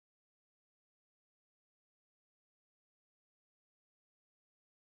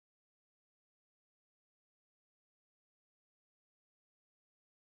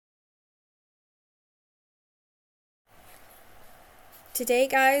Today,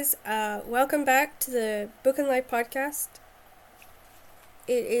 guys, welcome back to the Book and Life podcast.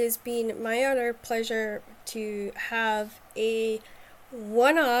 It has been my honor, pleasure to have a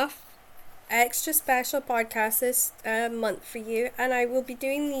one-off extra special podcast this month for you, and I will be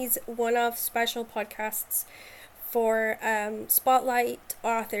doing these one-off special podcasts for spotlight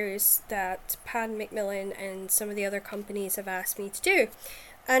authors that Pan Macmillan and some of the other companies have asked me to do.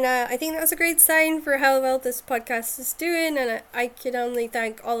 And I think that's a great sign for how well this podcast is doing, and I can only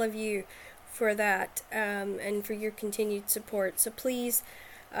thank all of you for that and for your continued support. So please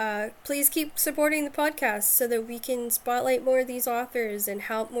keep supporting the podcast so that we can spotlight more of these authors and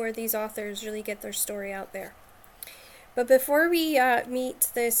help more of these authors really get their story out there. But before we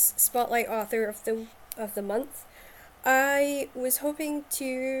meet this spotlight author of the month, I was hoping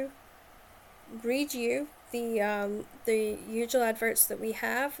to read you the usual adverts that we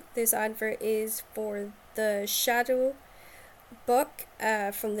have. This advert is for the Shadow book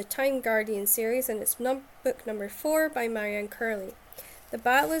from the Time Guardian series, and it's book number 4 by Marianne Curley. The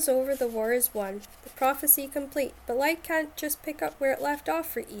battle is over, the war is won, the prophecy complete, but light can't just pick up where it left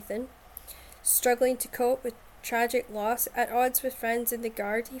off for Ethan. Struggling to cope with tragic loss, at odds with friends in the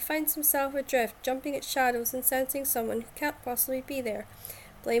guard, he finds himself adrift, jumping at shadows and sensing someone who can't possibly be there.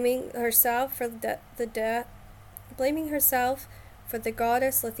 Blaming herself for the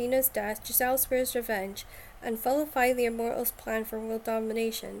goddess Lathena's death, Giselle swears revenge and nullify the immortals' plan for world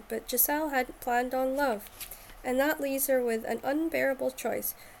domination. But Giselle hadn't planned on love, and that leaves her with an unbearable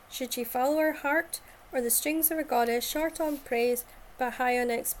choice. Should she follow her heart, or the strings of a goddess short on praise but high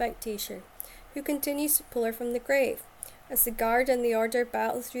on expectation, who continues to pull her from the grave? As the guard and the order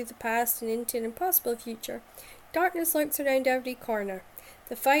battle through the past and into an impossible future, darkness lurks around every corner.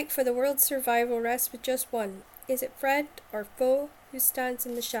 The fight for the world's survival rests with just one. Is it friend or foe who stands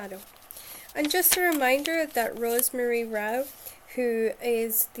in the shadow? And just a reminder that Rosemary Rao, who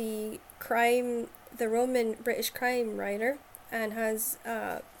is the Roman British crime writer, and has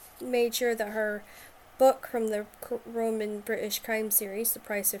made sure that her book from the Roman British crime series, The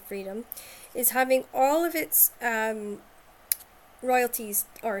Price of Freedom, is having all of its a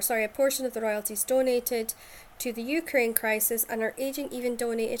portion of the royalties donated to the Ukraine crisis, and her agent even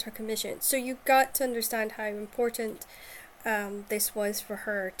donated her commission. So you got to understand how important this was for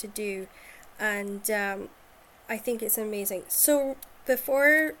her to do, and I think it's amazing. So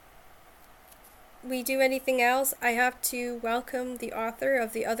before we do anything else, I have to welcome the author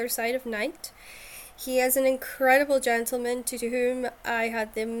of The Other Side of Night. He is an incredible gentleman to whom I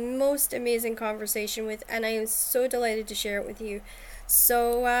had the most amazing conversation with, and I am so delighted to share it with you.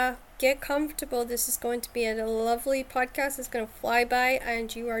 So get comfortable. This is going to be a lovely podcast. It's going to fly by,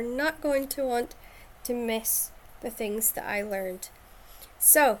 and you are not going to want to miss the things that I learned.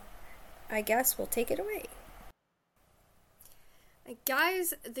 So I guess we'll take it away.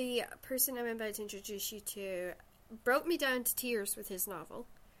 Guys, the person I'm about to introduce you to broke me down to tears with his novel.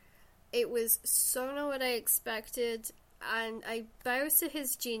 It was so not what I expected, and I bow to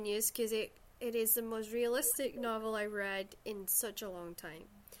his genius because it is the most realistic novel I read in such a long time.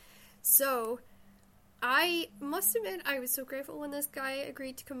 So, I must admit I was so grateful when this guy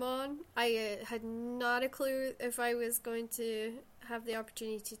agreed to come on. I had not a clue if I was going to have the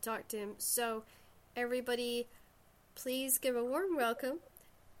opportunity to talk to him. So, everybody, please give a warm welcome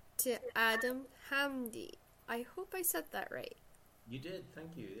to Adam Hamdy. I hope I said that right. You did,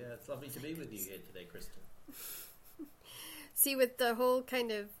 thank you. Yeah, it's lovely to be with you here today, Kristen. See, with the whole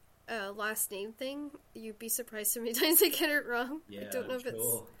kind of last name thing, you'd be surprised how many times I get it wrong. Yeah, I don't know if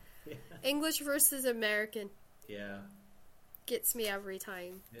sure. it's English versus American. Yeah. Gets me every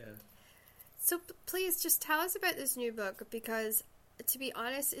time. Yeah. So please just tell us about this new book, because to be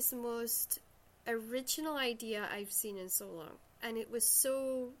honest, it's the most original idea I've seen in so long, and it was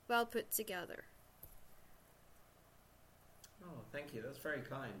so well put together. Oh, thank you. That's very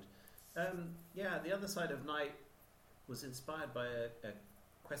kind. Yeah, The Other Side of Night was inspired by a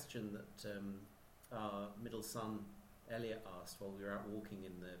question that our middle son Elliot asked while we were out walking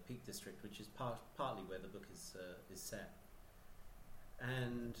in the Peak District, which is partly where the book is set.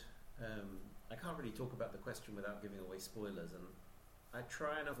 And I can't really talk about the question without giving away spoilers, and I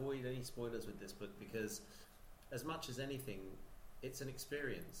try and avoid any spoilers with this book because, as much as anything, it's an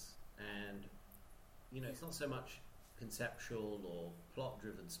experience, and it's not so much conceptual or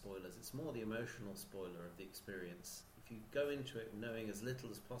plot-driven spoilers. It's more the emotional spoiler of the experience. If you go into it knowing as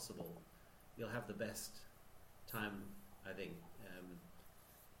little as possible, you'll have the best time, I think.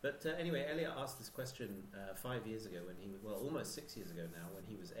 But anyway, Elliot asked this question 5 years ago almost 6 years ago now, when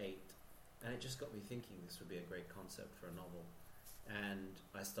he was 8, and it just got me thinking this would be a great concept for a novel. And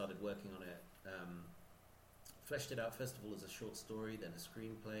I started working on it fleshed it out first of all as a short story, then a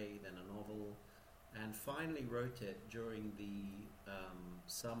screenplay, then a novel, and finally wrote it during the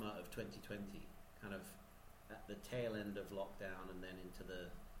summer of 2020, kind of at the tail end of lockdown, and then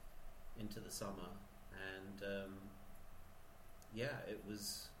into the summer. And it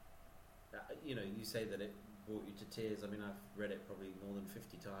was. You say that it brought you to tears. I mean, I've read it probably more than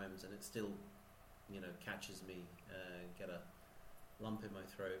 50 times, and it still, catches me, get a lump in my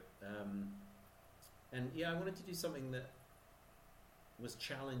throat. I wanted to do something that was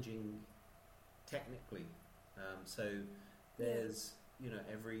challenging technically. So there's,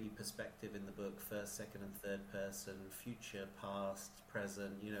 every perspective in the book, first, second, and third person, future, past,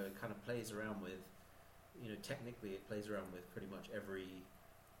 present, it kind of plays around with, technically it plays around with pretty much every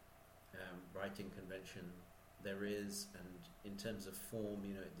writing convention there is, and in terms of form,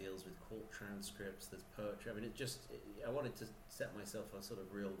 it deals with court transcripts, there's poetry. I mean, I wanted to set myself a sort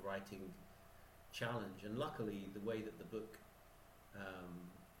of real writing challenge, and luckily the way that the book,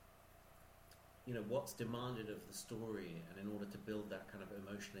 what's demanded of the story, and in order to build that kind of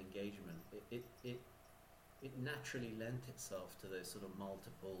emotional engagement, it naturally lent itself to those sort of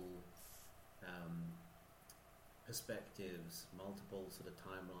multiple perspectives, multiple sort of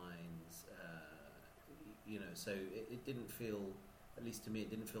timelines, so it didn't feel, at least to me, it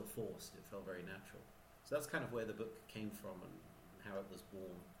didn't feel forced. It felt very natural. So that's kind of where the book came from and how it was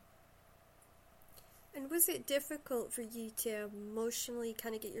born. And was it difficult for you to emotionally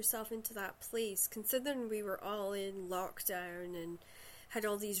kind of get yourself into that place, considering we were all in lockdown and had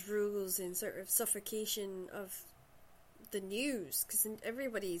all these rules and sort of suffocation of the news, because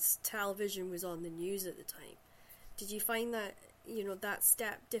everybody's television was on the news at the time? Did you find that, that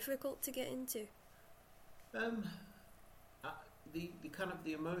step difficult to get into? The kind of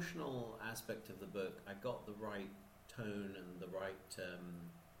the emotional aspect of the book, I got the right tone and the right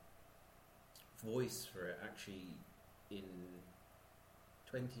voice for it actually in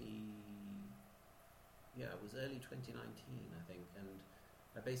it was early 2019, I think, and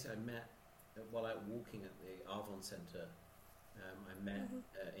I met while out walking at the Avon Centre. I met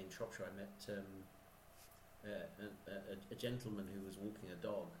in Shropshire. I met a gentleman who was walking a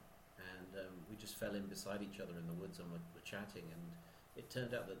dog, and we just fell in beside each other in the woods and were chatting, and it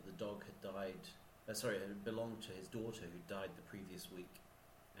turned out that the dog had died. It belonged to his daughter who died the previous week,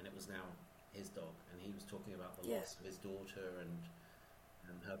 and it was now his dog, and he was talking about the loss of his daughter and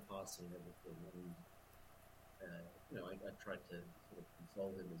her passing and everything. And I tried to sort of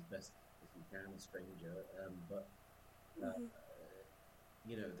console him as best as you can, a stranger.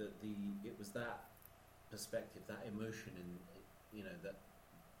 It was that perspective, that emotion, and that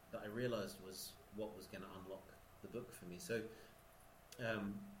I realised was what was going to unlock the book for me. So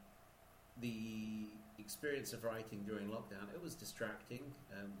the experience of writing during lockdown, it was distracting,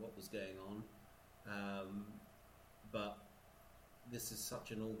 what was going on, but this is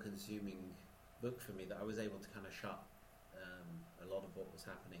such an all-consuming book for me that I was able to kind of shut a lot of what was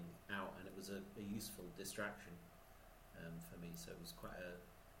happening out, and it was a useful distraction for me. So it was quite a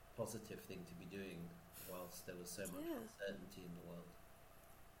positive thing to be doing whilst there was so much uncertainty in the world.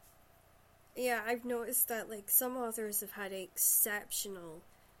 Yeah, I've noticed that some authors have had exceptional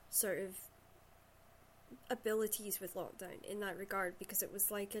sort of abilities with lockdown in that regard, because it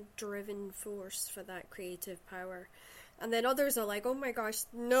was like a driven force for that creative power. And then others are like, oh my gosh,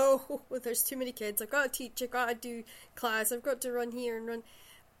 no, there's too many kids, I've got to teach, I've got to do class, I've got to run here and run.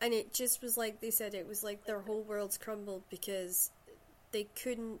 And it just was like they said, it was like their whole worlds crumbled because they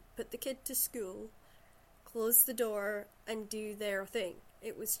couldn't put the kid to school, close the door, and do their thing.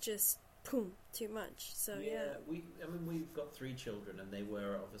 It was just, boom, too much. So we've got 3 children, and they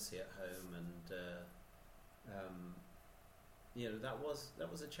were obviously at home, and that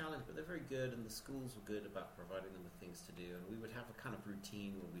was a challenge, but they're very good, and the schools were good about providing them with things to do, and we would have a kind of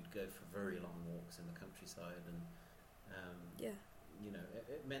routine where we'd go for very long walks in the countryside, and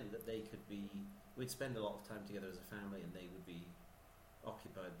it meant that we'd spend a lot of time together as a family, and they would be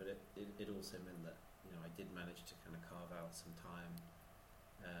occupied, but it also meant that I did manage to kind of carve out some time.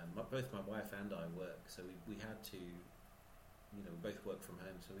 Both my wife and I work, so we had to, we both work from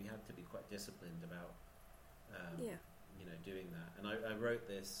home, so we had to be quite disciplined about doing that. And I wrote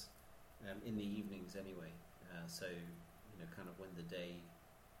this in the evenings anyway, so kind of when the day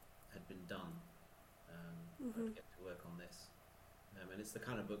had been done, I'd get to work on this. And it's the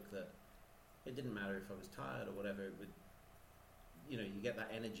kind of book that it didn't matter if I was tired or whatever, it would, you get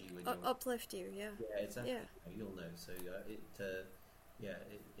that energy when you uplift you. Yeah, exactly. You'll know. So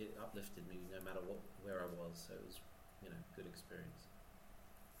it uplifted me no matter where I was. So it was good experience.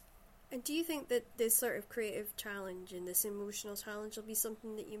 And do you think that this sort of creative challenge and this emotional challenge will be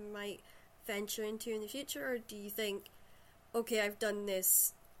something that you might venture into in the future, or do you think, okay, I've done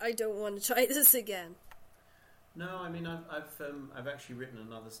this, I don't want to try this again? No, I mean I've actually written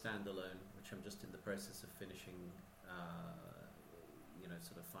another standalone, which I'm just in the process of finishing,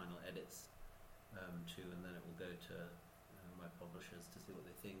 sort of final edits to, and then it will go to my publishers to see what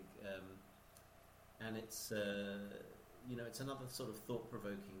they think. And it's it's another sort of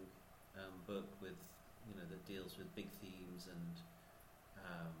thought-provoking book with that deals with big themes and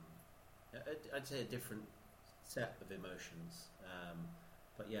I'd say a different set of emotions.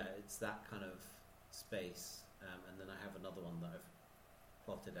 But yeah, it's that kind of space. And then I have another one that I've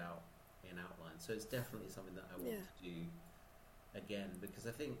plotted out in outline. So it's definitely something that I want to do again, because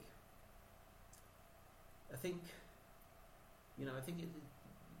I think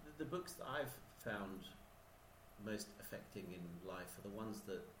the books that I've found most affecting in life are the ones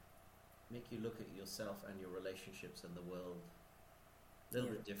that make you look at yourself and your relationships and the world a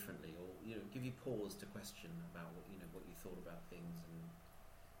little bit differently, or give you pause to question about what you thought about things and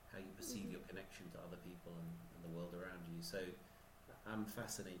how you perceive your connection to other people and the world around you. So I'm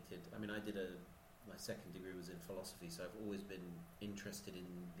fascinated. I mean, my second degree was in philosophy, so I've always been interested in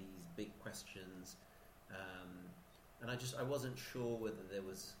these big questions, and I wasn't sure whether there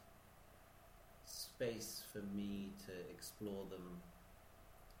was space for me to explore them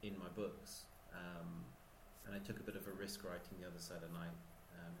in my books, and I took a bit of a risk writing The Other Side of Night.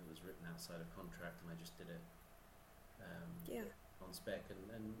 It was written outside of contract, and I just did it on spec,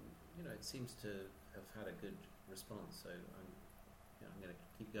 and it seems to have had a good response. So I'm going to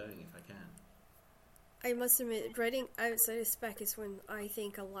keep going if I can. I must admit, writing outside of spec is when I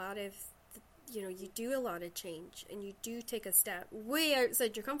think a lot of, you do a lot of change, and you do take a step way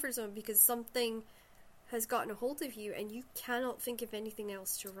outside your comfort zone because something has gotten a hold of you and you cannot think of anything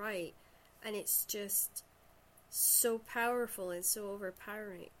else to write, and it's just so powerful and so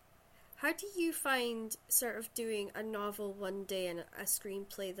overpowering. How do you find sort of doing a novel one day and a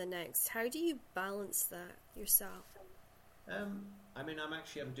screenplay the next? How do you balance that yourself? I'm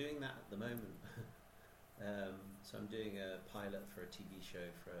doing that at the moment. So I'm doing a pilot for a TV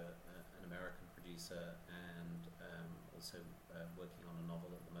show for an American producer, and also working on a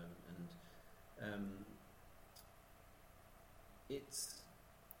novel at the moment. And it's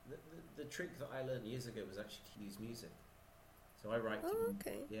the trick that I learned years ago was actually to use music. So I write.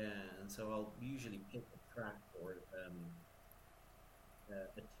 And so I'll usually pick a track or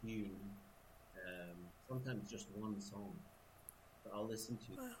a tune, sometimes just one song that I'll listen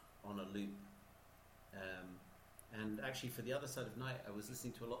to on a loop. And actually, for The Other Side of Night, I was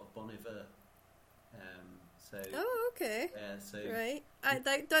listening to a lot of Bon Iver. Right.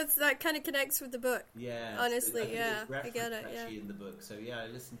 That kind of connects with the book. Yeah, honestly, so I get it. Actually, in the book, so I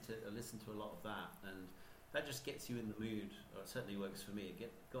listened to a lot of that, and that just gets you in the mood, or it certainly works for me.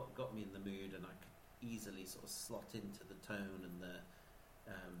 It got me in the mood, and I could easily sort of slot into the tone and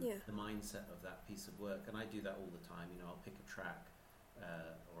the mindset of that piece of work. And I do that all the time. I'll pick a track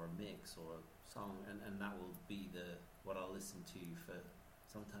or a mix or a song, and that will be what I'll listen to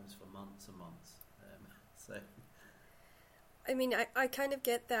sometimes for months and months. I mean, I kind of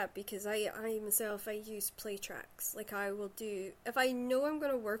get that because I myself, I use play tracks. Like, I will do, if I know I'm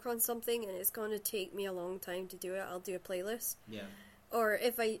going to work on something and it's going to take me a long time to do it, I'll do a playlist. Yeah. Or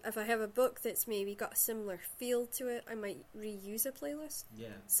if I have a book that's maybe got a similar feel to it, I might reuse a playlist. Yeah.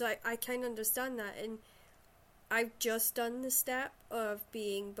 So I kind of understand that, and I've just done the step of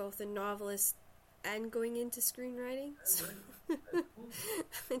being both a novelist and going into screenwriting. So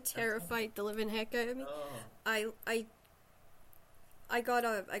it terrified the living heck out of me. Oh. I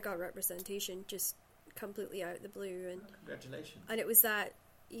got representation just completely out of the blue, and congratulations. And it was that,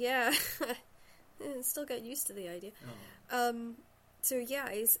 still get used to the idea. Oh. So yeah,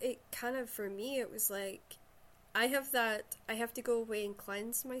 it kind of, for me, it was like I have to go away and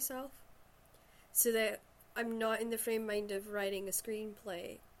cleanse myself so that I'm not in the frame mind of writing a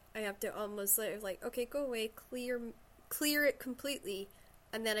screenplay. I have to almost like, okay, go away, clear it completely,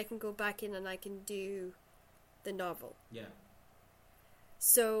 and then I can go back in and I can do the novel. Yeah.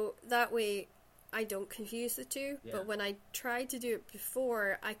 So that way I don't confuse the two. Yeah. But when I tried to do it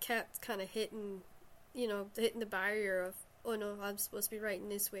before, I kept kind of hitting the barrier of, oh no, I'm supposed to be writing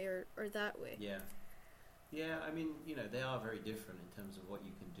this way or that way. Yeah. Yeah, I mean, they are very different in terms of what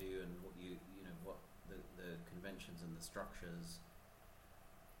you can do and what what the conventions and the structures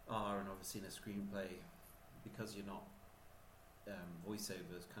are, and obviously in a screenplay, because you're not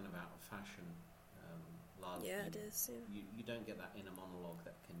voiceover is kind of out of fashion. Largely, it is. Yeah. You don't get that inner monologue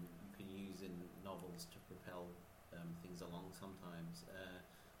that you can use in novels to propel things along sometimes.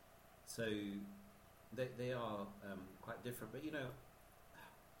 So they are quite different. But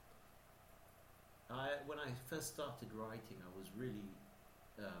When I first started writing, I was really,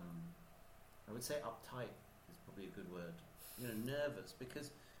 I would say uptight is probably a good word. Nervous,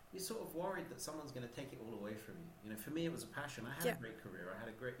 because you're sort of worried that someone's going to take it all away from you. For me, it was a passion. I had a great career. I had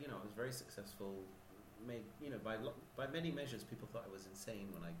a great, I was very successful. Made, by many measures, people thought I was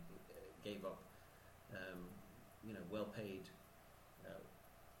insane when I gave up, well-paid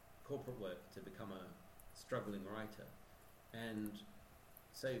corporate work to become a struggling writer. And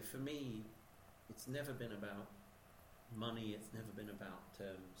so for me, it's never been about money. It's never been about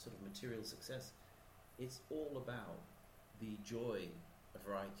sort of material success. It's all about the joy of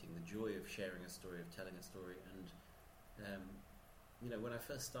writing, the joy of sharing a story, of telling a story. And when I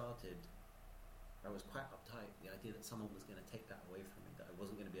first started, I was quite uptight. The idea that someone was going to take that away from me, that I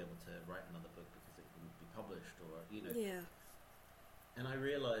wasn't going to be able to write another book because it wouldn't be published, or Yeah. And I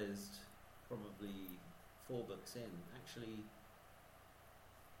realised, probably 4 books in, actually,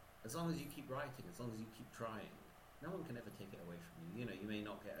 as long as you keep writing, as long as you keep trying, no one can ever take it away from you. You may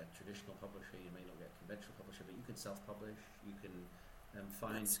not get a traditional publisher, you may not get a conventional publisher, but you can self-publish. You can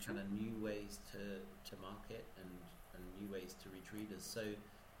find kind of new ways to market and new ways to reach readers. So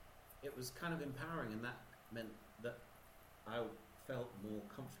it was kind of empowering, and that meant that I felt more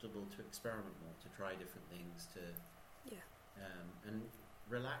comfortable to experiment more, to try different things, and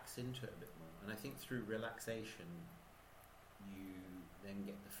relax into it a bit more. And I think through relaxation, you then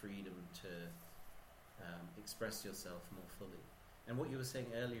get the freedom to express yourself more fully. And what you were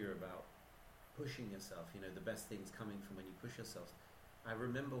saying earlier about pushing yourself, the best things coming from when you push yourself. I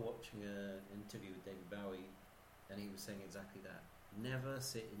remember watching an interview with David Bowie, and he was saying exactly that. Never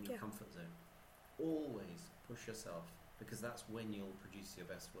sit in your comfort zone. Always push yourself, because that's when you'll produce your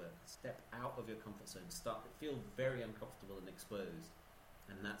best work. Step out of your comfort zone. Feel very uncomfortable and exposed,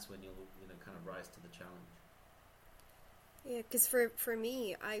 and that's when you'll kind of rise to the challenge. Yeah, because for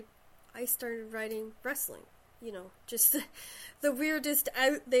me, I started writing wrestling. Just the weirdest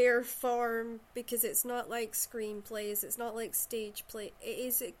out there form, because it's not like screenplays, it's not like stage play.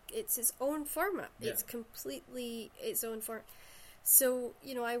 It's its own format. Yeah. It's completely its own form. So,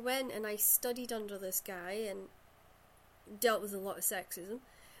 I went and I studied under this guy and dealt with a lot of sexism.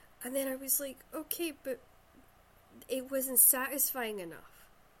 And then I was like, okay, but it wasn't satisfying enough.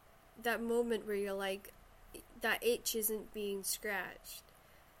 That moment where you're like, that itch isn't being scratched.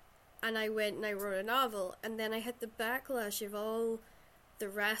 And I went and I wrote a novel, and then I had the backlash of all the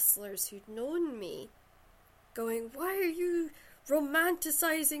wrestlers who'd known me going, why are you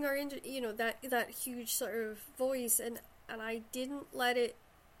romanticizing our that huge sort of voice, and I didn't let it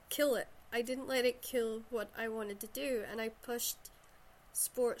kill it. I didn't let it kill what I wanted to do, and I pushed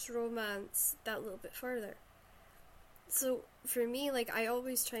sports romance that little bit further. So for me, I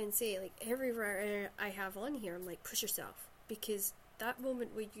always try and say, everywhere I have on here, I'm like, push yourself, because that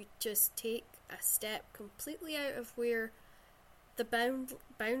moment where you just take a step completely out of where the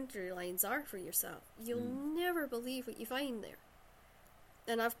boundary lines are for yourself, you'll never believe what you find there.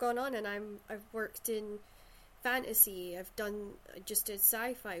 And I've gone on and I've worked in fantasy. I just did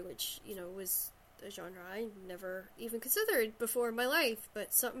sci-fi, which was a genre I never even considered before in my life,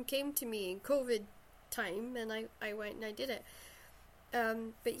 but something came to me in COVID time, and I went and I did it.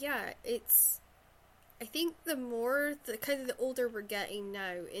 But yeah, I think the older we're getting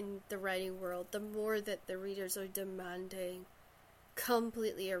now in the writing world, the more that the readers are demanding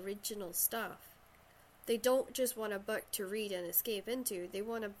completely original stuff. They don't just want a book to read and escape into. They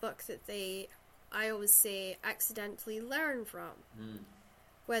want a book that I always say, accidentally learn from.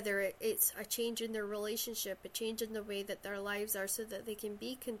 Whether it's a change in their relationship, a change in the way that their lives are, so that they can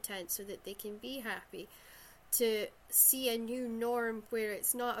be content, so that they can be happy. To see a new norm where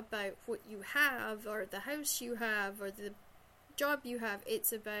it's not about what you have, or the house you have, or the job you have.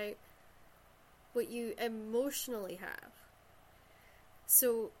 It's about what you emotionally have.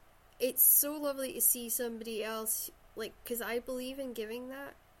 So it's so lovely to see somebody else, because I believe in giving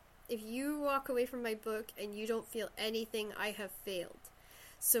that. If you walk away from my book and you don't feel anything, I have failed.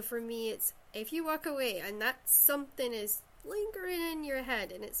 So for me, it's, if you walk away and that something is lingering in your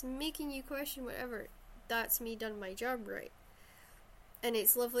head and it's making you question whatever, that's me done my job right. And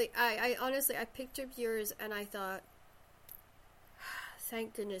it's lovely. I honestly, I picked up yours and I thought,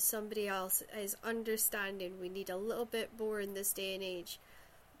 thank goodness somebody else is understanding we need a little bit more in this day and age,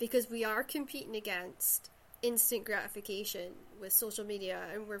 because we are competing against instant gratification with social media,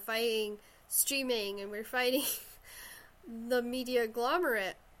 and we're fighting streaming, and we're fighting the media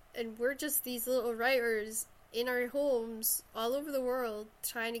agglomerate, and we're just these little writers in our homes all over the world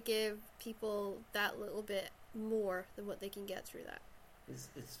trying to give people that little bit more than what they can get through that.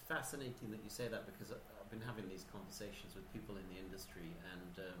 It's fascinating that you say that, because I've been having these conversations with people in the industry,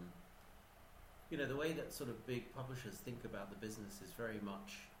 and the way that sort of big publishers think about the business is very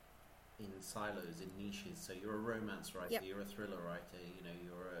much in silos, in niches. So you're a romance writer, Yep. you're a thriller writer,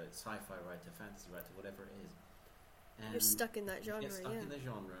 you're a sci-fi writer, fantasy writer, whatever it is. And You're stuck in that genre, get stuck yeah. in the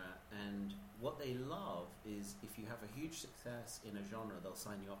genre, and what they love is if you have a huge success in a genre, they'll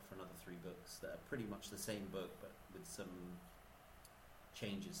sign you up for another 3 books that are pretty much the same book, but with some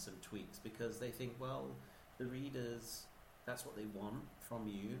changes, some tweaks, because they think, well, the readers, that's what they want from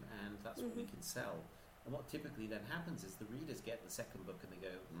you, and that's what we can sell. And what typically then happens is the readers get the second book and they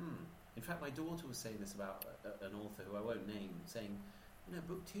go, In fact, my daughter was saying this about an author who I won't name, saying,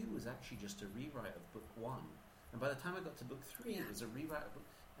 book 2 was actually just a rewrite of book 1. And by the time I got to book 3, it was a rewrite of book.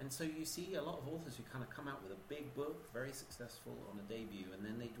 And so you see a lot of authors who kind of come out with a big book, very successful on a debut, and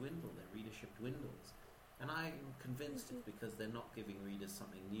then they dwindle, their readership dwindles. And I'm convinced it's because they're not giving readers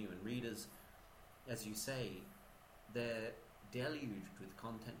something new. And readers, as you say, they're deluged with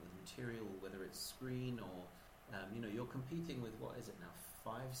content, with material, whether it's screen or, you're competing with, what is it now,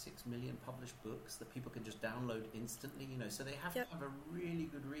 5-6 million published books that people can just download instantly, so they have to have a really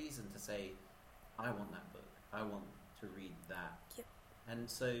good reason to say, I want that book. I want to read that. Yep. And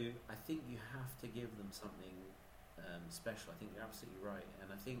so I think you have to give them something special. I think you're absolutely right.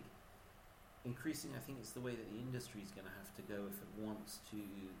 And I think increasingly, I think it's the way that the industry is going to have to go if it wants to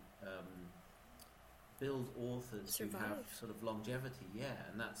build authors who have sort of longevity. Yeah,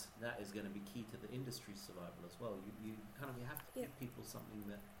 and that is going to be key to the industry's survival as well. You have to give people something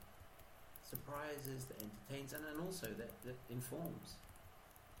that surprises, that entertains, and then also that informs.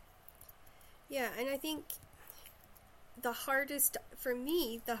 Yeah, and I think the hardest,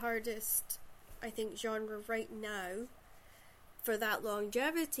 I think, genre right now for that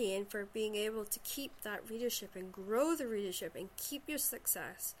longevity and for being able to keep that readership and grow the readership and keep your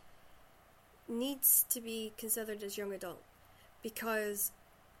success needs to be considered as young adult. Because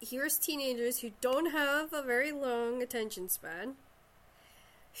here's teenagers who don't have a very long attention span,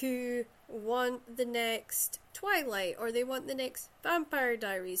 who want the next Twilight, or they want the next Vampire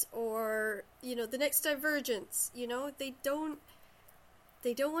Diaries, or the next Divergence. They don't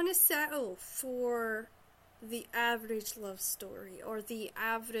want to settle for the average love story or the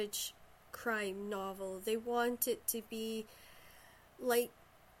average crime novel. They want it to be like,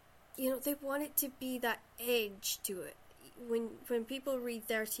 they want it to be that edge to it. When people read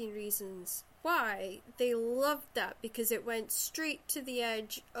 13 Reasons Why, they loved that because it went straight to the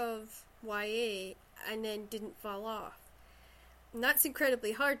edge of YA and then didn't fall off. And that's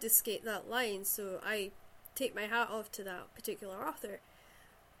incredibly hard to skate that line, so I take my hat off to that particular author.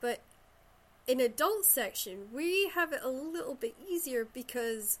 But in adult section, we have it a little bit easier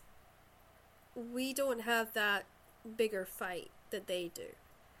because we don't have that bigger fight that they do.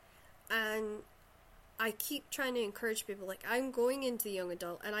 And I keep trying to encourage people, like, I'm going into the young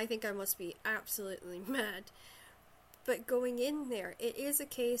adult, and I think I must be absolutely mad. But going in there, it is a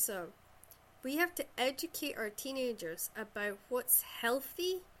case of, we have to educate our teenagers about what's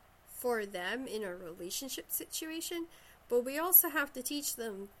healthy for them in a relationship situation, but we also have to teach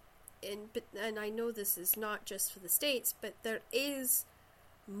them, and I know this is not just for the States, but there is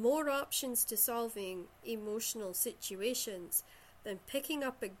more options to solving emotional situations than picking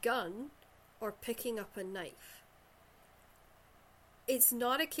up a gun or picking up a knife. It's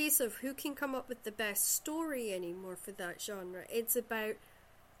not a case of who can come up with the best story anymore for that genre. It's about,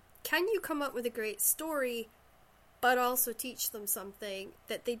 can you come up with a great story, but also teach them something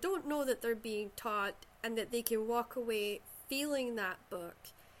that they don't know that they're being taught, and that they can walk away feeling that book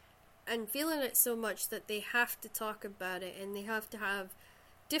and feeling it so much that they have to talk about it and they have to have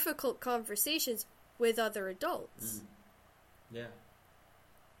difficult conversations with other adults. Yeah.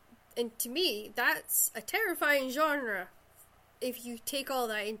 And to me, that's a terrifying genre if you take all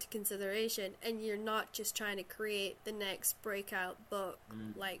that into consideration and you're not just trying to create the next breakout book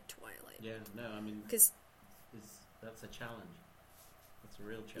like Twilight. Yeah, no, I mean, because that's a challenge. That's a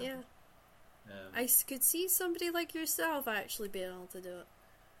real challenge. Yeah. I could see somebody like yourself actually being able to do it.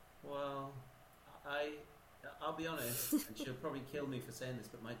 Well, I'll be honest, and she'll probably kill me for saying this,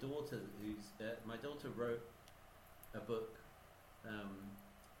 but my daughter wrote a book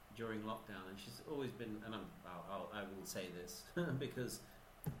during lockdown, and she's always been, and I will say this because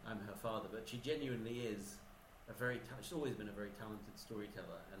I'm her father, but she genuinely is she's always been a very talented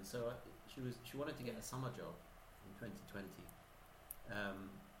storyteller, and so she wanted to get a summer job in 2020,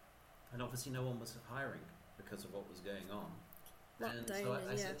 and obviously no one was hiring because of what was going on. And so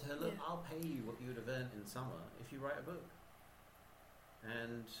I said to her, look, I'll pay you what you would have earned in summer if you write a book.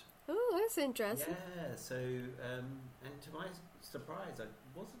 And oh, that's interesting. Yeah, so and to my surprise, I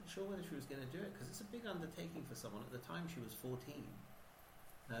wasn't sure whether she was going to do it because it's a big undertaking for someone. At the time, she was 14,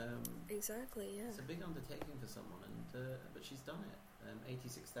 Exactly, yeah. It's a big undertaking for someone, but she's done it.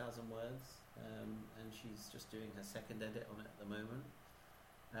 86,000 words, and she's just doing her second edit on it at the moment.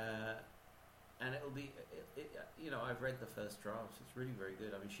 And it'll be, I've read the first draft. It's really very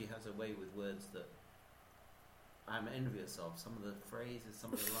good. I mean, she has a way with words that I'm envious of. Some of the phrases,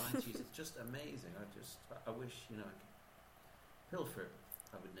 some of the lines she uses, it's just amazing. I wish, I could pilfer it.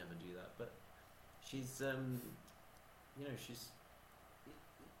 I would never do that, but she's,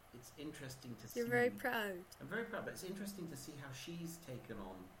 it's interesting to see. You're very proud. I'm very proud, but it's interesting to see how she's taken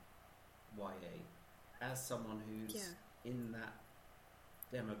on YA as someone who's in that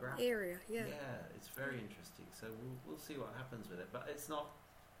demographic area. Yeah, it's very interesting. So we'll see what happens with it. But it's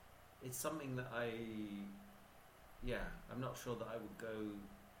something that I'm not sure that I would go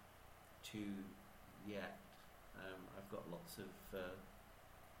to yet. I've got lots of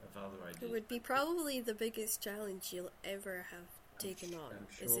other ideas. It would be probably the biggest challenge you'll ever have taken on,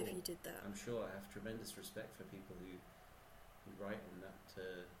 is if you did that. I'm sure. I have tremendous respect for people who write in that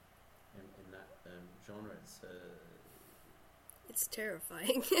in that genre. It's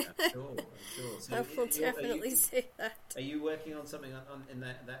terrifying. I'm sure. So I will definitely say that. Are you working on something in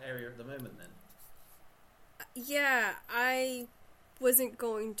that area at the moment then? Yeah, I wasn't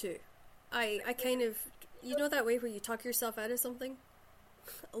going to. I kind of, that way where you talk yourself out of something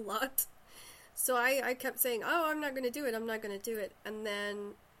a lot. So I kept saying, I'm not going to do it. And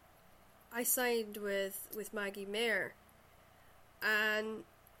then I signed with Maggie Mayer. And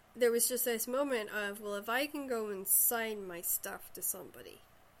there was just this moment of, well, if I can go and sign my stuff to somebody,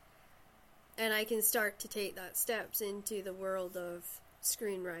 and I can start to take that steps into the world of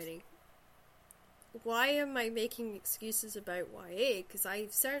screenwriting, why am I making excuses about YA? Because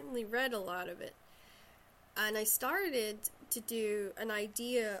I've certainly read a lot of it. And I started to do an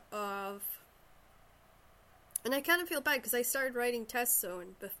idea of... And I kind of feel bad because I started writing Test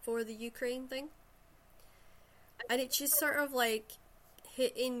Zone before the Ukraine thing. And it just sort of like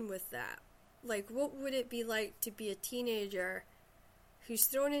hit in with that. Like, what would it be like to be a teenager who's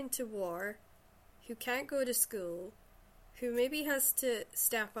thrown into war, who can't go to school, who maybe has to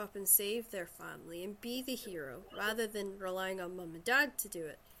step up and save their family and be the hero rather than relying on mum and dad to do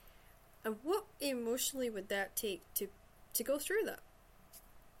it? And what emotionally would that take to go through that?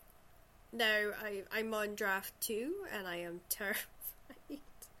 Now, I'm on draft 2 and I am terrified.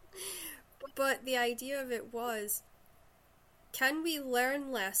 But the idea of it was, can we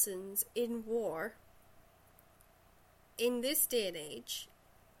learn lessons in war in this day and age?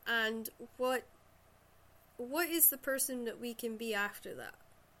 And what is the person that we can be after that,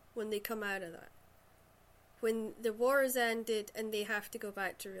 when they come out of that? When the war is ended and they have to go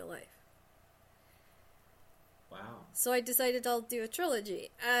back to real life. Wow. So I decided I'll do a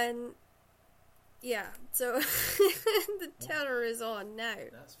trilogy, and yeah, so the terror is on now.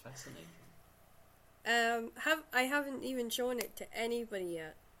 That's fascinating. I haven't even shown it to anybody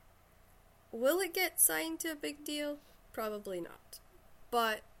yet. Will it get signed to a big deal? Probably not.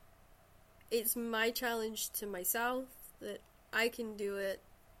 But it's my challenge to myself that I can do it,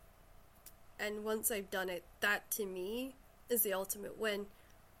 and once I've done it, that to me is the ultimate win.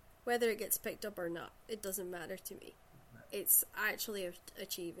 Whether it gets picked up or not, it doesn't matter to me. It's actually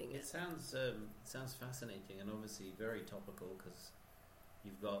achieving it. It sounds fascinating, and obviously very topical, because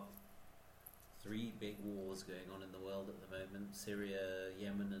you've got 3 big wars going on in the world at the moment: Syria,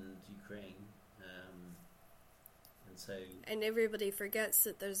 Yemen, and Ukraine. And everybody forgets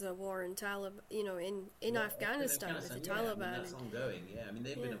that there's a war in in Afghanistan with the Taliban. I mean, that's ongoing. Yeah, I mean,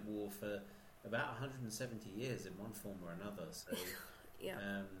 they've been at war for about 170 years in one form or another. So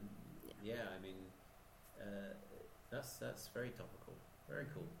I mean, that's very topical. Very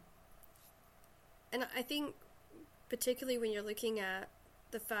cool. And I think, particularly when you're looking at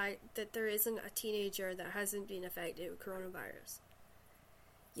the fact that there isn't a teenager that hasn't been affected with coronavirus.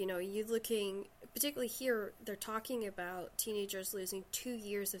 You're looking, particularly here, they're talking about teenagers losing 2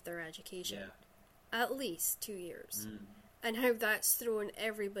 years of their education. Yeah. At least 2 years. And how that's thrown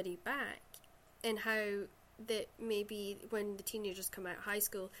everybody back. And how that maybe when the teenagers come out of high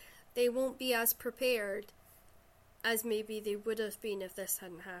school, they won't be as prepared as maybe they would have been if this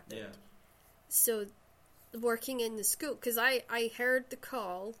hadn't happened. Yeah. So, working in the school, because I heard the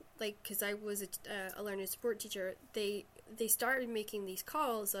call, because I was a learning support teacher, they started making these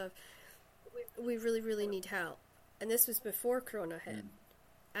calls of, we really, really need help. And this was before Corona hit.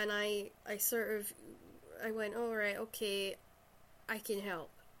 And I went, all right, okay, I can help.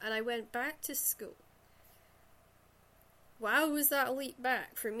 And I went back to school. Wow, was that a leap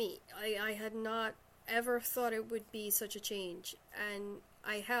back for me. I had not ever thought it would be such a change. And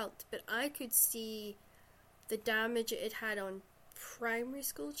I helped, but I could see the damage it had on primary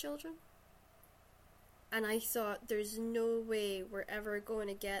school children. And I thought, there's no way we're ever going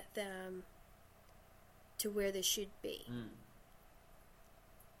to get them to where they should be.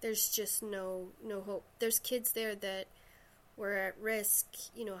 There's just no hope. There's kids there that were at risk,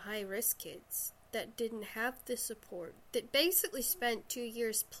 high risk kids that didn't have the support, that basically spent 2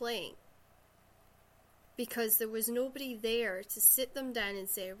 years playing because there was nobody there to sit them down and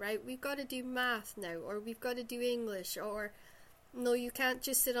say, right, we've got to do math now, or we've got to do English, or no, you can't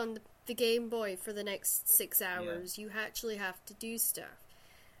just sit on the Game Boy for the next 6 hours. You actually have to do stuff.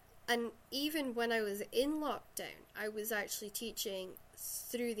 And even when I was in lockdown, I was actually teaching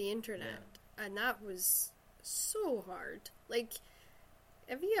through the internet, and that was so hard. Like,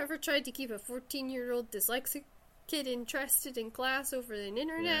 have you ever tried to keep a 14-year-old dyslexic kid interested in class over the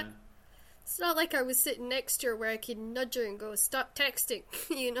internet? It's not like I was sitting next to her where I could nudge her and go, stop texting,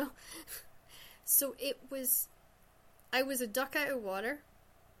 So I was a duck out of water,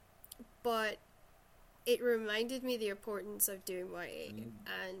 but it reminded me the importance of doing YA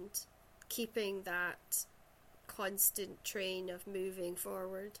and keeping that constant train of moving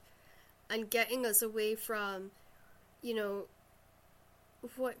forward and getting us away from,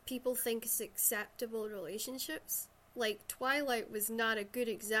 what people think is acceptable relationships. Like, Twilight was not a good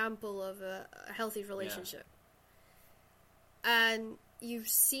example of a healthy relationship. And you've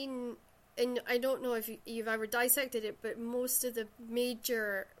seen, and I don't know if you've ever dissected it, but most of the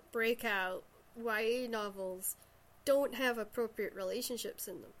major breakout YA novels don't have appropriate relationships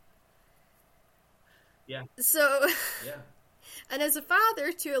in them. Yeah. So, and as a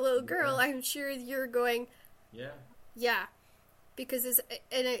father to a little girl, I'm sure you're going, yeah, because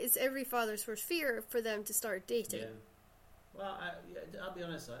it's every father's worst fear for them to start dating. Yeah. Well, I'll be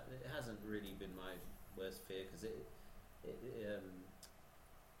honest, it hasn't really been my worst fear, because it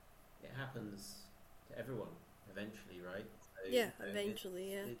happens to everyone eventually, right? So,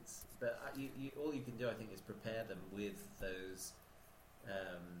 eventually, But all you can do, I think, is prepare them with those,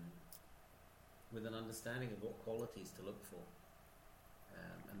 with an understanding of what qualities to look for.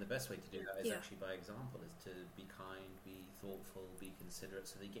 And the best way to do that is actually by example, is to be kind, be thoughtful, be considerate,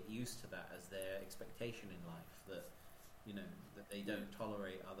 so they get used to that as their expectation in life, that that they don't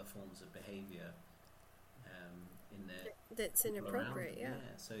tolerate other forms of behaviour in their that's inappropriate.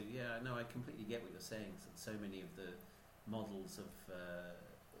 So no, I completely get what you're saying. So many of the models of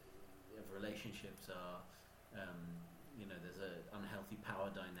relationships are there's an unhealthy power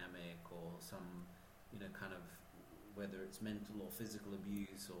dynamic, or some kind of, whether it's mental or physical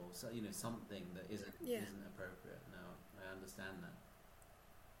abuse, or something that isn't appropriate. No, I understand that.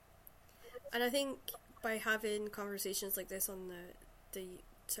 And I think by having conversations like this on the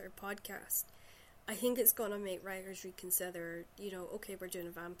sort of podcast, I think it's going to make writers reconsider, okay, we're doing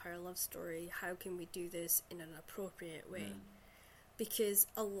a vampire love story, how can we do this in an appropriate way? Because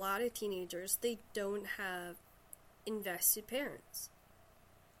a lot of teenagers, they don't have invested parents.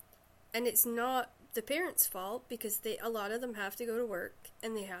 And it's not the parents' fault, because a lot of them have to go to work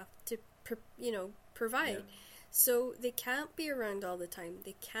and they have to provide. So they can't be around all the time.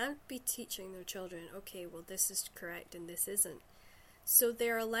 They can't be teaching their children, okay, well, this is correct and this isn't. So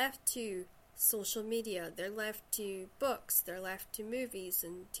they're left to social media, they're left to books, they're left to movies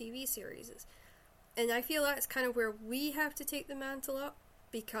and TV series. And I feel that's kind of where we have to take the mantle up,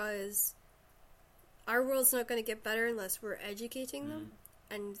 because our world's not going to get better unless we're educating them.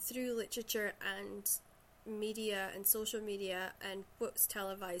 And through literature and media and social media and what's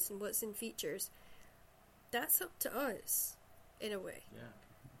televised and what's in features, that's up to us, in a way.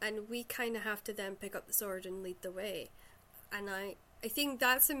 And we kind of have to then pick up the sword and lead the way. And I think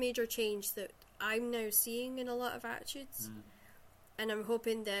that's a major change that I'm now seeing in a lot of attitudes. And I'm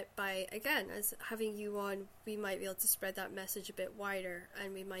hoping that by, again, as having you on, we might be able to spread that message a bit wider,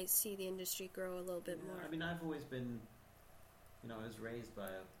 and we might see the industry grow a little bit more. I mean, I've always been, I was raised by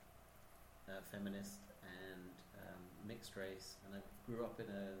a feminist and mixed race, and I grew up in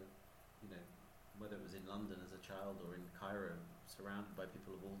whether it was in London as a child or in Cairo, surrounded by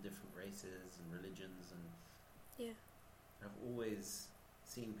people of all different races and religions, and I've always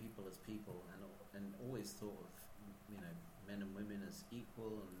seen people as people, and always thought of men and women as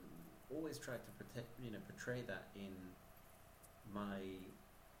equal, and always tried to portray that in my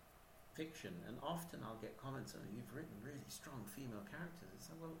fiction. And often I'll get comments on, you've written really strong female characters. It's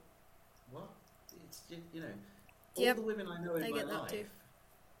like, well, what? It's just, all the women I know in my life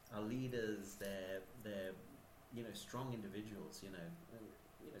are leaders. They're strong individuals.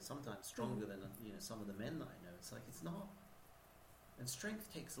 Sometimes stronger than some of the men that I know. It's like, it's not. And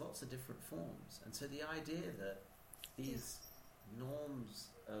strength takes lots of different forms. And so the idea that these norms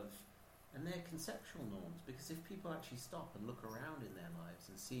of And they're conceptual norms, because if people actually stop and look around in their lives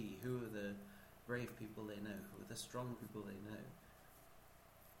and see who are the brave people they know, who are the strong people they know,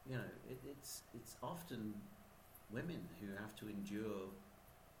 you know, it's often women who have to endure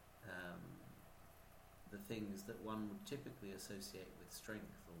the things that one would typically associate with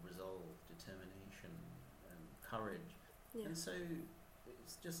strength or resolve, determination, and courage. Yeah. And so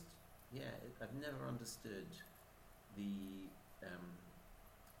it's just, I've never understood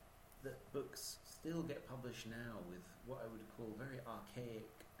that books still get published now with what I would call very archaic,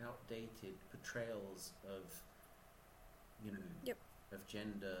 outdated portrayals of, you know, Yep. of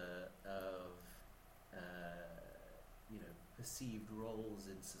gender, of perceived roles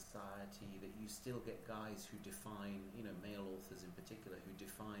in society, that you still get guys who define, male authors in particular, who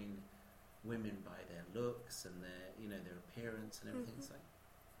define women by their looks and their appearance and everything. Mm-hmm. It's like,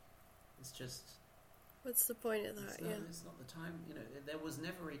 it's just, what's the point of that? it's not the time. There was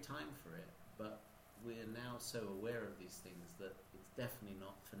never a time for it, but we're now so aware of these things that it's definitely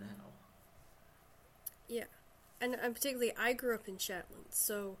not for now. Yeah, and particularly I grew up in Shetland,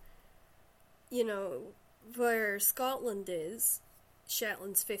 so where Scotland is,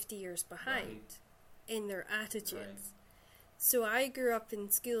 Shetland's 50 years behind in their attitudes. Right. So I grew up in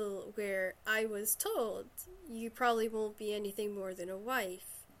school where I was told, you probably won't be anything more than a wife.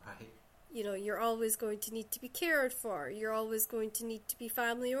 Right. You're always going to need to be cared for. You're always going to need to be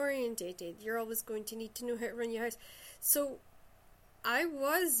family orientated. You're always going to need to know how to run your house. So I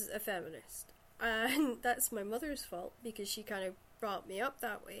was a feminist. And that's my mother's fault, because she kind of brought me up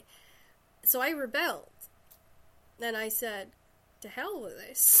that way. So I rebelled. And I said, to hell with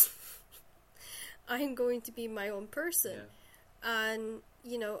this. I'm going to be my own person. Yeah. And,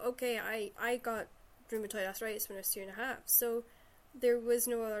 okay, I got rheumatoid arthritis when I was 2.5. So there was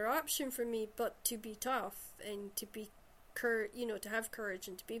no other option for me but to be tough and to be, to have courage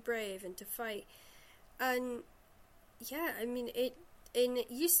and to be brave and to fight. And, yeah, I mean, it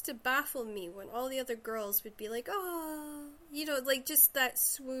used to baffle me when all the other girls would be like, oh, like just that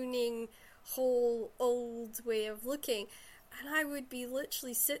swooning whole old way of looking. And I would be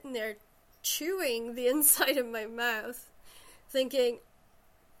literally sitting there chewing the inside of my mouth, thinking,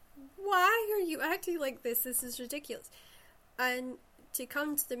 why are you acting like this? This is ridiculous. And to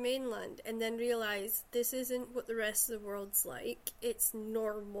come to the mainland and then realize this isn't what the rest of the world's like, it's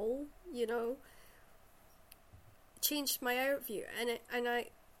normal, changed my outview. And I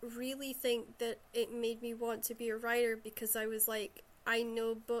really think that it made me want to be a writer, because I was like, I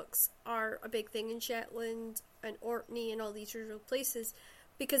know books are a big thing in Shetland and Orkney and all these rural places,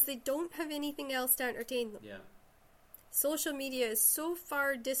 because they don't have anything else to entertain them. Yeah. Social media is so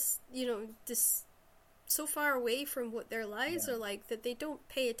far so far away from what their lives are like that they don't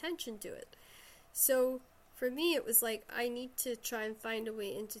pay attention to it. So for me, it was like, I need to try and find a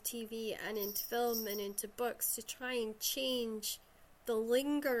way into TV and into film and into books to try and change the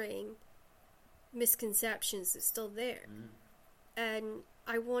lingering misconceptions that's still there. Mm. And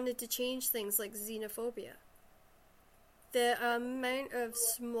I wanted to change things like xenophobia. The amount of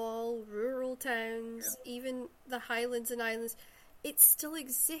small rural towns, even the Highlands and Islands, it still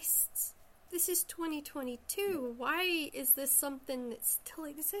exists. This is 2022. Why is this something that still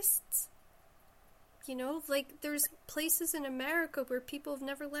exists? Like, there's places in America where people have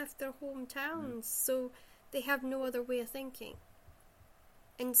never left their hometowns, so they have no other way of thinking.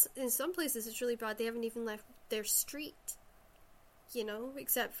 And in some places it's really bad. They haven't even left their street.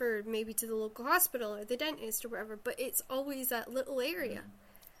 Except for maybe to the local hospital or the dentist or whatever, but it's always that little area.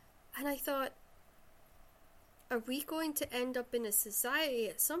 And I thought, are we going to end up in a society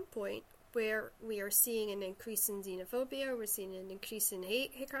at some point where we are seeing an increase in xenophobia, we're seeing an increase in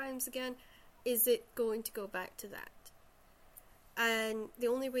hate crimes again? Is it going to go back to that? And the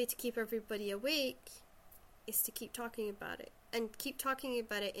only way to keep everybody awake is to keep talking about it, and keep talking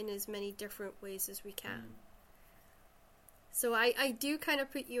about it in as many different ways as we can. So I do kind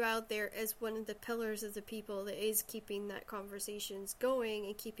of put you out there as one of the pillars of the people that is keeping that conversations going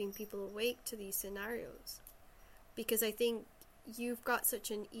and keeping people awake to these scenarios. Because I think you've got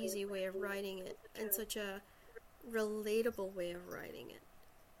such an easy way of writing it, and such a relatable way of writing it,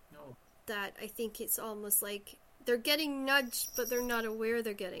 that I think it's almost like they're getting nudged, but they're not aware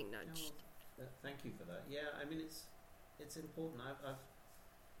they're getting nudged. Thank you for that. Yeah, I mean, it's important.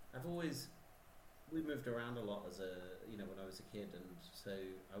 I've always... We moved around a lot as when I was a kid, and so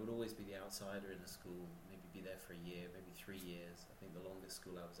I would always be the outsider in the school, maybe be there for a year, maybe 3 years. I think the longest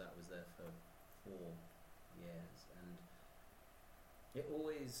school I was at was there for 4 years, and it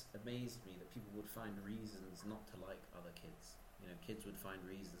always amazed me that people would find reasons not to like other kids. Kids would find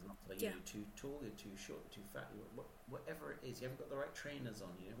reasons not to. You're too tall, you're too short, too fat, whatever it is. You haven't got the right trainers on.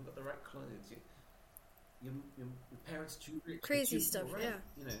 You haven't got the right clothes. Your parents are too rich. Crazy stuff, right,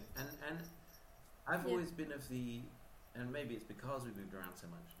 yeah. And I've always been of the, and maybe it's because we moved around so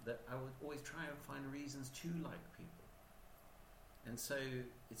much, that I would always try and find reasons to like people. And so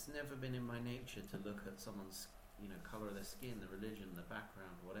it's never been in my nature to look at someone's, colour of their skin, the religion, the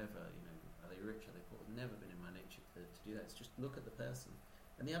background, whatever, are they rich, are they poor? It's never been in my nature to do that. It's just look at the person.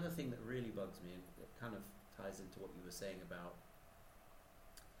 And the other thing that really bugs me, and it kind of ties into what you were saying about,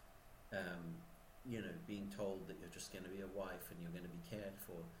 being told that you're just going to be a wife and you're going to be cared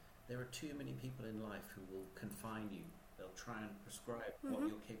for. There are too many people in life who will confine you. They'll try and prescribe what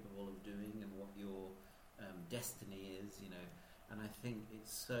you're capable of doing and what your destiny is, And I think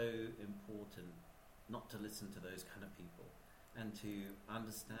it's so important not to listen to those kind of people and to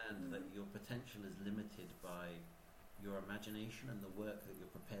understand that your potential is limited by your imagination and the work that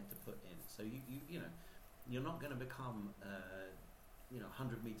you're prepared to put in. So you're not going to become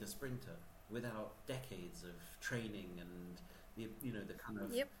 100-meter sprinter without decades of training and the kind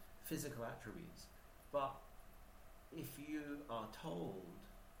of physical attributes. But if you are told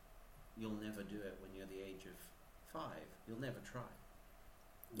you'll never do it when you're the age of 5, you'll never try.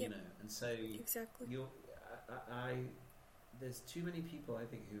 And so exactly. There's too many people, I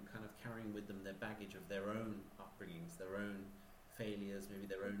think, who are kind of carrying with them their baggage of their own upbringings, their own failures, maybe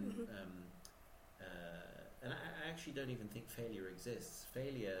their own. And I actually don't even think failure exists.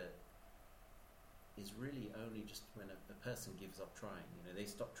 Failure is really only just when a person gives up trying. They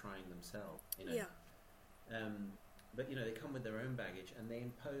stop trying themselves. But they come with their own baggage and they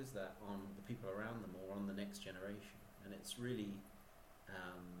impose that on the people around them or on the next generation. And it's really,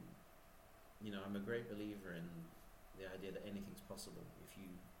 I'm a great believer in the idea that anything's possible if you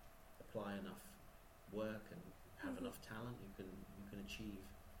apply enough work and have enough talent. You can achieve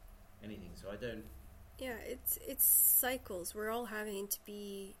anything. So I don't. Yeah, it's cycles. We're all having to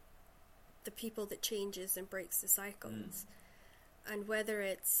be the people that changes and breaks the cycles. And whether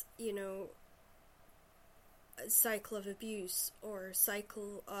it's, a cycle of abuse or a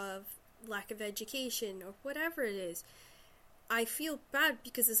cycle of lack of education or whatever it is, I feel bad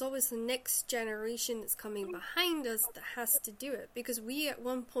because there's always the next generation that's coming behind us that has to do it. Because we at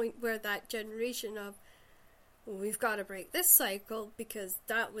one point were that generation of, we've got to break this cycle because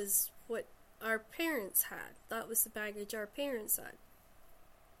that was what our parents had. That was the baggage our parents had.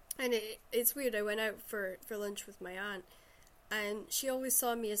 And it's weird, I went out for lunch with my aunt, and she always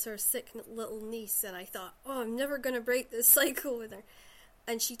saw me as her sick little niece, and I thought, I'm never going to break this cycle with her.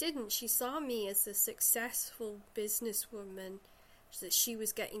 And she didn't. She saw me as a successful businesswoman that she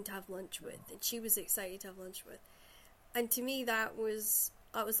was getting to have lunch with, and she was excited to have lunch with. And to me, that was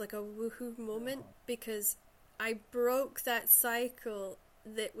like a woohoo moment, because I broke that cycle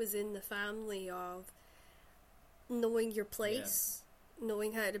that was in the family of knowing your place,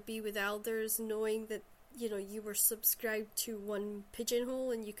 knowing how to be with elders, knowing that, you were subscribed to one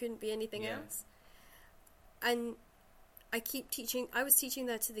pigeonhole and you couldn't be anything else. And I was teaching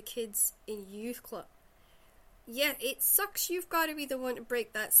that to the kids in youth club. Yeah, it sucks you've got to be the one to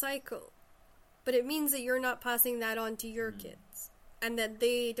break that cycle, but it means that you're not passing that on to your kids, and that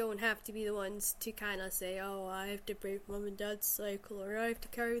they don't have to be the ones to kind of say, I have to break mom and dad's cycle, or I have to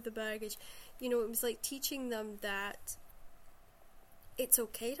carry the baggage. It was like teaching them that it's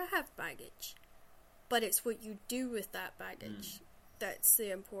okay to have baggage, but it's what you do with that baggage that's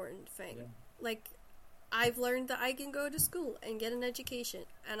the important thing. Like, I've learned that I can go to school and get an education,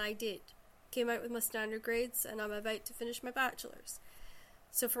 and I did. Came out with my standard grades, and I'm about to finish my bachelor's.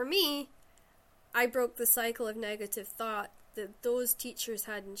 So for me, I broke the cycle of negative thought that those teachers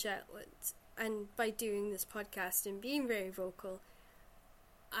had in Shetland. And by doing this podcast and being very vocal,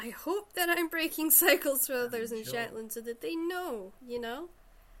 I hope that I'm breaking cycles for others in Shetland so that they know,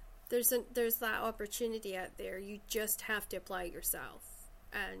 there's that opportunity out there. You just have to apply yourself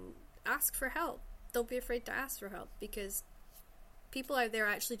and ask for help. Don't be afraid to ask for help, because people out there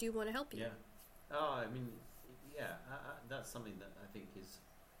actually do want to help you. That's something that I think is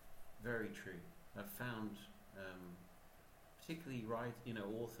very true. I've found, particularly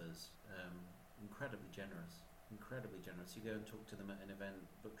authors, incredibly generous. You go and talk to them at an event,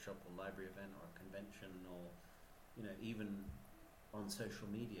 bookshop or library event or a convention, or even on social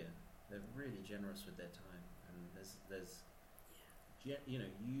media. They're really generous with their time, and there's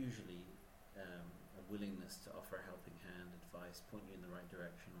usually a willingness to offer a helping hand, advice, point you in the right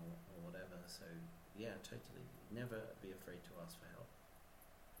direction, or whatever. So yeah, totally. Never be afraid to ask for help.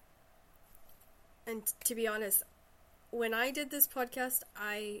 And to be honest, when I did this podcast,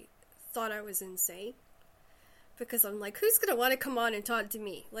 I thought I was insane, because I'm like, who's gonna want to come on and talk to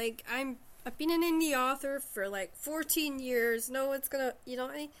me? Like, I've been an indie author for like 14 years. No one's gonna, you know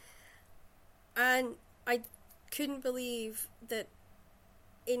what I mean? And I couldn't believe that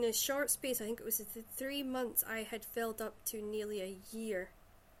in a short space, I think it was 3 months, I had filled up to nearly a year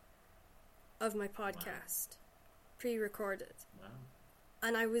of my podcast, pre-recorded. Wow.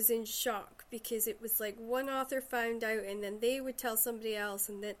 And I was in shock because it was like one author found out and then they would tell somebody else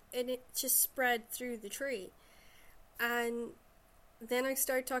and it just spread through the tree. And then I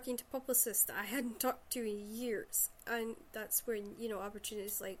started talking to publicists that I hadn't talked to in years. And that's when, you know,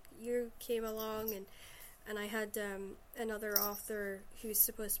 opportunities like you came along, and I had another author who's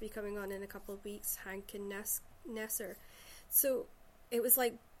supposed to be coming on in a couple of weeks, Hank and Nesser. So it was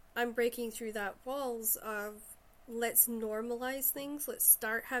like I'm breaking through that walls of, let's normalize things, let's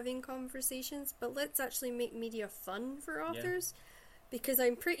start having conversations, but let's actually make media fun for authors. Because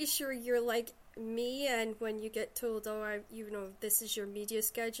I'm pretty sure you're like me, and when you get told, this is your media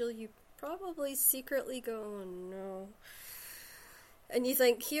schedule, you probably secretly go, oh no. And you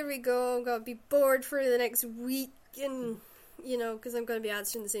think, here we go, I'm going to be bored for the next week, and, you know, because I'm going to be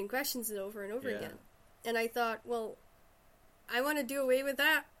answering the same questions over and over again. And I thought, well, I want to do away with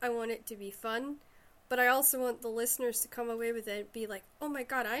that. I want it to be fun. But I also want the listeners to come away with it and be like, oh my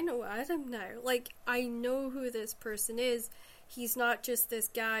god, I know Adam now. Like, I know who this person is. He's not just this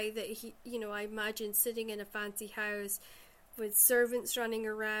guy that I imagine sitting in a fancy house with servants running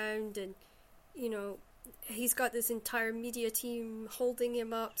around, and, you know, he's got this entire media team holding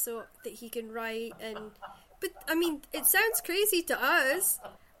him up so that he can write. But, I mean, it sounds crazy to us,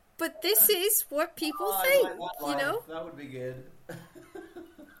 but this is what people think, you know? That would be good.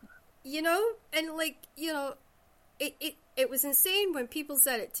 You know, and like, you know, it was insane when people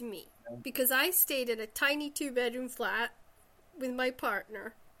said it to me, because I stayed in a tiny 2-bedroom flat with my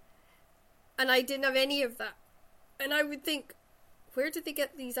partner, and I didn't have any of that. And I would think, where did they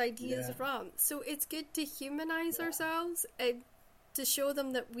get these ideas from? So it's good to humanize ourselves and to show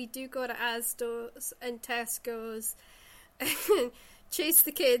them that we do go to Asda's and Tesco's and chase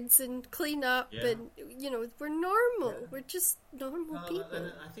the kids and clean up, and, you know, we're normal. We're just normal people.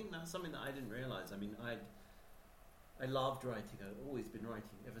 And I think that's something that I didn't realise. I mean, I loved writing. I've always been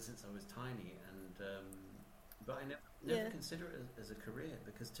writing ever since I was tiny, and but I never consider it as a career,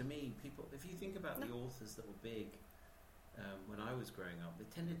 because to me, people, if you think about the authors that were big when I was growing up, they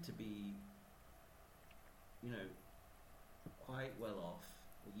tended to be, you know, quite well off.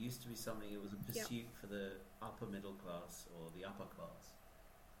 It used to be something, it was a pursuit for the upper middle class or the upper class.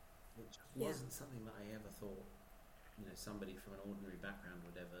 It just wasn't something that I ever thought, you know, somebody from an ordinary background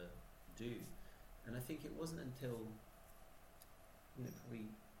would ever do. And I think it wasn't until, you know, probably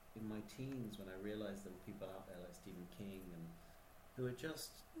in my teens when I realised there were people out there like Stephen King, and who are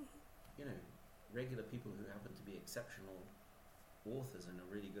just, you know, regular people who happen to be exceptional authors and are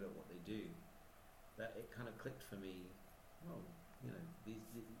really good at what they do, that it kind of clicked for me. Oh, you know,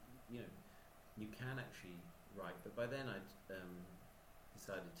 you know, you can actually write. But by then I'd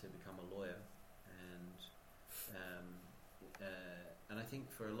decided to become a lawyer, and I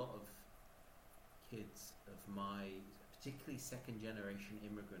think for a lot of kids of my, particularly second generation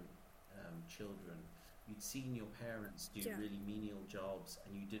immigrant children, you'd seen your parents do really menial jobs,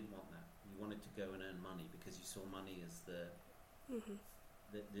 and you didn't want that. You wanted to go and earn money because you saw money as the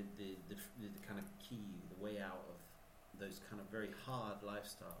kind of key, the way out of those kind of very hard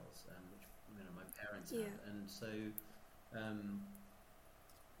lifestyles, which, you know, my parents had. And so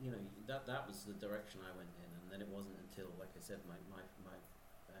you know, that was the direction I went in, and then it wasn't until, like I said, my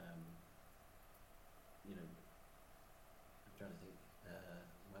you know, I'm trying to think,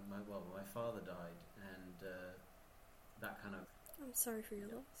 my father died, and that kind of, I'm sorry for your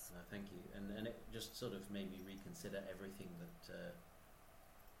loss. Thank you. And it just sort of made me reconsider everything that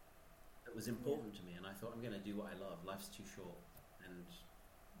was important to me, and I thought, I'm going to do what I love. Life's too short, and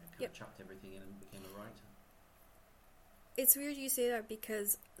I kind of chucked everything in and became a writer. It's weird you say that,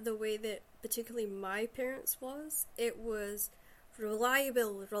 because the way that particularly my parents was, it was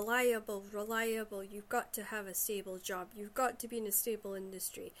reliable. You've got to have a stable job. You've got to be in a stable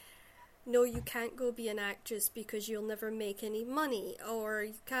industry. No, you can't go be an actress because you'll never make any money, or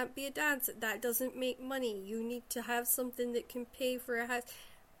you can't be a dancer. That doesn't make money. You need to have something that can pay for a house.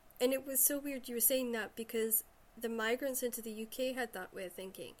 And it was so weird you were saying that, because the migrants into the UK had that way of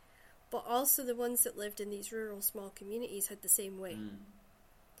thinking, but also the ones that lived in these rural small communities had the same way.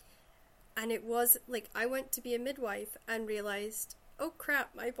 And it was like, I went to be a midwife and realised, oh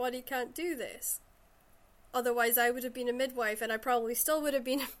crap, my body can't do this. Otherwise I would have been a midwife, and I probably still would have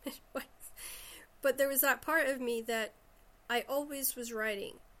been a midwife. But there was that part of me that I always was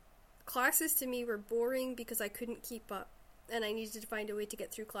writing classes to me were boring because I couldn't keep up, and I needed to find a way to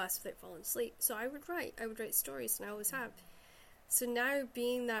get through class without falling asleep. So I would write stories, and I always have. So now,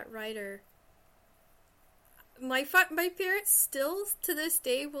 being that writer, my parents still to this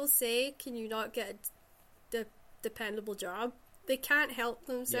day will say, "Can you not get a dependable job?" They can't help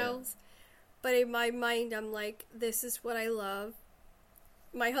themselves. Yeah. But in my mind, I'm like, this is what I love.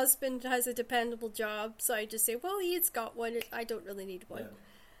 My husband has a dependable job, so I just say, well, he's got one. I don't really need one. Yeah.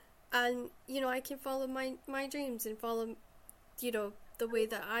 And, you know, I can follow my dreams and follow, you know, the way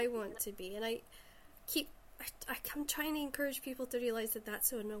that I want to be. And I'm trying to encourage people to realize that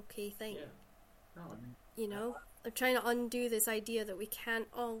that's an okay thing. Yeah. No, I mean, you know, I'm trying to undo this idea that we can't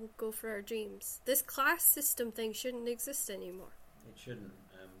all go for our dreams. This class system thing shouldn't exist anymore. It shouldn't,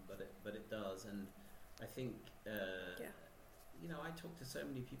 but it does. And I think, you know, I talk to so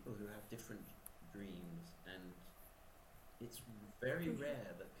many people who have different dreams, and it's very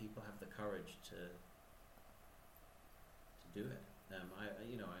rare that people have the courage to do it. I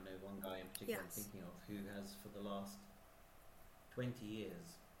know one guy in particular I'm thinking of who has, for the last 20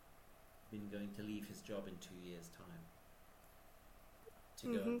 years, been going to leave his job in 2 years' time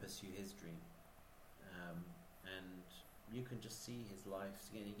to go and pursue his dream. And you can just see his life.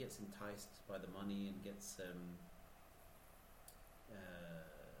 Again, he gets enticed by the money and gets,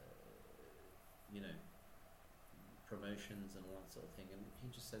 you know, promotions and all that sort of thing. And he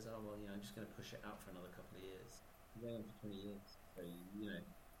just says, "Oh well, you know, I'm just going to push it out for another couple of years." I'm going for 20 years, so you know,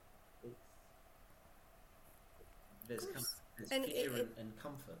 there's fear and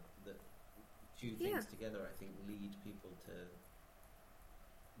comfort that two things together, I think, lead people to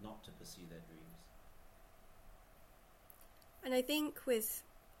not to pursue their dreams. And I think with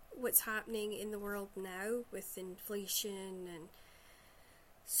what's happening in the world now, with inflation and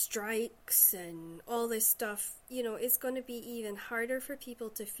strikes and all this stuff, you know, it's going to be even harder for people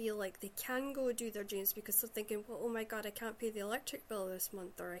to feel like they can go do their dreams, because they're thinking, well, oh my God, I can't pay the electric bill this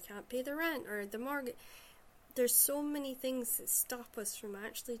month, or I can't pay the rent or the mortgage. There's so many things that stop us from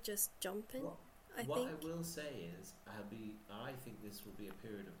actually just jumping. I will say is, I think this will be a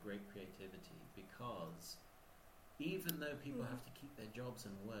period of great creativity, because even though people have to keep their jobs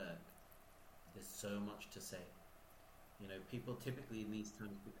and work, there's so much to say. You know, people typically in these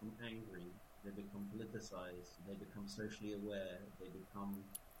times become angry, they become politicized, they become socially aware, they become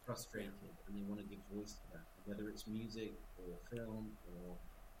frustrated, and they want to give voice to that. Whether it's music or film or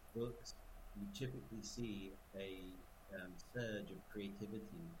books, you typically see a surge of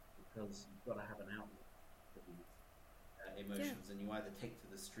creativity, because you've got to have an outlet for these emotions, and you either take to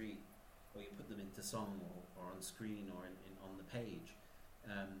the street, or you put them into song, or on screen, or on the page.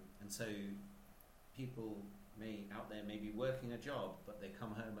 And so people out there may be working a job, but they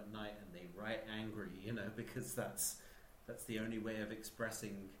come home at night and they write angry, you know, because that's the only way of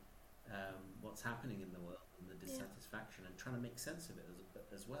expressing what's happening in the world, and the dissatisfaction, and trying to make sense of it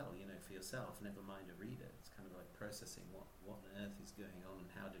as well, you know, for yourself, never mind a reader. It's kind of like processing what on earth is going on, and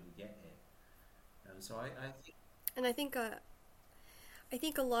how did we get here. So I think... And I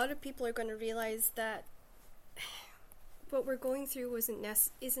think a lot of people are going to realize that what we're going through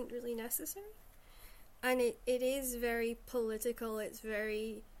isn't really necessary. And it is very political. It's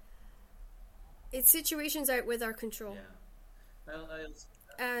situations out with our control. Yeah.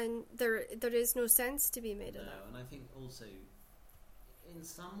 And there is no sense to be made of that. And I think also, in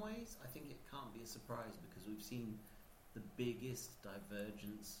some ways, I think it can't be a surprise, because we've seen the biggest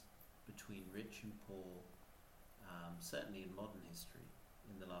divergence between rich and poor, certainly in modern history,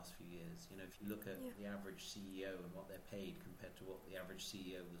 in the last few years. You know, if you look at the average CEO and what they're paid compared to what the average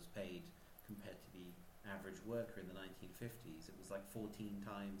CEO was paid compared to the average worker in the 1950s, it was like 14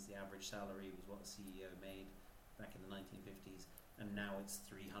 times the average salary was what a CEO made back in the 1950s, and now it's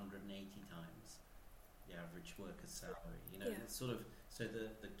 380 times the average worker's salary. You know, it's sort of, so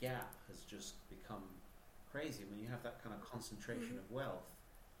the gap has just become crazy. When you have that kind of concentration of wealth,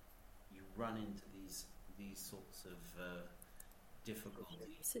 you run into these sorts of difficult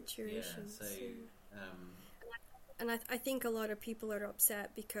situations. Yeah, so, and I think a lot of people are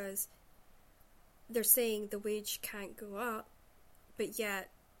upset because they're saying the wage can't go up, but yet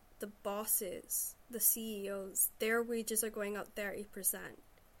the bosses, the CEOs, their wages are going up 30%.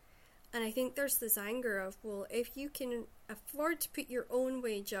 And I think there's this anger of, well, if you can afford to put your own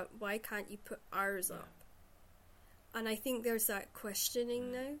wage up, why can't you put ours up? And I think there's that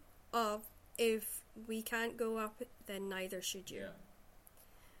questioning now of, if we can't go up, then neither should you. Yeah.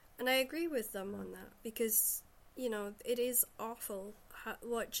 And I agree with them on that, because, you know, it is awful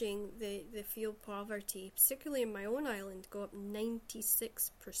watching the fuel poverty, particularly in my own island, go up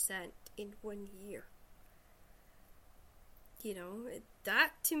 96% in 1 year.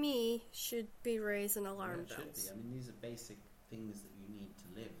 That to me should be raising alarm Yeah, it bells. should be. I mean, these are basic things that you need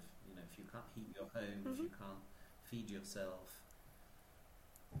to live. If you can't heat your home, if you can't feed yourself,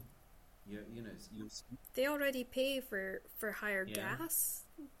 you. They already pay for higher Yeah. gas,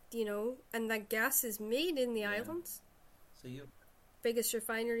 and that gas is made in the Yeah. islands. So you. Biggest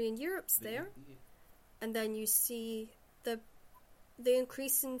refinery in Europe's there. And then you see the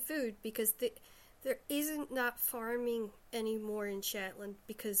increase in food because there isn't that farming anymore in Shetland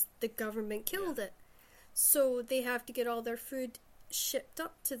because the government killed it. So they have to get all their food shipped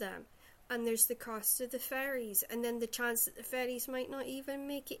up to them. And there's the cost of the ferries, and then the chance that the ferries might not even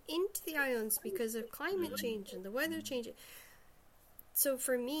make it into the islands because of climate change and the weather changing. So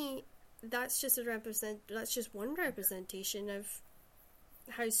for me, that's just one representation of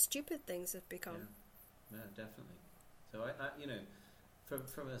how stupid things have become. Yeah, no, definitely. So I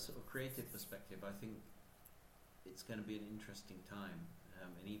from a sort of creative perspective, I think it's going to be an interesting time.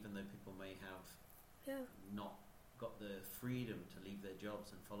 And even though people may have not got the freedom to leave their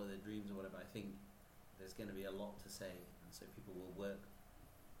jobs and follow their dreams or whatever, I think there's going to be a lot to say, and so people will work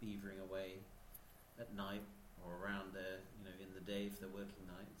beavering away at night or around in the day if they're working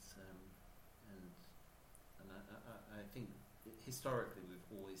nights, and I think historically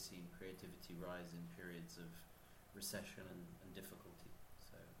we've always seen creativity rise in periods of recession and difficulty,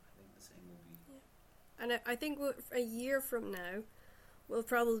 so I think the same will be. And I think a year from now we'll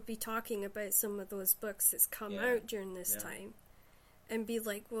probably be talking about some of those books that's come out during this time, and be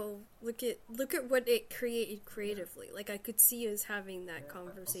like, well, look at what it created creatively. Like, I could see us having that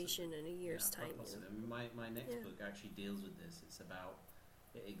conversation in a year's time. My next book actually deals with this.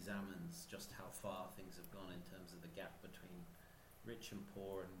 It examines just how far things have gone in terms of the gap between rich and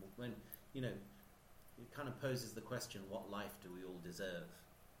poor, and when it kind of poses the question, what life do we all deserve?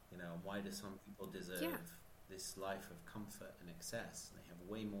 Why do some people deserve this life of comfort and excess? They have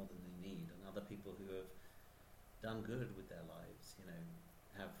way more than they need, and other people who have done good with their lives,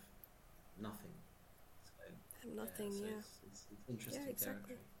 have nothing. Have nothing, It's interesting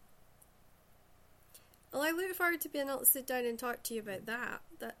territory. Well, I look forward to being able to sit down and talk to you about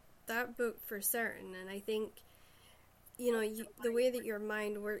that book for certain, and I think, the way that your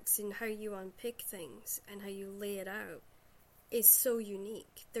mind works and how you unpick things and how you lay it out is so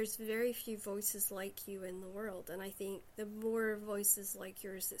unique. There's very few voices like you in the world, and I think the more voices like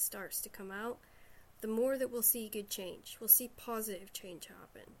yours that starts to come out, the more that we'll see good change. We'll see positive change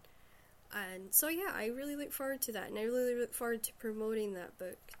happen. And so I really look forward to that, and I really look forward to promoting that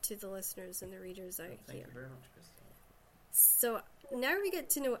book to the listeners and the readers out here. Thank you very much, Christine. So now we get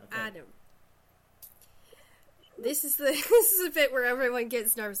to know Adam. This is the bit where everyone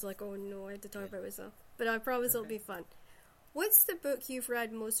gets nervous, like, oh no, I have to talk about myself. But I promise it'll be fun. What's the book you've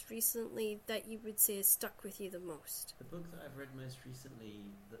read most recently that you would say has stuck with you the most? The book that I've read most recently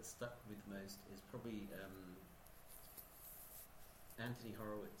that stuck with most is probably Anthony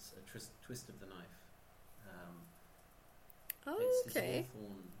Horowitz, A Twist of the Knife. It's his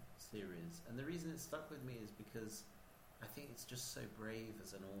Hawthorne series, and the reason it stuck with me is because I think it's just so brave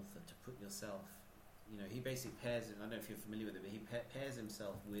as an author to put yourself. He basically pairs. I don't know if you're familiar with it, but he pairs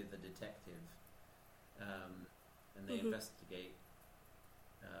himself with a detective. And they investigate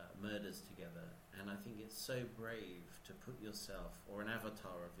murders together, and I think it's so brave to put yourself or an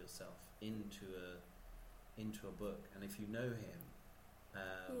avatar of yourself into a book. And if you know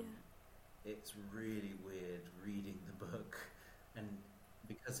him, it's really weird reading the book, and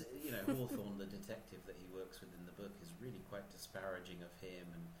because Hawthorne, the detective that he works with in the book, is really quite disparaging of him,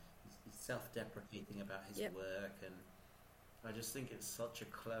 and he's self-deprecating about his work, and I just think it's such a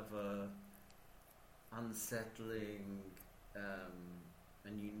clever, unsettling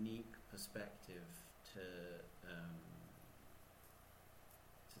and unique perspective to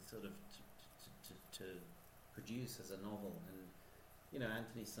sort of to produce as a novel. And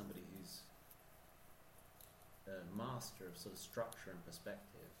Anthony's somebody who's a master of sort of structure and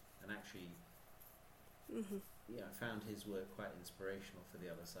perspective, and actually I found his work quite inspirational for The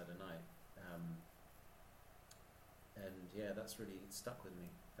Other Side of Night, and that's really stuck with me.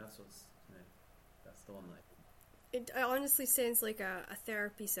 That's that's the one that it honestly sounds like a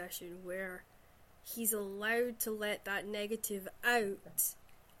therapy session where he's allowed to let that negative out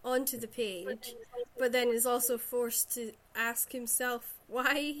onto the page, but then is also forced to ask himself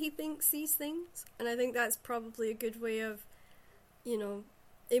why he thinks these things. And I think that's probably a good way of,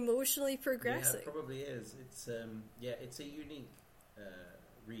 emotionally progressing. Yeah, it probably is. It's it's a unique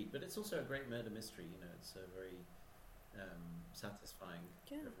read, but it's also a great murder mystery. It's a very satisfying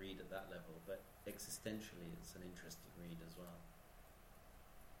read at that level, but existentially it's an interesting read as well.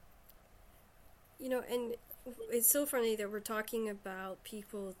 And it's so funny that we're talking about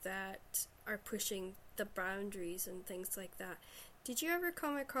people that are pushing the boundaries and things like that. Did you ever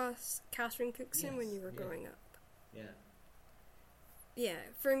come across Catherine Cookson when you were growing up? Yeah. Yeah,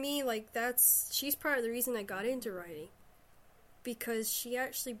 for me, like, she's part of the reason I got into writing. Because she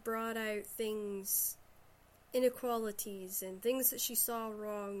actually brought out things, inequalities, and things that she saw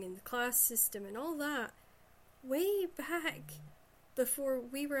wrong in the class system and all that way back before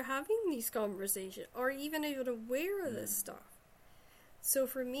we were having these conversations or even aware of this stuff. So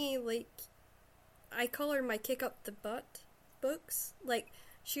for me, like, I call her my kick up the butt books. Like,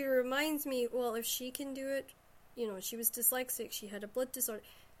 she reminds me, well, if she can do it, you know, she was dyslexic, she had a blood disorder,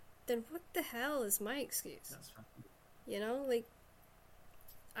 then what the hell is my excuse? That's fine. You know, like,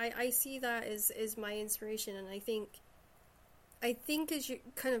 I see that as my inspiration, and I think as you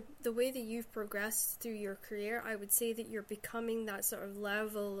kind of, the way that you've progressed through your career, I would say that you're becoming that sort of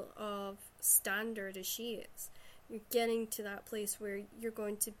level of standard as she is. You're getting to that place where you're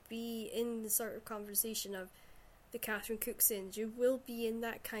going to be in the sort of conversation of the Catherine Cooksons. You will be in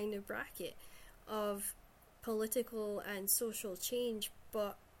that kind of bracket of political and social change,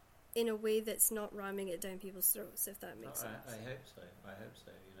 but in a way that's not ramming it down people's throats, if that makes sense. I hope so. I hope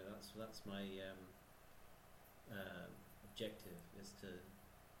so. You know, that's my objective, is to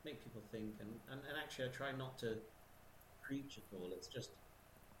make people think, and actually I try not to preach at all. It's just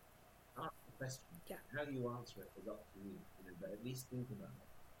ask the question. Yeah. How you answer it is up to you, but at least think about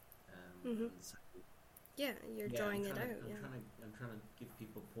it. So, yeah, you're drawing it out. I'm trying to give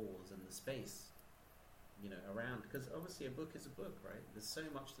people pause and the space, around, because obviously a book is a book, right? There's so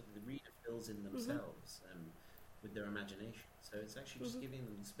much that the reader fills in themselves with their imagination. So it's actually just giving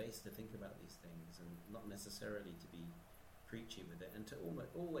them space to think about these things, and not necessarily to be preachy with it, and to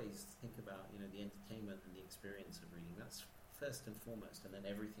always think about the entertainment and the experience of reading. That's first and foremost, and then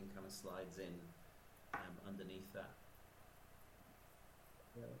everything kind of slides in underneath that.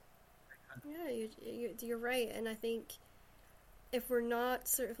 Yeah, you're right, and I think if we're not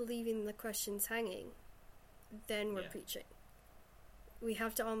sort of leaving the questions hanging, then we're preaching. We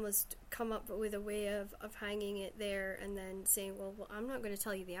have to almost come up with a way of hanging it there, and then saying, well, I'm not going to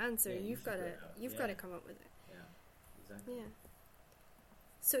tell you the answer. You've got to come up with it. Yeah, exactly. Yeah.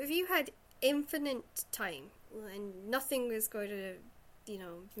 So if you had infinite time and nothing was going to,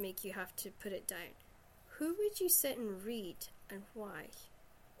 make you have to put it down, who would you sit and read, and why?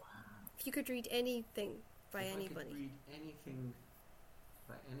 Wow. If you could read anything by anybody. If I could read anything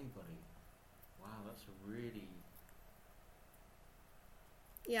by anybody. Wow, that's a really...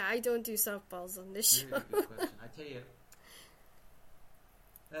 Yeah, I don't do softballs on this show. Really good question. I tell you,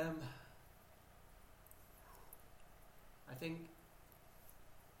 I think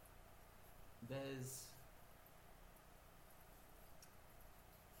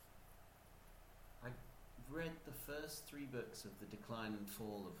I've read the first 3 books of The Decline and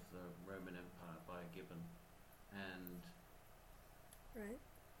Fall of the Roman Empire by Gibbon, and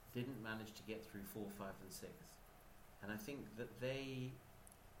didn't manage to get through 4, 5 and 6. And I think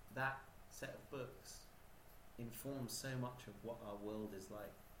that set of books informs so much of what our world is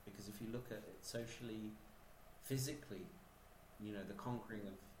like, because if you look at it socially, physically, the conquering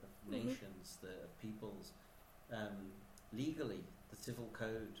of nations, of peoples, legally, the civil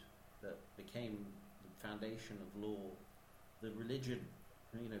code that became the foundation of law, the religion,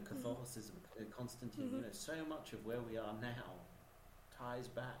 Catholicism, Constantine, so much of where we are now ties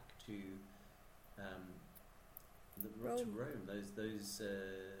back to Rome, those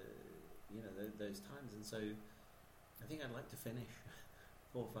times. And so I think I'd like to finish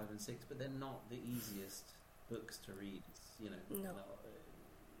 4, 5 and 6, but they're not the easiest books to read. No.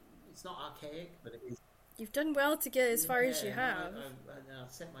 It's not archaic, but it is. You've done well to get as far as you have.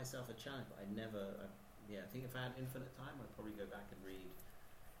 I've set myself a challenge, but I think if I had infinite time, I'd probably go back and read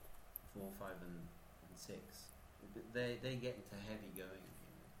 4, 5 and 6. They get into heavy going,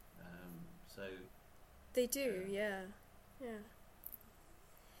 so... They do, yeah.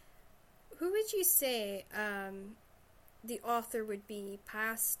 Who would you say the author would be,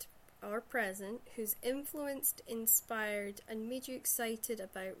 past or present, who's influenced, inspired, and made you excited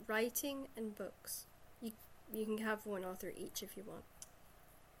about writing and books? You can have one author each if you want.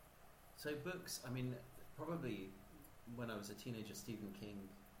 So books, probably when I was a teenager, Stephen King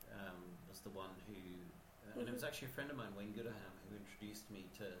was the one who... and it was actually a friend of mine, Wayne Goodaham, who introduced me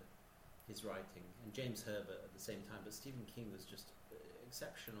to his writing, and James Herbert at the same time. But Stephen King was just an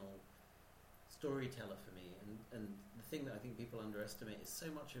exceptional storyteller for me, and the thing that I think people underestimate is so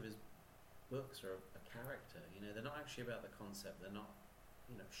much of his books are a character. They're not actually about the concept. They're not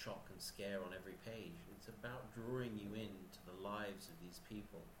shock and scare on every page. It's about drawing you into the lives of these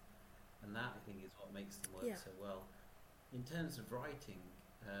people and that I think is what makes them work Yeah. so well. In terms of writing,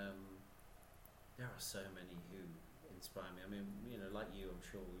 there are so many who inspire me. I mean, like you, I'm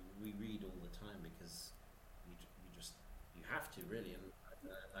sure we read all the time because you have to really, and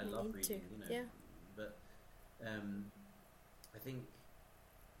I You love need to. reading, Yeah. But I think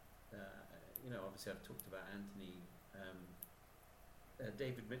obviously I've talked about Anthony.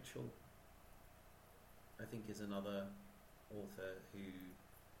 David Mitchell, I think, is another author who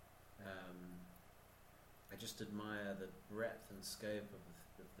I just admire the breadth and scope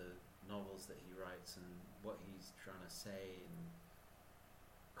of the novels that he writes and what he's trying to say and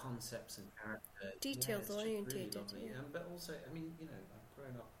concepts and character. Detailed It's just really orientated, lovely. yeah. But also, I mean, I've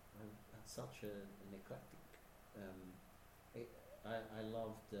grown up. I've had such an eclectic. I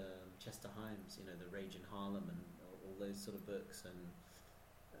loved Chester Himes, The Rage in Harlem, and all those sort of books, and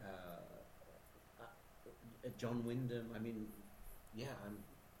John Wyndham. I mean, yeah, I'm.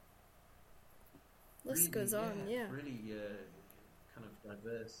 List Really, goes on, yeah. Really kind of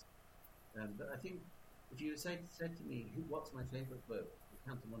diverse. But I think if you said to me, what's my favourite book? The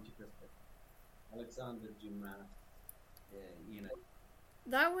Count of Monte Cristo. Alexander Dumas.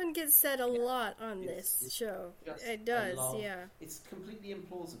 That one gets said a lot on It's this show. just- It does, I love- yeah. It's completely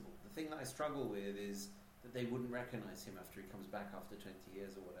implausible. The thing that I struggle with is that they wouldn't recognise him after he comes back after 20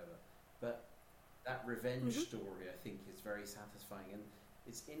 years or whatever. But that revenge story, I think, is very satisfying. And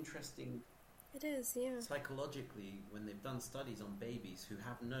it's interesting It is, yeah. psychologically when they've done studies on babies who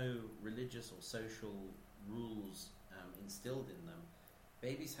have no religious or social rules instilled in them.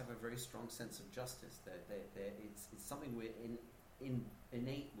 Babies have a very strong sense of justice. It's something we're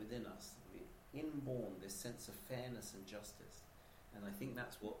innate within us. We're inborn, this sense of fairness and justice. And I think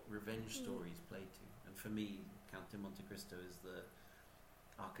that's what revenge stories play to. And for me, Count of Monte Cristo is the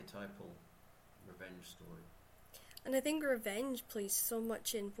archetypal revenge story. And I think revenge plays so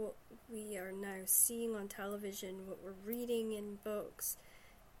much in what we are now seeing on television, what we're reading in books.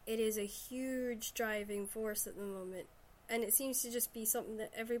 It is a huge driving force at the moment. And it seems to just be something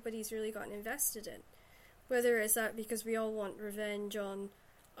that everybody's really gotten invested in. Whether it's that because we all want revenge on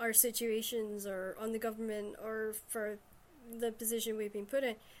our situations or on the government or for the position we've been put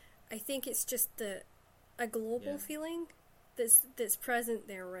in. I think it's just a global feeling that's present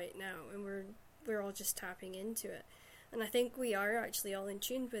there right now, and we're all just tapping into it. And I think we are actually all in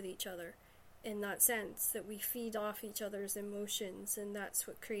tune with each other in that sense, that we feed off each other's emotions, and that's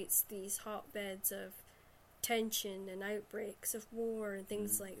what creates these hotbeds of tension and outbreaks of war and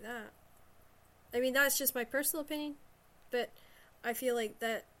things like that. I mean, that's just my personal opinion, but I feel like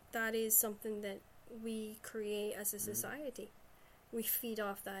that is something that we create as a society. We feed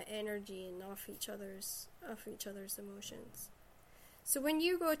off that energy and off each other's emotions. So when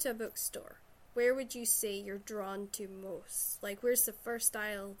you go to a bookstore, where would you say you're drawn to most? Like, where's the first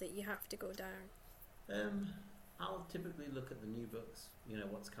aisle that you have to go down? I'll typically look at the new books,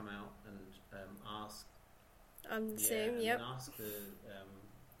 what's come out, and ask. I'm the same, yep. And ask the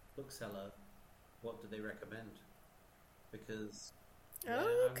bookseller, what do they recommend? Because I'm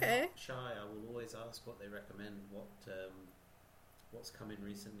not shy. I will always ask what they recommend, what's come in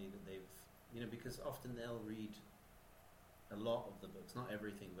recently that they've, because often they'll read a lot of the books, not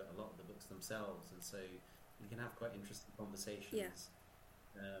everything, but a lot of the books themselves, and so you can have quite interesting conversations.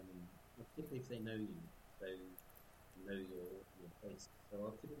 Yeah. Particularly if they know you, so you know your place. So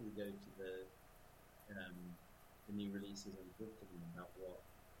I'll typically go to the new releases and talk to them about what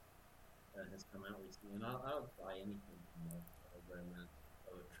has come out recently, and I'll buy anything, romance,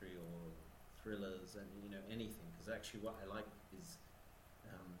 poetry, or thrillers, and anything, because actually what I like is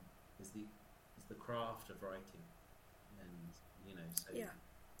the craft of writing, and so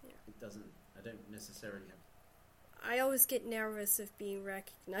it doesn't. I don't necessarily have. I always get nervous of being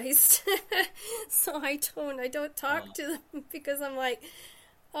recognized, so I don't talk to them because I'm like,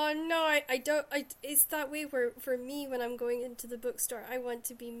 oh no, I don't. It's that way where for me when I'm going into the bookstore, I want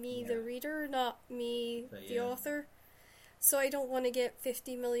to be me, the reader, not me, the author. So I don't want to get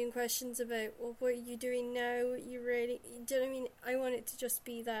 50 million questions about, well, what are you doing now? What are you reading? Do you know what I mean? I want it to just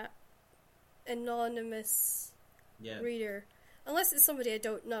be that anonymous reader, unless it's somebody I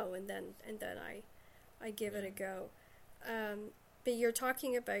don't know, and then I give it a go. But you're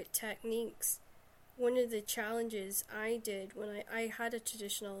talking about techniques. One of the challenges I did when I had a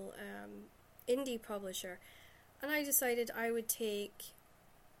traditional indie publisher, and I decided I would take.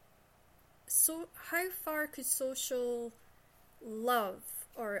 So how far could social love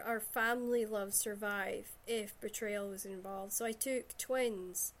or our family love survive if betrayal was involved? So I took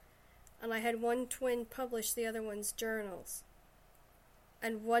twins, and I had one twin publish the other one's journals,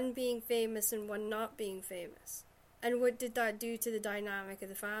 and one being famous and one not being famous. And what did that do to the dynamic of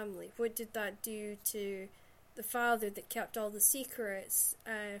the family? What did that do to the father that kept all the secrets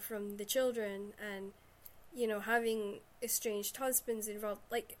from the children, and having estranged husbands involved,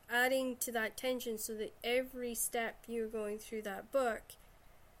 like adding to that tension, so that every step you're going through that book,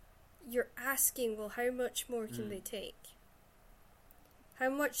 you're asking, well, how much more can they take? How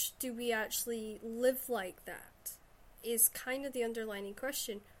much do we actually live like that? Is kind of the underlining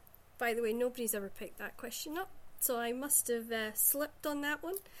question. By the way, nobody's ever picked that question up, so I must have slipped on that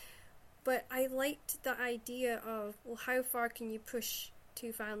one. But I liked the idea of, well, how far can you push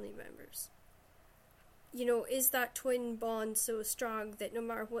two family members? Is that twin bond so strong that no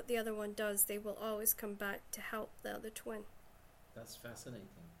matter what the other one does, they will always come back to help the other twin? That's fascinating.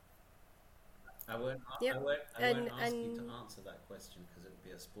 I won't ask you to answer that question because it would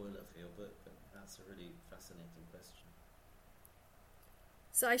be a spoiler for your book, but that's a really fascinating question.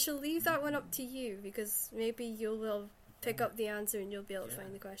 So I shall leave that one up to you, because maybe you will pick up the answer and you'll be able to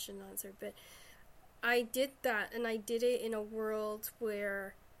find the question answered. But I did that, and I did it in a world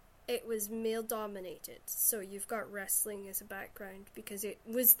where it was male dominated. So you've got wrestling as a background, because it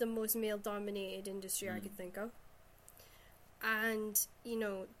was the most male dominated industry I could think of. And,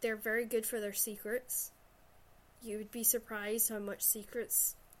 they're very good for their secrets. You would be surprised how much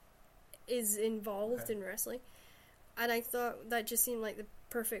secrets is involved in wrestling. And I thought that just seemed like the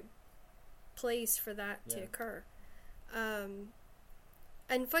perfect place for that to occur.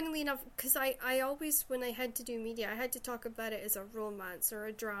 And funnily enough, because I always, when I had to do media, I had to talk about it as a romance or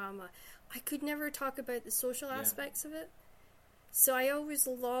a drama. I could never talk about the social aspects of it. So I always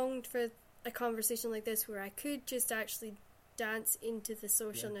longed for a conversation like this where I could just actually dance into the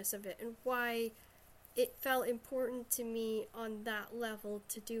socialness of it, and why it felt important to me on that level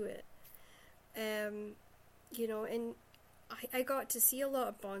to do it. And I got to see a lot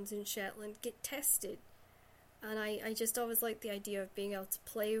of bonds in Shetland get tested, and I just always liked the idea of being able to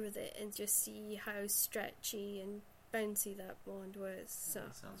play with it and just see how stretchy and bouncy that bond was. So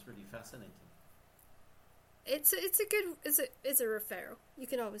that sounds really fascinating. It's a referral. You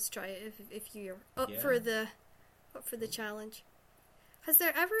can always try it if you're up for the challenge. Has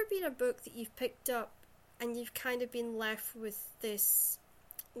there ever been a book that you've picked up and you've kind of been left with this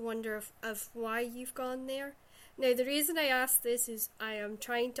wonder of why you've gone there? Now, the reason I ask this is I am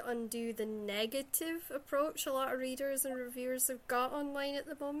trying to undo the negative approach a lot of readers and reviewers have got online at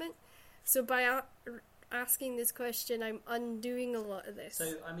the moment. So by asking this question, I'm undoing a lot of this.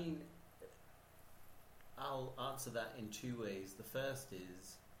 So, I'll answer that in two ways. The first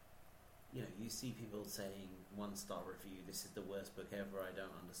is, you see people saying 1-star review, this is the worst book ever, I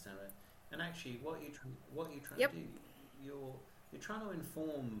don't understand it. And actually, what you're trying to do, you're trying to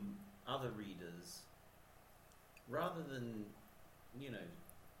inform other readers rather than,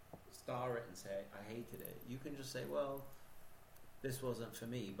 star it and say, I hated it. You can just say, well, this wasn't for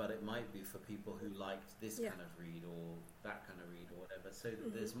me, but it might be for people who liked this kind of read or that kind of read or whatever. So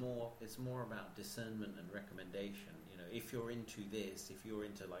there's more. It's more about discernment and recommendation. If you're into this, if you're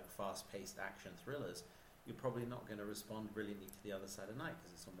into like fast-paced action thrillers, you're probably not going to respond brilliantly to The Other Side of Night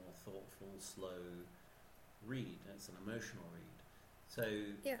because it's a more thoughtful, slow read. And it's an emotional read. So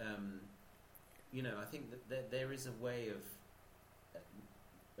I think that there is a way of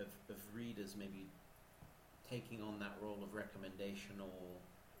readers maybe taking on that role of recommendation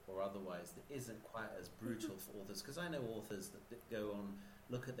or otherwise that isn't quite as brutal for authors, because I know authors that go on,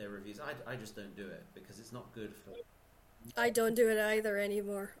 look at their reviews. I just don't do it because it's not good for... I don't do it either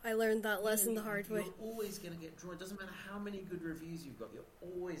anymore. I learned that lesson the hard way. You're always going to get drawn. It doesn't matter how many good reviews you've got, you're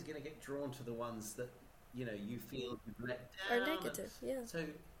always going to get drawn to the ones that you feel you've let down. Are negative, So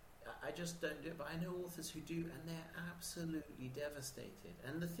I just don't do it, but I know authors who do, and they're absolutely devastated.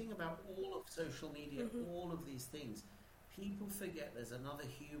 And the thing about all of social media, all of these things, people forget there's another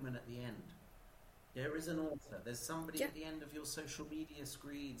human at the end. There is an author. There's somebody at the end of your social media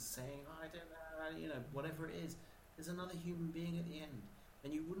screeds saying, I don't know, whatever it is. There's another human being at the end.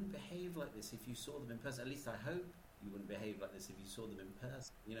 And you wouldn't behave like this if you saw them in person. At least I hope you wouldn't behave like this if you saw them in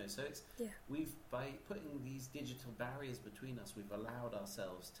person. So it's we've, by putting these digital barriers between us, we've allowed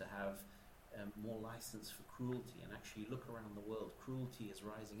ourselves to have more license for cruelty. And actually, look around the world, cruelty is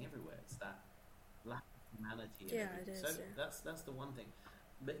rising everywhere. It's that lack of humanity. It is. So that's the one thing.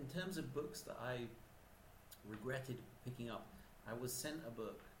 But in terms of books that I regretted picking up, I was sent a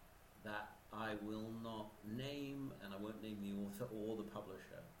book that I will not name, and I won't name the author or the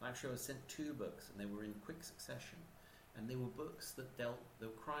publisher. Actually, I was sent 2 books, and they were in quick succession. And they were books that they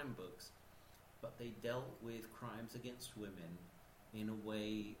were crime books, but they dealt with crimes against women in a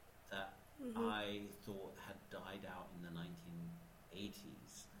way that I thought had died out in the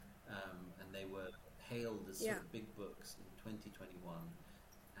 1980s. And they were hailed as sort of big books in 2021,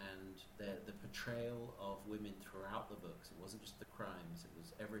 and the portrayal of women throughout the books, it wasn't just the crimes, it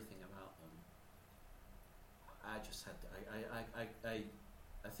was everything about them. I just had to,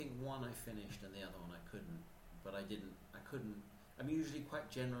 I think one I finished and the other one I couldn't, but I couldn't. I'm usually quite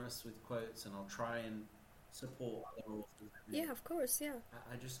generous with quotes, and I'll try and support other authors. Yeah, of course, yeah.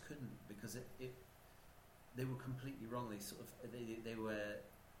 I just couldn't, because they were completely wrong. They were.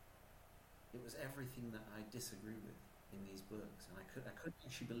 It was everything that I disagree with in these books, and I couldn't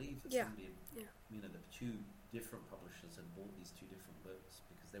actually believe that somebody, the two different publishers had bought these two different books,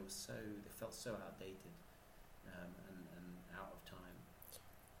 because they felt so outdated, and out of time.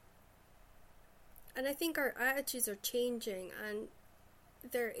 And I think our attitudes are changing, and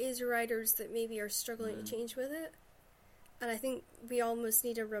there is writers that maybe are struggling to change with it. And I think we almost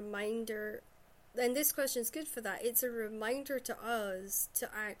need a reminder, and this question is good for that. It's a reminder to us to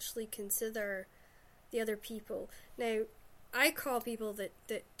actually consider the other people. Now, I call people that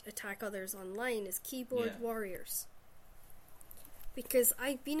attack others online as keyboard warriors. Because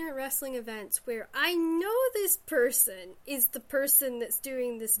I've been at wrestling events where I know this person is the person that's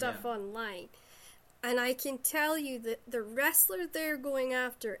doing the stuff online. And I can tell you that the wrestler they're going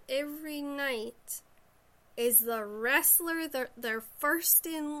after every night is the wrestler they're first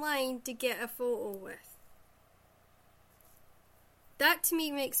in line to get a photo with. That to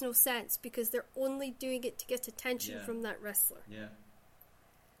me makes no sense, because they're only doing it to get attention from that wrestler. Yeah.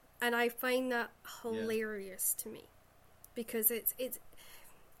 And I find that hilarious to me, because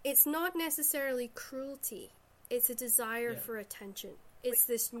it's not necessarily cruelty. It's a desire for attention. It's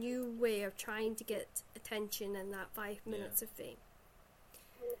this new way of trying to get attention and that 5 minutes of fame.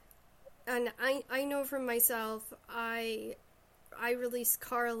 And I know for myself, I released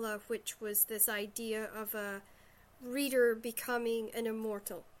Carla, which was this idea of a reader becoming an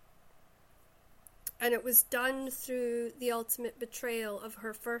immortal. And it was done through the ultimate betrayal of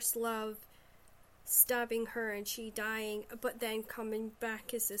her first love stabbing her and she dying, but then coming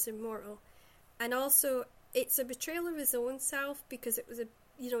back as this immortal. And also, it's a betrayal of his own self, because it was it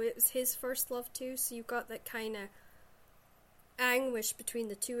was his first love too, so you've got that kind of anguish between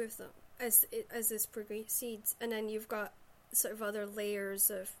the two of them as this proceeds, and then you've got sort of other layers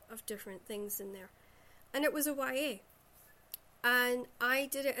of different things in there. And it was a YA. And I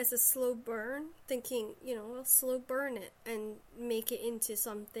did it as a slow burn, thinking, I'll slow burn it and make it into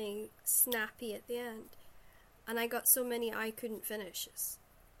something snappy at the end. And I got so many I couldn't finishes.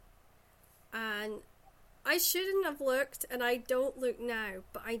 And I shouldn't have looked, and I don't look now,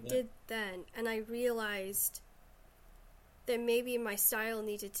 but I did then, and I realized that maybe my style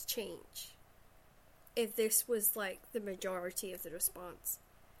needed to change if this was like the majority of the response.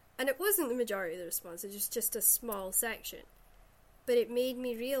 And it wasn't the majority of the response, it was just a small section. But it made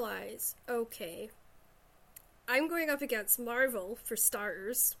me realize, okay, I'm going up against Marvel, for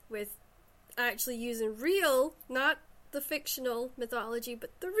starters, with actually using real, not the fictional mythology, but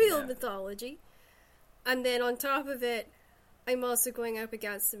the real mythology. And then on top of it, I'm also going up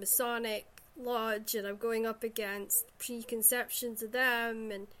against the Masonic Lodge, and I'm going up against preconceptions of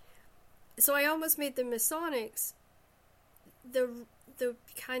them, and so I almost made the Masonics the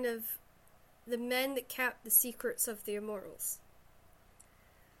kind of the men that kept the secrets of the immortals.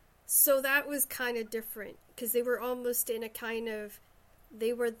 So that was kind of different, because they were almost in a kind of,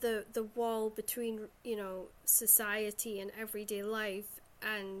 they were the wall between, society and everyday life,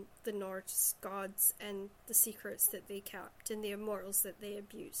 and the Norse gods and the secrets that they kept and the immortals that they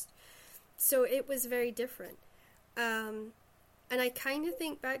abused. So it was very different. And I kind of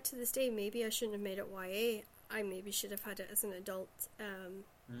think back to this day, maybe I shouldn't have made it YA. I maybe should have had it as an adult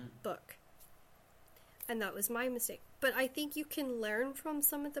book. And that was my mistake. But I think you can learn from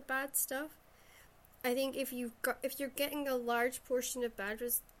some of the bad stuff. I think if you're getting a large portion of bad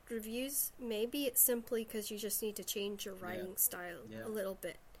reviews, maybe it's simply because you just need to change your writing style a little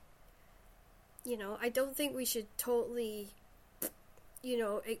bit. I don't think we should totally,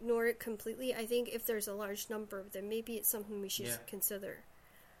 ignore it completely. I think if there's a large number, then maybe it's something we should consider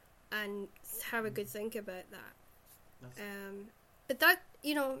and have a good think about that. But that,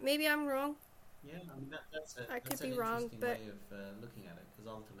 maybe I'm wrong. Yeah, I mean that's an interesting way of looking at it, because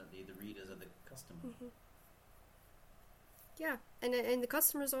ultimately the readers are the customer. Mm-hmm. Yeah, and the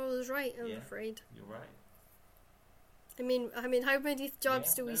customer's always right, I'm afraid. You're right. I mean, how many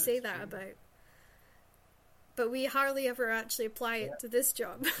jobs do we say that true. About? But we hardly ever actually apply it to this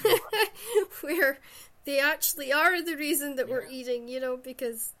job, where they actually are the reason that we're eating,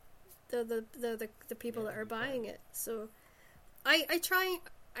 because they're the people that are buying it. So I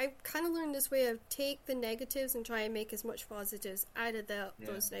kind of learned this way of take the negatives and try and make as much positives out of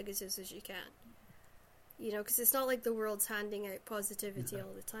those negatives as you can. You know, because it's not like the world's handing out positivity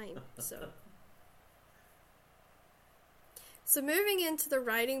all the time. So moving into the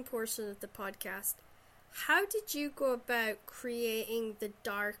writing portion of the podcast, how did you go about creating the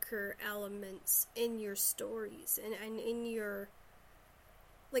darker elements in your stories and in your,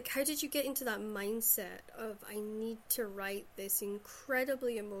 like, how did you get into that mindset of, I need to write this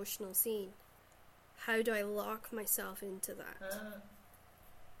incredibly emotional scene? How do I lock myself into that?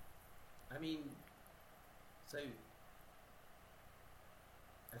 I mean, so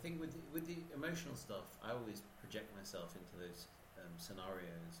I think with the emotional stuff, I always project myself into those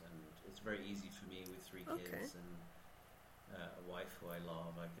scenarios, and it's very easy for me with 3 kids and a wife who I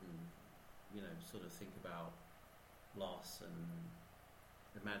love. I can, sort of think about loss and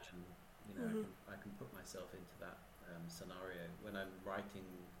imagine, I can put myself into that scenario when I'm writing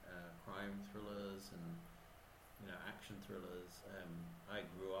crime thrillers and action thrillers. I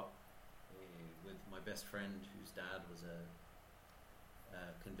grew up with my best friend whose dad was a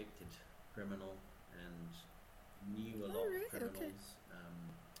convicted criminal and knew a lot of criminals,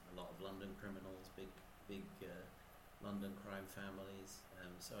 a lot of London criminals, big London crime families.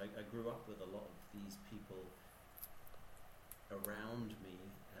 So I grew up with a lot of these people around me.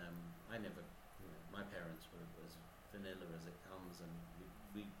 I never, my parents were as vanilla as it comes, and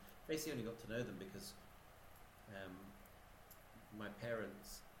we basically only got to know them because my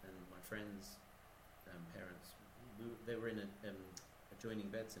parents and my friends' parents, they were in adjoining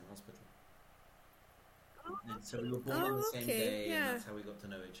beds in hospital. And so we were born on the same day, and that's how we got to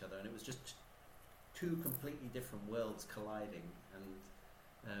know each other. And it was just 2 completely different worlds colliding. And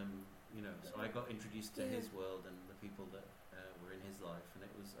so I got introduced to his world and the people that were in his life, and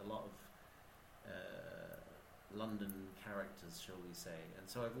it was a lot of London characters, shall we say. And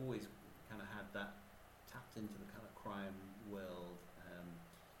so I've always kind of had that tapped into the kind of crime world.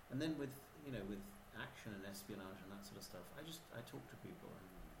 And then with action and espionage and that sort of stuff, I talk to people and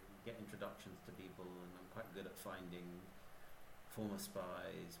get introductions to people, and I'm quite good at finding former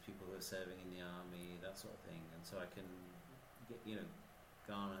spies, people who are serving in the army, that sort of thing. And so I can get,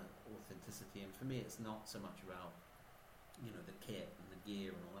 garner authenticity. And for me, it's not so much about the kit and the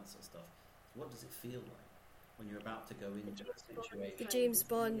gear and all that sort of stuff. What does it feel like when you're about to go into a situation? The James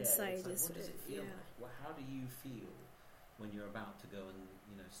Bond side is what does it feel like? Well, how do you feel when you're about to go and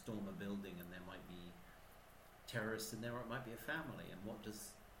storm a building, and there might be terrorists in there, or it might be a family, and what do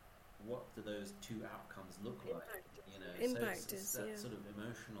those 2 outcomes look like? Impact so it's that sort of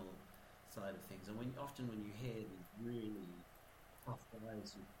emotional side of things. And often when you hear these really tough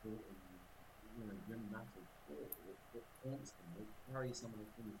guys who fought in grim battles, it haunts them. They carry some of the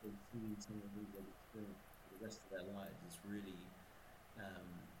things they've seen, some of the things they've experienced for the rest of their lives. It's really,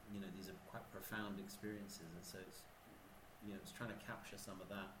 these are quite profound experiences, and so it's trying to capture some of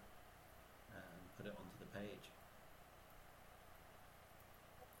that and put it onto the page.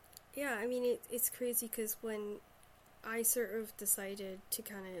 Yeah, I mean, it's crazy because when I sort of decided to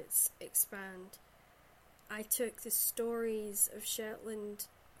kind of expand, I took the stories of Shetland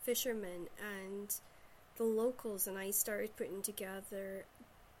fishermen and the locals, and I started putting together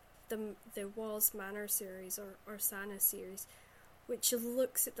the Walls Manor series or Sana series, which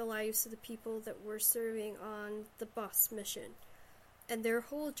looks at the lives of the people that were serving on the bus mission. And their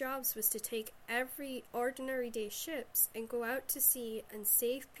whole jobs was to take every ordinary day ships and go out to sea and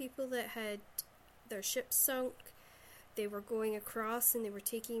save people that had their ships sunk. They were going across and they were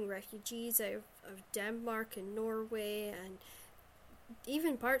taking refugees out of Denmark and Norway and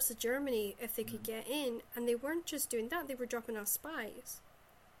even parts of Germany if they could get in. And they weren't just doing that, they were dropping off spies.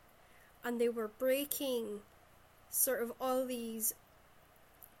 And they were breaking sort of all these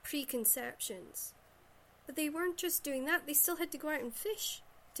preconceptions. But they weren't just doing that, they still had to go out and fish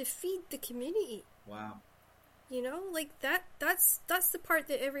to feed the community. Wow. Like that's the part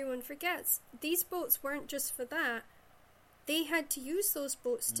that everyone forgets. These boats weren't just for that. They had to use those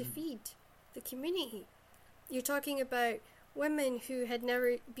boats to feed the community. You're talking about women who had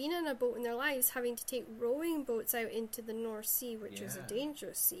never been in a boat in their lives having to take rowing boats out into the North Sea, which was a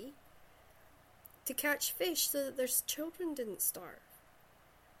dangerous sea, to catch fish so that their children didn't starve.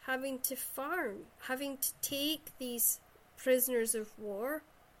 Having to farm, having to take these prisoners of war,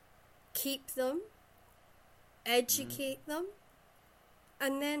 keep them, educate them,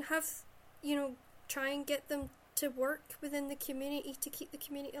 and then have, try and get them to work within the community to keep the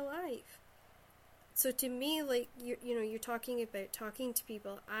community alive. So to me, like, you're talking about talking to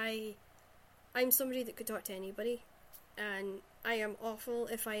people. I'm somebody that could talk to anybody, and I am awful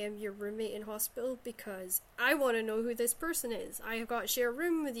if I am your roommate in hospital because I want to know who this person is. I have got to share a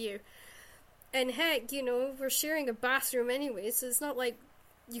room with you. And heck, we're sharing a bathroom anyway, so it's not like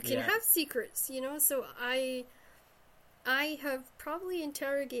You can have secrets, you know. So I have probably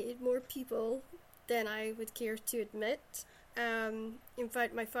interrogated more people than I would care to admit. In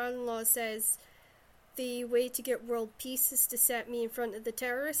fact, my father-in-law says the way to get world peace is to set me in front of the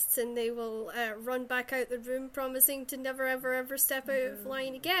terrorists, and they will run back out the room promising to never ever ever step out of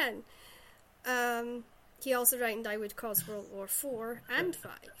line again. He also reckoned I would cause World War 4 and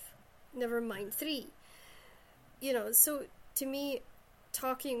 5, never mind 3. You know, so to me,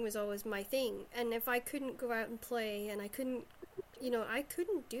 talking was always my thing, and if I couldn't go out and play, and I couldn't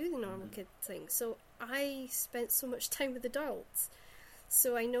do the normal kid thing, so I spent so much time with adults,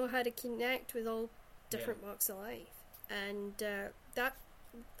 so I know how to connect with all different walks of life, and that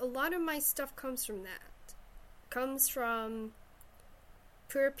a lot of my stuff comes from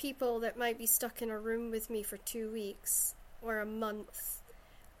poor people that might be stuck in a room with me for 2 weeks or a month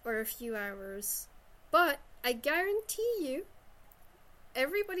or a few hours, but I guarantee you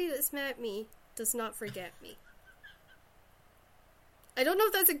everybody that's met me does not forget me. I don't know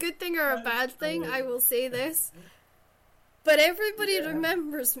if that's a good thing or a bad thing, I will say this, but everybody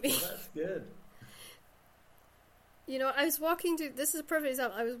remembers me. Well, that's good. You know, this is a perfect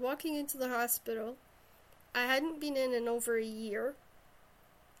example, I was walking into the hospital, I hadn't been in over a year,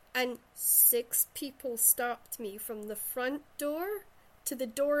 and 6 people stopped me from the front door to the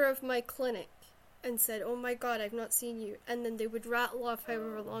door of my clinic and said, "Oh my God, I've not seen you," and then they would rattle off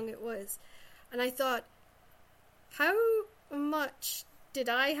however long it was, and I thought, how much did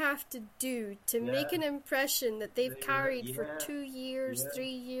I have to do to make an impression that they've carried for 2 years, 3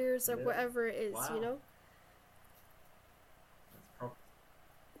 years, or whatever it is, you know?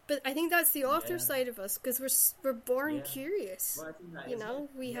 But I think that's the author side of us, because we're born curious. Well, I think that you know,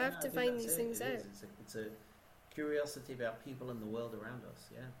 we have to find these things out. It's a curiosity about people and the world around us.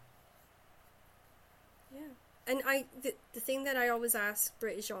 Yeah, and the thing that I always ask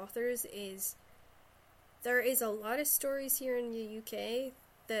British authors is, there is a lot of stories here in the UK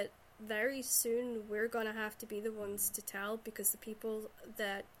that very soon we're gonna have to be the ones to tell, because the people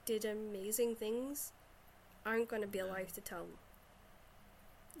that did amazing things aren't gonna be alive to tell them.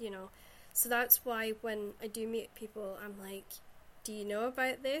 You know, so that's why when I do meet people, I'm like, do you know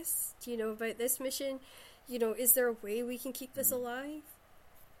about this? Do you know about this mission? You know, is there a way we can keep this alive?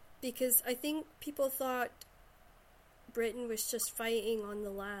 Because I think people thought Britain was just fighting on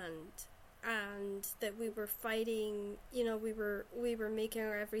the land, and that we were fighting, you know, we were making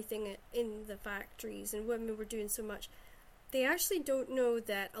everything in the factories, and women were doing so much. They actually don't know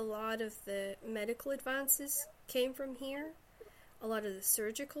that a lot of the medical advances came from here. A lot of the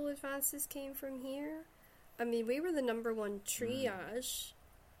surgical advances came from here. I mean, we were the number one triage,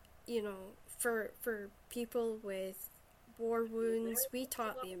 you know, for people with war wounds. We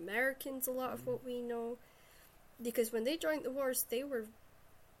taught the Americans a lot of what we know, because when they joined the wars, they were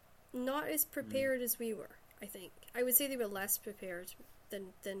not as prepared as we were, I think. I would say they were less prepared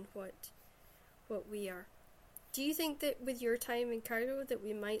than what we are. Do you think that with your time in Cairo that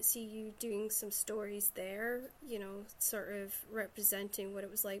we might see you doing some stories there, you know, sort of representing what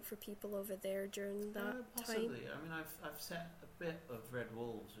it was like for people over there during that possibly. time? I mean, I've set a bit of Red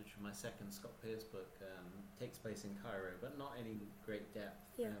Wolves, which is my second Scott Pearce book, takes place in Cairo, but not any great depth.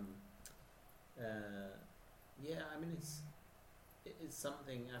 Yeah. I mean, it's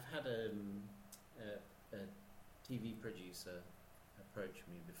something. I've had a TV producer approached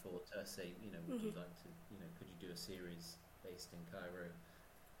me before to say, you know, would you like to, you know, could you do a series based in Cairo,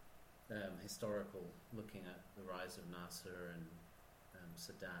 historical, looking at the rise of Nasser and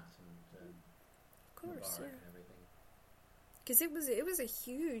Sadat and of course, Mubarak and everything. Because it was a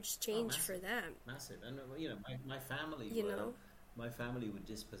huge change for them. Massive, and you know, my family, my family were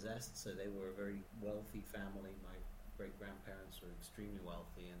dispossessed, so they were a very wealthy family. My great grandparents were extremely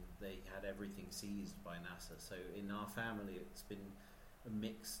wealthy, and they had everything seized by Nasser. So in our family, it's been a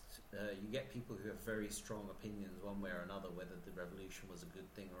mixed. You get people who have very strong opinions one way or another, whether the revolution was a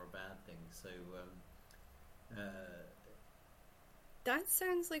good thing or a bad thing. So that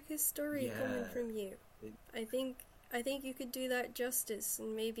sounds like a story coming from you. I think you could do that justice,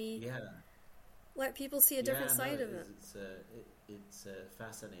 and maybe let people see a different side of it. It's a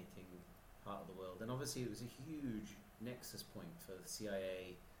fascinating part of the world, and obviously it was a huge nexus point for the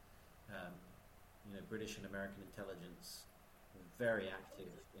CIA. You know, British and American intelligence were very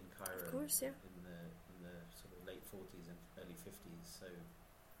active in Cairo, of course, in the sort of late 40s and early 50s. So,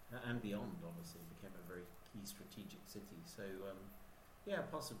 and beyond, obviously, it became a very key strategic city. So,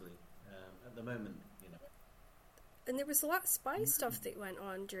 possibly. At the moment, you know. And there was a lot of spy stuff that went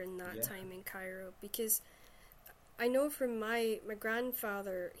on during that time in Cairo, because I know from my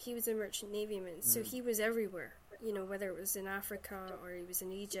grandfather, he was a merchant navyman, so he was everywhere. whether it was in Africa or he was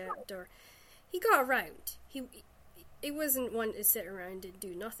in Egypt, or he got around. He wasn't one to sit around and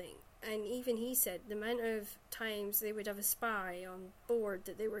do nothing. And even he said the amount of times they would have a spy on board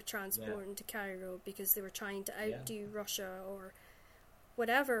that they were transporting to Cairo because they were trying to outdo Russia or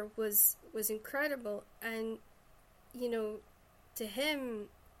whatever was incredible. And, to him,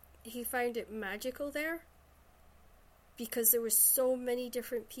 he found it magical there because there were so many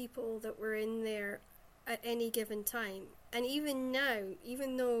different people that were in there at any given time. And even now,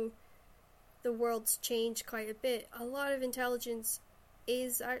 even though the world's changed quite a bit, a lot of intelligence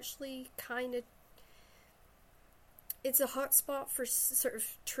is actually it's a hotspot for sort of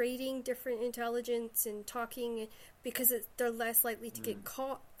trading different intelligence and talking, because they're less likely to get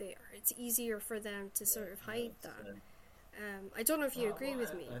caught there. It's easier for them to sort of hide that. I don't know if you agree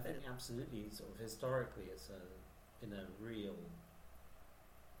with me. I think absolutely. Sort of historically, it's in a real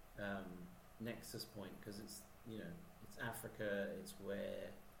nexus point, because it's it's Africa. It's where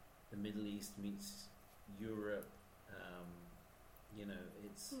the Middle East meets Europe.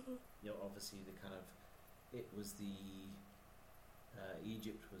 It's obviously the kind of, it was the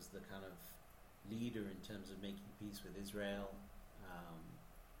Egypt was the kind of leader in terms of making peace with Israel,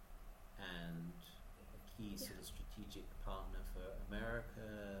 and a key sort of strategic partner for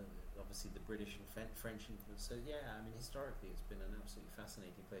America. Obviously, the British and French influence. So historically, it's been an absolutely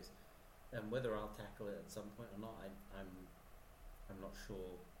fascinating place. And whether I'll tackle it at some point or not, I'm not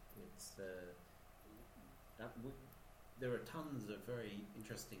sure. It's there are tons of very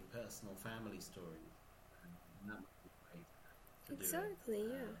interesting personal family stories, and that would be great to exactly,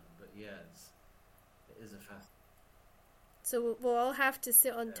 do it. But it is a fascinating. So we'll all have to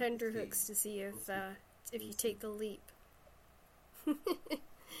sit on tenterhooks to see if you take the leap.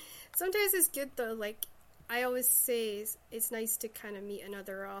 Sometimes it's good though. Like I always say, it's nice to kind of meet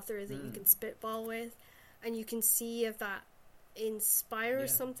another author that you can spitball with, and you can see if that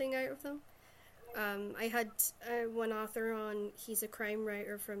inspires something out of them. I had one author on. He's a crime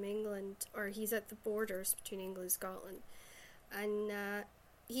writer from England, or he's at the borders between England and Scotland, and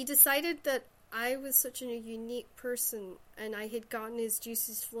he decided that I was such a unique person, and I had gotten his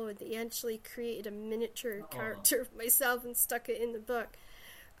juices flowing, that he actually created a miniature character of myself and stuck it in the book,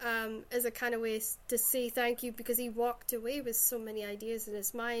 as a kind of way to say thank you, because he walked away with so many ideas in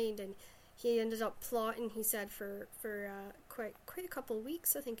his mind, and he ended up plotting, he said, for quite a couple of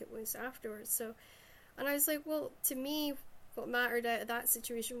weeks, I think it was, afterwards. So, and I was like, well, to me, what mattered out of that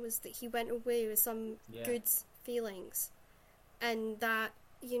situation was that he went away with some good feelings, and that,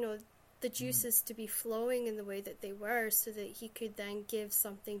 the juices to be flowing in the way that they were, so that he could then give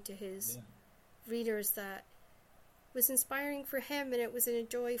something to his readers that was inspiring for him, and it was a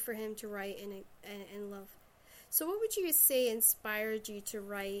joy for him to write and love. So what would you say inspired you to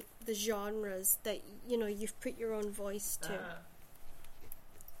write the genres that, you've put your own voice to?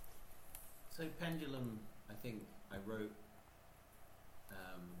 So Pendulum, I think I wrote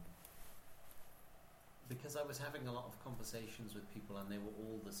because I was having a lot of conversations with people, and they were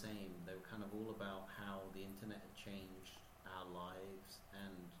all the same. They were kind of all about how the internet had changed our lives,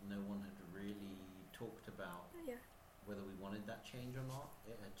 and no one had really talked about whether we wanted that change or not.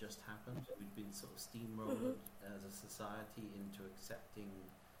 It had just happened. We'd been sort of steamrolled as a society into accepting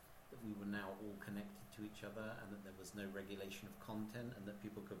that we were now all connected to each other, and that there was no regulation of content, and that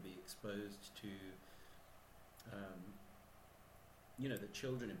people could be exposed to that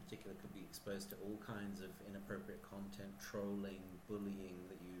children in particular could be exposed to all kinds of inappropriate content, trolling, bullying,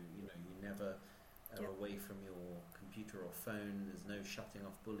 that you never are away from your computer or phone. There's no shutting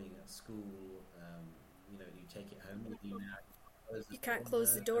off bullying at school. You take it home with you now. You can't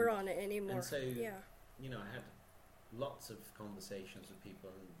close the door on it anymore. And so, I had lots of conversations with people,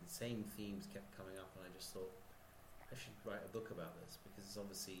 and the same themes kept coming up, and I just thought, I should write a book about this, because it's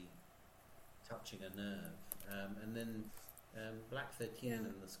obviously touching a nerve. And then Black 13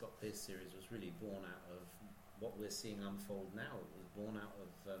 and the Scott Pearce series was really born out of what we're seeing unfold now. It was born out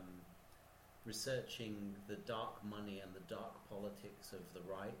of researching the dark money and the dark politics of the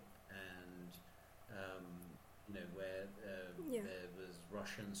right, and where there was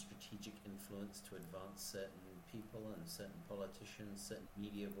Russian strategic influence to advance certain people and certain politicians, certain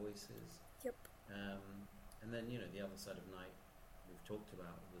media voices. And then the other side of night we've talked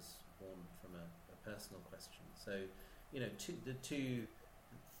about was born from a personal question. So the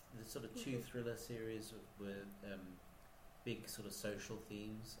sort of two thriller series were big sort of social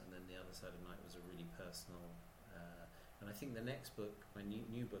themes, and then the other side of night was a really personal. And I think the next book, my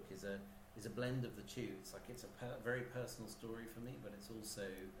new book, is a blend of the two. It's like it's a very personal story for me, but it's also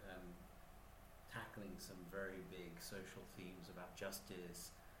tackling some very big social themes about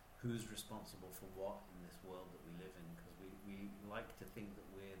justice, who's responsible for what in this world that we live in, because we like to think that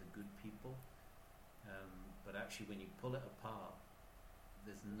we're the good people, but actually when you pull it apart,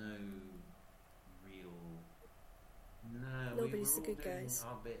 there's no real Nobody's the we're all good doing guys.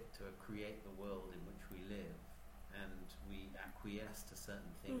 our bit to create the world in which we live, and we acquiesce to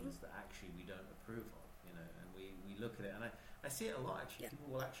certain things that actually we don't approve of, and we look at it, and I see it a lot actually. People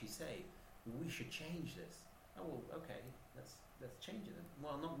will actually say, well, we should change this. Oh, well, okay, let's change it then.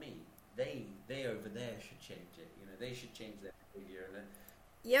 Well, not me. They over there should change it. They should change their behavior. And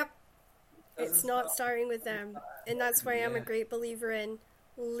Yep. It's not starting with them. And that's why I'm a great believer in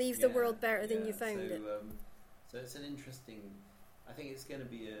leave the world better than you found it. So it's an interesting... I think it's going to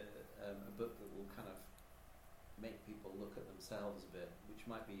be a book that will kind of make people look at themselves a bit, which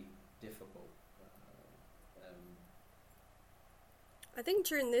might be difficult. I think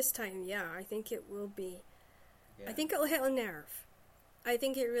during this time, I think it will be. Yeah. I think it'll hit a nerve. I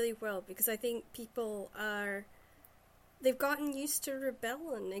think it really will, because I think people they've gotten used to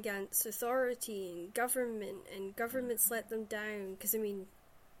rebelling against authority and governments let them down, because I mean,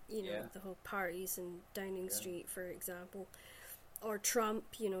 the whole parties in Downing Street, for example, or Trump,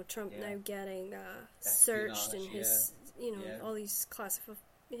 Trump now getting searched and his, all these classified,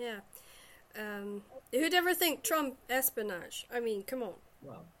 who'd ever think Trump espionage? I mean, come on.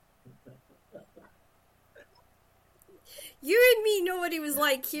 Well... You and me know what he was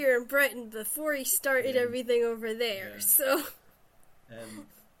like here in Britain before he started everything over there, so...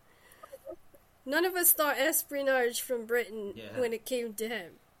 None of us thought espionage from Britain when it came to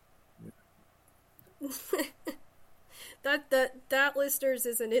him. That, listeners,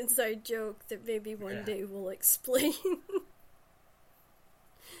 is an inside joke that maybe one day we'll explain.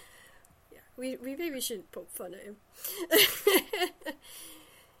 We maybe shouldn't poke fun at him.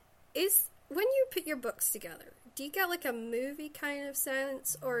 When you put your books together, do you get like a movie kind of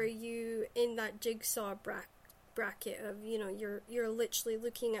sense, or are you in that jigsaw bracket of, you're literally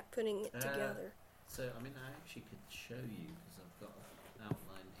looking at putting it together? So, I mean, I actually could show you, because I've got an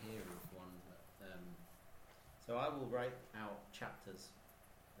outline here of one. So I will write out chapters.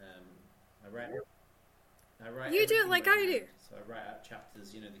 I write. You do it like I do. So I write out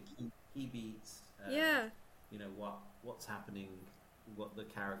chapters. The key beats. What's happening, what the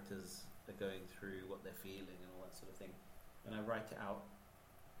characters are going through, what they're feeling, and all that sort of thing. And I write it out.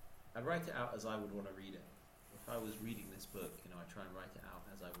 I write it out as I would want to read it. If I was reading this book, I try and write it out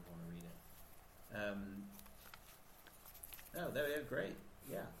as I would want to read it. There we go. Great.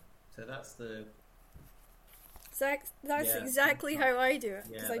 Yeah. So that's the... That's exactly how I do it,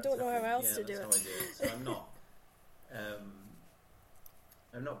 because I don't know how else to do it. That's how I do it. So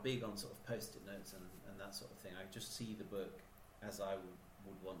I'm not big on sort of post-it notes and that sort of thing. I just see the book as I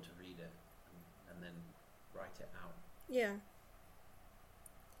would want to read it, and then write it out. Yeah.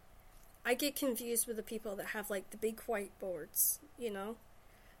 I get confused with the people that have like the big whiteboards,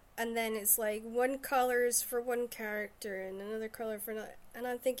 and then it's like one color is for one character and another color for another, and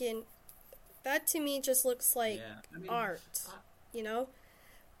I'm thinking, that to me just looks like art,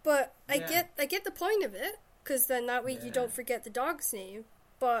 But I get the point of it, because then that way you don't forget the dog's name.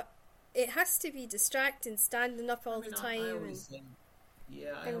 But it has to be distracting, standing up all the time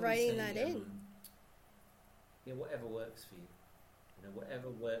and writing that in. Whatever works for you. Whatever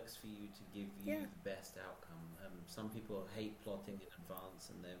works for you to give you the best outcome. Some people hate plotting in advance,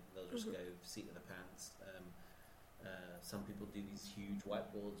 and they'll just go seat of the pants. Some people do these huge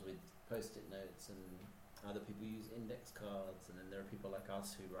whiteboards with post-it notes, and other people use index cards, and then there are people like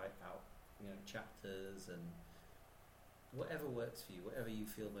us who write out, chapters, and whatever works for you, whatever you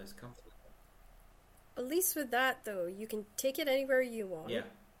feel most comfortable with. At least with that, though, you can take it anywhere you want. Yeah.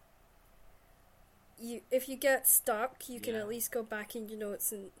 If you get stuck, you can at least go back in your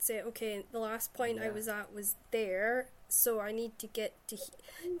notes and say, okay, the last point I was at was there, so I need to get to...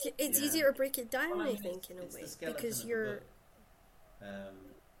 It's easier to break it down, I think, in a way, because you're... So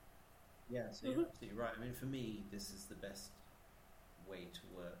you're absolutely right. I mean, for me, this is the best way to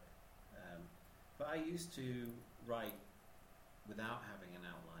work. But I used to write without having an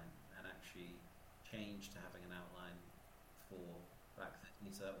outline, and actually change to having an outline for Black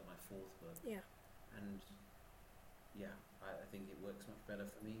Thirteen, so that was my fourth book. Yeah. And I think it works much better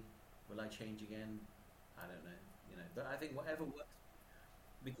for me. Will I change again? I don't know. But I think whatever works.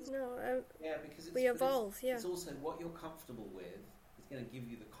 Because we evolve. It's also what you're comfortable with is going to give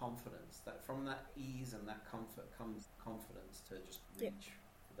you the confidence. That from that ease and that comfort comes confidence to just reach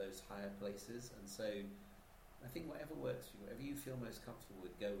for those higher places. And so, I think whatever works for you, whatever you feel most comfortable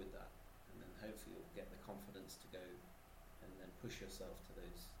with, go with that, and then hopefully you'll get the confidence to go and then push yourself to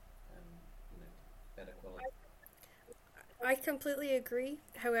those better quality. I completely agree.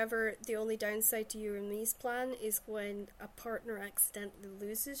 However, the only downside to you and me's plan is when a partner accidentally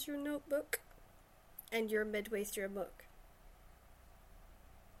loses your notebook and you're midway through a book.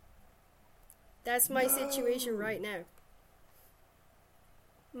 That's my situation No. right now.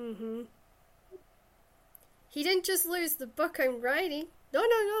 Mm-hmm. He didn't just lose the book I'm writing. No,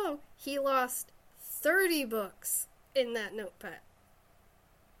 no, no. He lost 30 books in that notepad.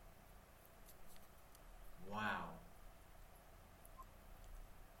 Wow.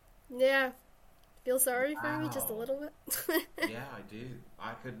 Yeah. Feel sorry for me just a Wow. little bit? Yeah, I do.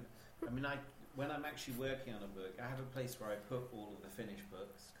 I when I'm actually working on a book, I have a place where I put all of the finished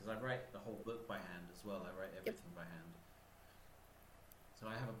books because I write the whole book by hand as well. I write Yep. everything by hand. So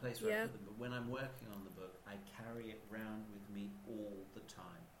I have a place where I Yeah. put them. But when I'm working on the book, I carry it round with me all the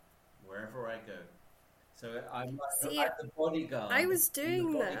time, wherever I go. So See, I'm the I bodyguard. was I'm the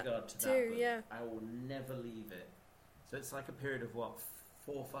doing that bodyguard to that too, book. yeah. I will never leave it. So it's like a period of what,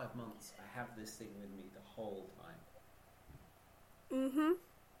 4 or 5 months. I have this thing with me the whole time. Mm-hmm.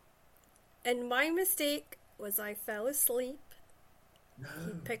 And my mistake was I fell asleep.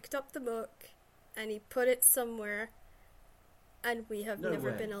 He No, picked up the book and he put it somewhere, and we have no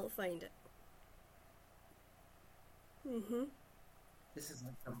never way. been able to find it. Mm-hmm. This is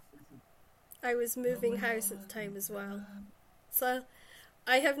like I was no moving way. house at the time as well. So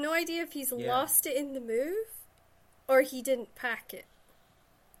I have no idea if he's Yeah. lost it in the move or he didn't pack it.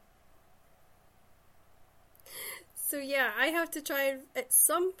 So yeah, I have to try and, at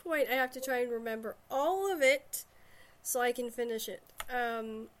some point, I have to try and remember all of it so I can finish it.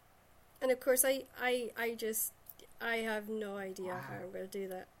 And of course, I have no idea how Wow. I'm going to do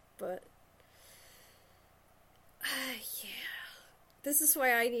that. But, yeah. This is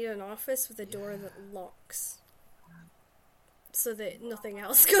why I need an office with a door Yeah. that locks so that nothing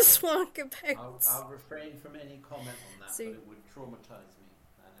else goes wrong about. I'll refrain from any comment on that, So but it would traumatize me,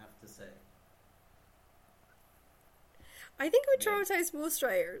 I have to say. I think it would Yeah. traumatize most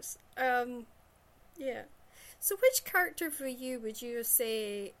writers. Yeah. So which character for you would you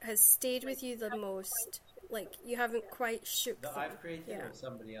say has stayed with you the most? Like you haven't quite shook That them. I've created Yeah. or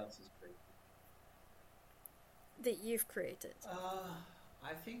somebody else has created? That you've created.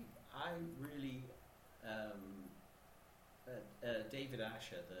 I think I really, um, David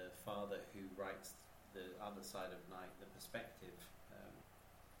Asher, the father who writes The Other Side of Night, The Perspective,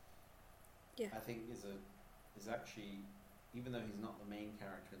 Yeah. I think is actually, even though he's not the main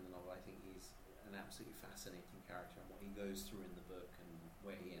character in the novel, I think he's an absolutely fascinating character, and what he goes through in the book and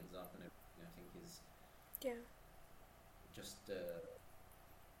where he ends up and everything, I think is Yeah. just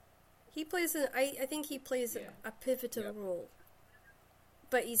He plays I think he plays yeah. a pivotal Yeah. role.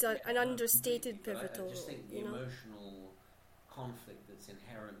 But he's an No, understated completely. But pivotal I just role, think the you know? emotional conflict that's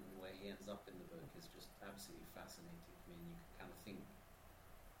inherent in where he ends up in the book is just absolutely fascinating to me. And you can kind of think,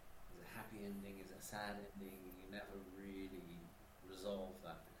 is it a happy ending? Is it a sad ending? You never really resolve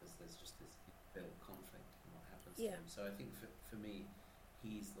that because there's just this built conflict in what happens to Yeah. him. So I think for me,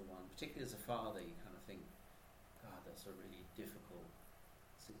 he's the one, particularly as a father, you kind of think, God, that's a really difficult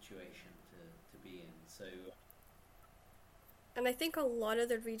situation to be in. So And I think a lot of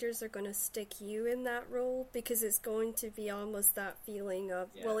the readers are going to stick you in that role because it's going to be almost that feeling of,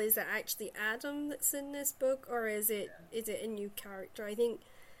 yeah, well, is it actually Adam that's in this book, or is it yeah, is it a new character? I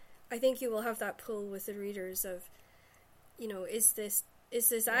think you will have that pull with the readers of, you know, is this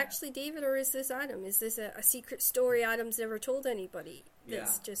yeah, actually David or is this Adam? Is this a secret story Adam's never told anybody yeah,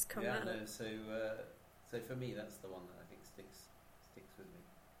 that's just come yeah. out? No, so for me, that's the one that I think sticks with me.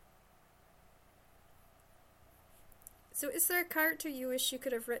 So is there a character you wish you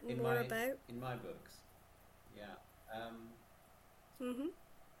could have written more about? In my books, yeah. Mm-hmm.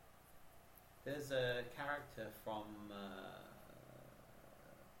 There's a character from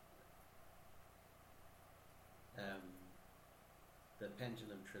the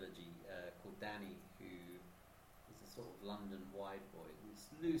Pendulum trilogy called Danny, who is a sort of London wide boy. He's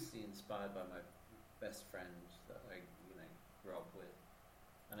loosely inspired by my best friend that I grew up with,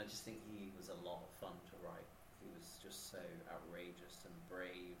 and I just think he was a lot of fun to write. He was just so outrageous and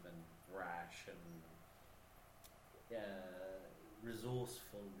brave and brash and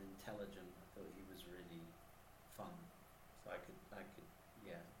resourceful and intelligent. I thought he was really fun, so I could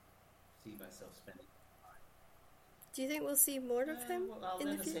see myself spending. Do you think we'll see more of him Well, I'll in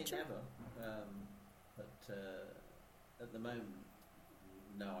the never say future? never, but at the moment,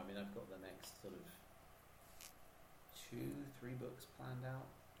 no. I mean, I've got the next sort of 2-3 books planned out,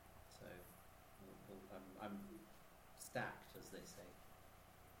 so I'm stacked, as they say.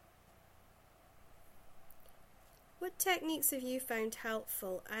 What techniques have you found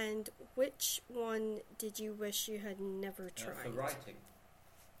helpful, and which one did you wish you had never tried? For writing.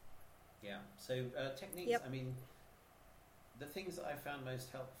 Yeah. So techniques. Yep. I mean, the things that I found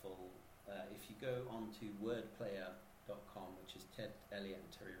most helpful. If you go onto wordplayer.com, which is Ted Elliott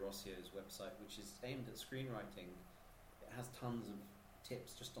and Terry Rossio's website, which is aimed at screenwriting, it has tons of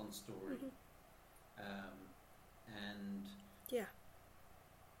tips just on story. And yeah,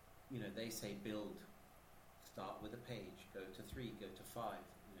 they say build. Start with a page, go to 3, go to 5,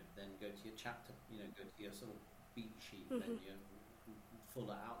 then go to your chapter, go to your sort of beat sheet, then your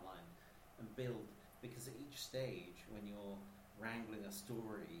fuller outline, and build. Because at each stage, when you're wrangling a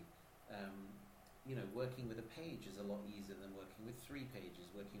story, working with a page is a lot easier than working with 3 pages.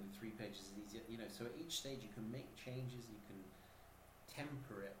 Working with 3 pages is easier, so at each stage you can make changes, you can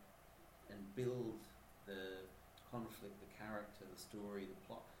temper it and build the conflict, the character, the story, the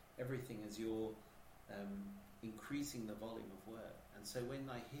plot, everything as you're increasing the volume of work. And so when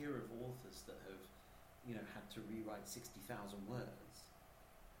I hear of authors that have, had to rewrite 60,000 words,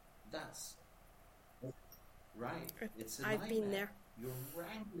 that's right. It's a I've nightmare. been there. You're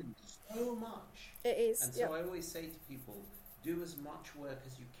wrangling so much. It is. And so I always say to people, do as much work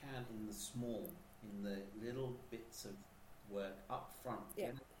as you can in the small, in the little bits of work up front.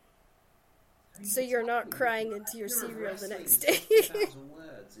 Yeah. So you're not crying into your cereal the next day. 60,000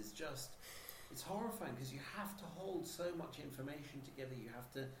 words is just, it's horrifying because you have to hold so much information together. You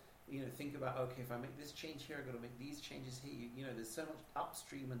have to, think about, okay, if I make this change here, I've got to make these changes here. There's so much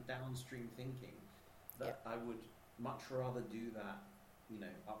upstream and downstream thinking that I would much rather do that,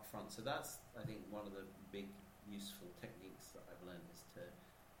 up front. So that's, I think, one of the big useful techniques that I've learned is to,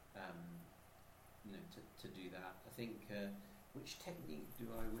 to do that. I think, which technique do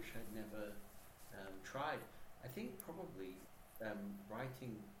I wish I'd never tried? I think probably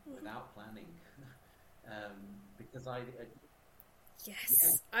writing without planning, because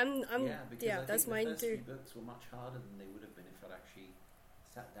yes, yeah, that's mine the first too. few books were much harder than they would have been if I'd actually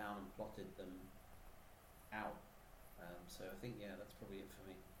sat down and plotted them out. So I think that's probably it for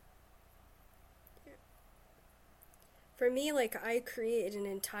me. For me, I created an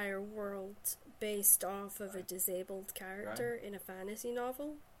entire world based off of a disabled character in a fantasy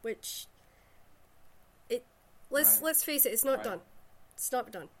novel, which let's face it, it's not done. It's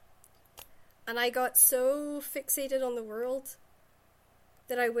not done. And I got so fixated on the world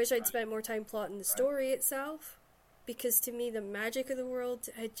that I wish I'd spent more time plotting the story itself, because to me the magic of the world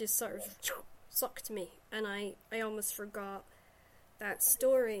had just sort of sucked me, and I almost forgot that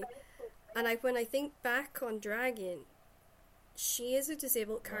story. And when I think back on Dragon, she is a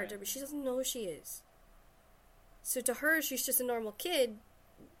disabled character, but she doesn't know she is. So to her, she's just a normal kid,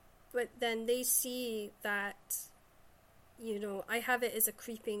 but then they see that, I have it as a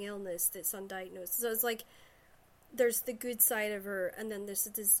creeping illness that's undiagnosed. So it's like, there's the good side of her, and then there's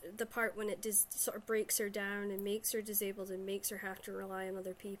the part when it sort of breaks her down and makes her disabled and makes her have to rely on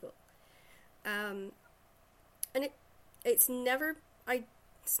other people. And it's never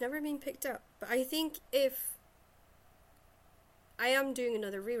been picked up. But I think if I am doing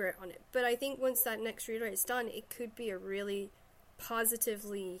another rewrite on it, but I think once that next rewrite is done, it could be a really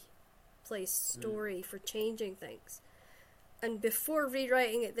positively placed story for changing things. And before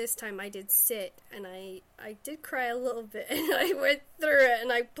rewriting it this time, I did sit and I did cry a little bit, and I went through it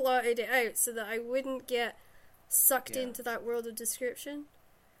and I plotted it out so that I wouldn't get sucked into that world of description.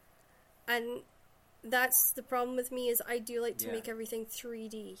 And that's the problem with me, is I do like to make everything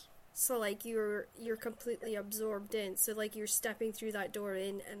 3D. So you're completely absorbed in. So you're stepping through that door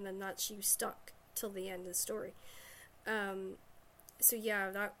in, and then that's you stuck till the end of the story. So yeah,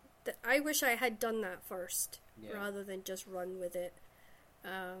 that I wish I had done that first rather than just run with it.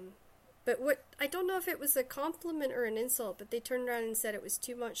 But I don't know if it was a compliment or an insult, but they turned around and said it was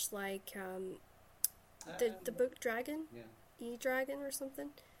too much like the book Dragon, E-Dragon or something.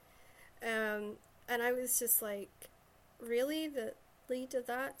 And I was just like, really? The lead of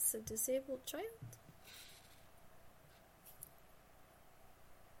that's a disabled child?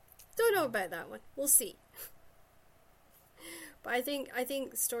 Don't know about that one. We'll see. But I think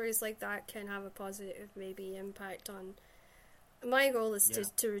stories like that can have a positive maybe impact on. My goal is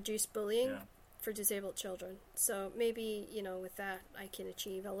to reduce bullying for disabled children. So maybe, with that I can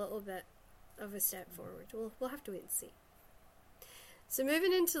achieve a little bit of a step forward. We'll have to wait and see. So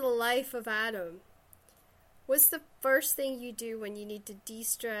moving into the life of Adam, what's the first thing you do when you need to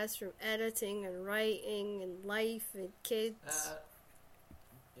de-stress from editing and writing and life and kids?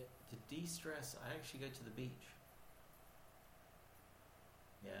 To de-stress, I actually go to the beach.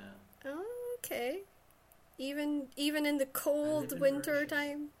 Yeah. Oh, okay. Even in the cold winter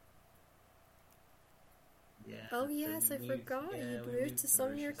time? Yeah, Oh so yes, I forgot. You'd we moved moved to to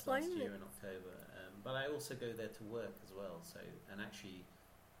some of your Mauritius last year climate. in October. But I also go there to work as well. So, and actually,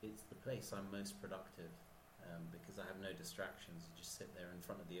 it's the place I'm most productive because I have no distractions. You just sit there in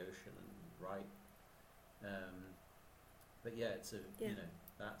front of the ocean and write. Um, but yeah, Yeah.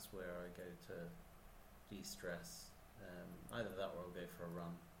 that's where I go to de-stress. Either that or I'll go for a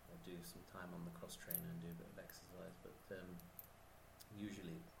run or do some time on the cross trainer and do a bit of exercise. But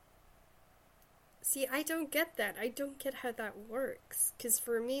usually, See, I don't get that. I don't get how that works. Because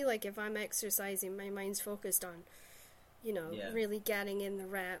for me, like, if I'm exercising, my mind's focused on, yeah. really getting in the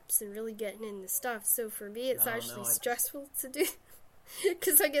reps and really getting in the stuff. So for me, it's Oh no, actually stressful to do.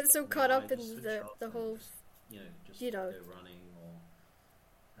 Because I get so caught I up in just switch the, off the and whole, just you know, go running or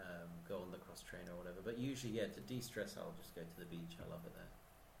go on the cross trainer or whatever. But usually, yeah, to de-stress, I'll just go to the beach. I love it there.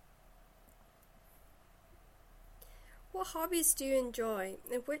 what hobbies do you enjoy?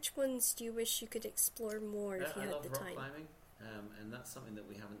 And which ones do you wish you could explore more if you I had love the rock time? climbing, and that's something that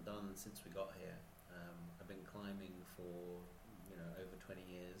we haven't done since we got here. I've been climbing for over 20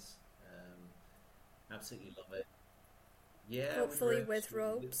 years. Absolutely love it. Yeah, with Hopefully ropes. with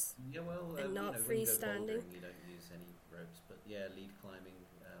ropes Yeah, well, and not when you go freestanding. bouldering, you don't use any ropes, but yeah, lead climbing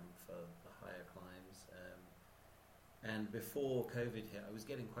for the higher climbs. And before COVID hit, I was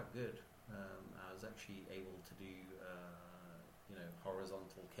getting quite good. I was actually able to do,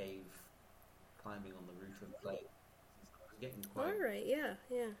 horizontal cave climbing on the roof of clay. So I was getting quite. All right, yeah,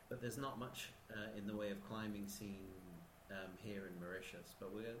 yeah. But there's not much in the way of climbing scene here in Mauritius.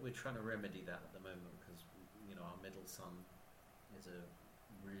 But we're trying to remedy that at the moment because our middle son is a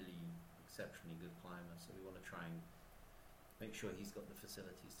really exceptionally good climber. So we want to try and make sure he's got the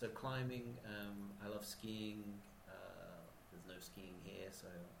facilities. So climbing, I love skiing. There's no skiing here, so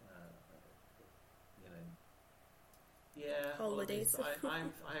yeah, Holidays.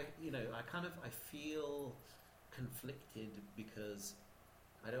 I feel conflicted because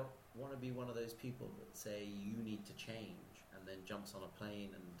I don't want to be one of those people that say you need to change and then jumps on a plane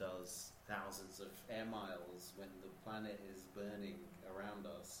and does thousands of air miles when the planet is burning around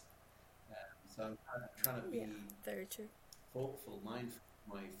us. So I'm kind of trying to be Yeah, very true. thoughtful, mindful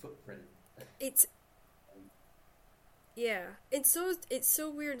of my footprint. It's Yeah, it's so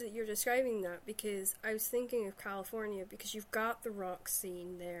weird that you're describing that because I was thinking of California because you've got the rock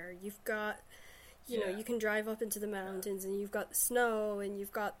scene there. You've got, Yeah. you can drive up into the mountains and you've got the snow and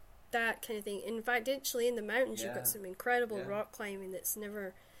you've got that kind of thing. In fact, actually in the mountains you've Yeah. got some incredible Yeah. rock climbing that's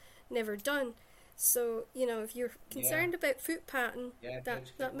never done. So, if you're Yeah. concerned about foot pattern, Yeah,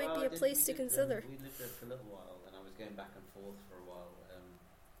 that might be a place to consider. We lived there for a little while, and I was going back and forth for a while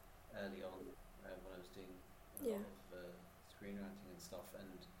early on when I was doing a Yeah. lot of screenwriting and stuff. And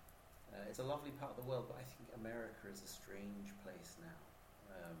it's a lovely part of the world, but I think America is a strange place now.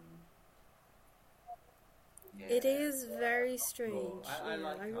 It Yeah, is very well, strange. I Yeah,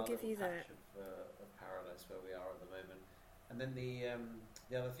 like I will our give little you that. patch of paradise where we are at the moment. And then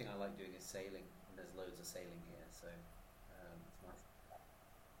the other thing I like doing is sailing, and there's loads of sailing here, so it's nice.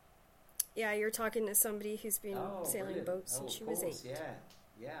 Yeah, you're talking to somebody who's been Oh, sailing brilliant! boats Oh, since of she was course, 8.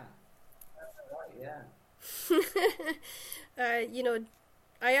 yeah. Right, yeah.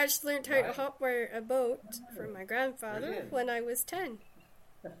 I actually learned how to Right. hotwire a boat from my grandfather Brilliant. when I was 10.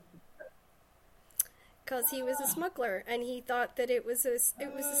 Because he was a smuggler and he thought that it was a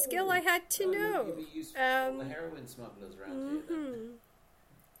skill I had to know. You'd be useful for all the Um, heroin smugglers around here then. hmm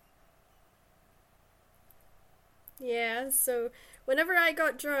Yeah, so whenever I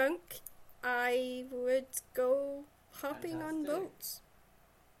got drunk, I would go hopping on Fantastic. boats.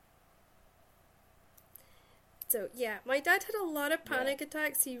 So yeah, my dad had a lot of Yeah. panic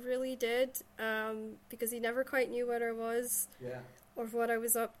attacks. He really did, because he never quite knew what I was Yeah. or what I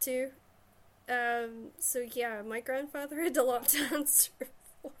was up to. So yeah, my grandfather had a lot to answer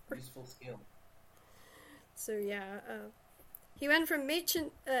for. Useful skill. So yeah, he went from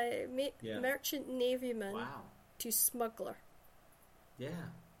merchant Yeah. merchant navyman Wow. to smuggler. Yeah.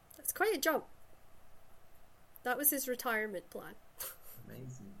 That's quite a jump. That was his retirement plan.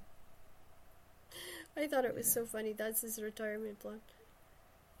 Amazing. I thought it was Yeah. so funny. That's his retirement plan.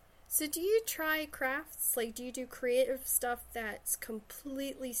 So do you try crafts? Like, do you do creative stuff that's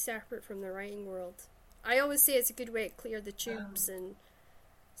completely separate from the writing world? I always say it's a good way to clear the tubes and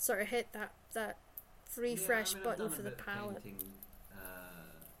sort of hit that refresh I've button done a for the bit of palette. painting,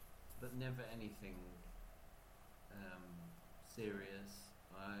 but never anything serious.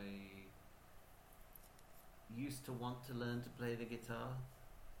 I used to want to learn to play the guitar,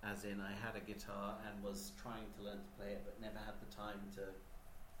 as in I had a guitar and was trying to learn to play it, but never had the time to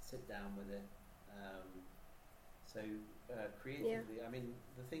sit down with it. So creatively, I mean,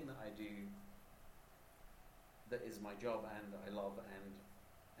 the thing that I do that is my job and I love and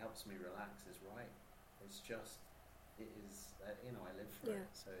helps me relax is right. It's just, it is, I live for it.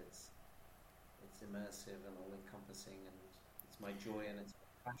 So it's immersive and all encompassing, and it's my joy and it's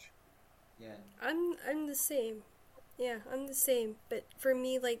my passion. Yeah. I'm the same. Yeah, I'm the same. But for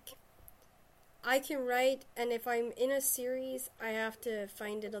me, like, I can write, and if I'm in a series, I have to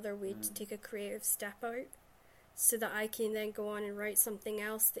find another way to take a creative step out so that I can then go on and write something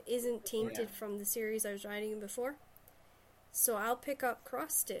else that isn't tainted from the series I was writing before. So I'll pick up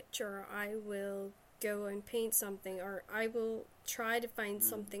cross stitch, or I will go and paint something, or I will try to find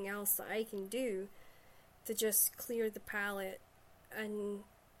something else that I can do to just clear the palette and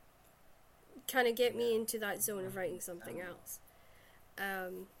kind of get me into that zone of writing something else.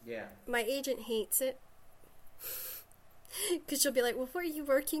 My agent hates it because she'll be like, well, what are you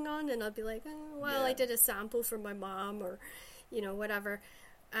working on? And I'll be like, I did a sample for my mom, or whatever.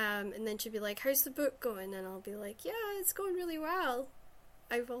 And then she'll be like, how's the book going? And I'll be like, yeah, it's going really well.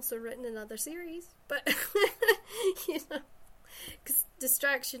 I've also written another series, but because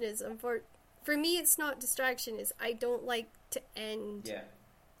distraction is important. For me, it's not distraction, is I don't like to end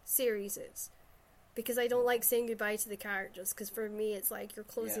series, because I don't like saying goodbye to the characters, because for me it's like you're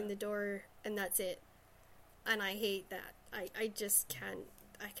closing the door and that's it, and I hate that. I just can't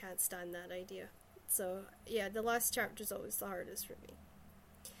stand that idea. So yeah, the last chapter is always the hardest for me.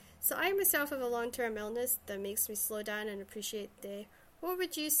 So I myself have a long-term illness that makes me slow down and appreciate the day. What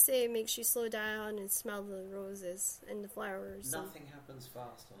would you say makes you slow down and smell the roses and the flowers? Nothing happens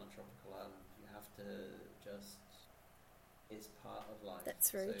fast on a tropical island. You have to just, it's part of life.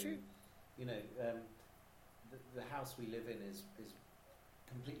 That's very true. The house we live in is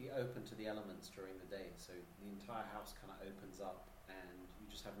completely open to the elements during the day, so the entire house kind of opens up and you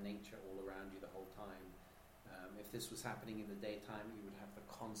just have nature all around you the whole time. If this was happening in the daytime, you would have the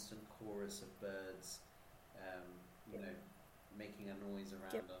constant chorus of birds making a noise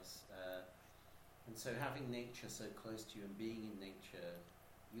around us, and so having nature so close to you and being in nature,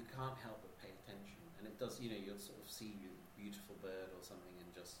 you can't help but pay attention. And it does, you'll sort of see a beautiful bird or something and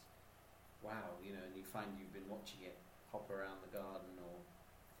just wow, and you find you've been watching it hop around the garden or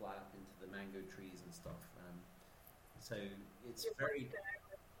fly up into the mango trees and stuff. So it's very...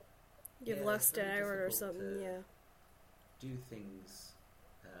 You've lost an hour or something, do things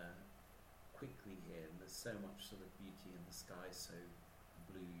quickly here, and there's so much sort of beauty, and the sky's so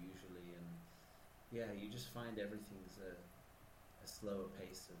blue usually, and you just find everything's a slower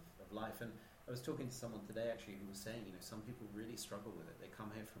pace of life. And I was talking to someone today actually who was saying, some people really struggle with it. They come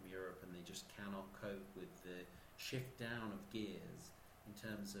here from Europe and they just cannot cope with the shift down of gears in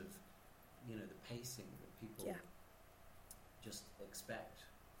terms of, the pacing that people just expect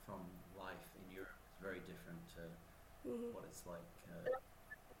from life in Europe. It's very different to what it's like.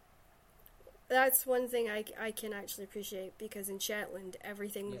 That's one thing I can actually appreciate, because in Shetland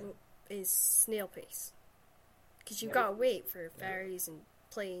everything is snail pace. Because you've got to wait for ferries and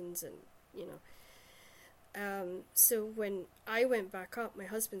planes and, so when I went back up, my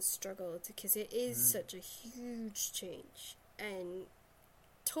husband struggled, because it is such a huge change and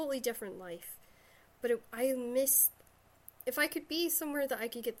totally different life. But I miss, if I could be somewhere that I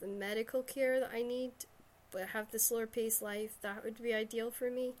could get the medical care that I need, but have the slower paced life, that would be ideal for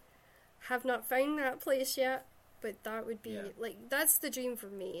me. Have not found that place yet, but that would be that's the dream for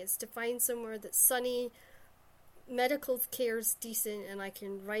me, is to find somewhere that's sunny, medical care's decent, and I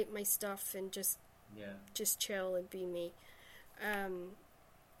can write my stuff and just chill and be me.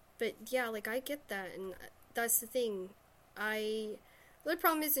 But I get that, and that's the thing. The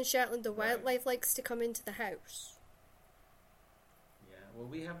problem is in Shetland, the wildlife likes to come into the house. Yeah, well,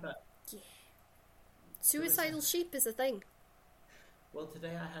 we have that. Yeah. Suicidal sheep is a thing. Well,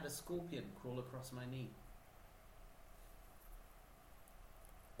 today I had a scorpion crawl across my knee.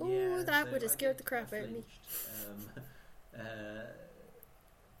 Oh, that would have scared the crap out of me.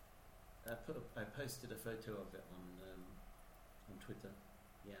 I posted a photo of it on Twitter.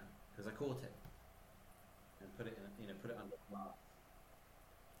 Yeah, because I caught it and put it under glass.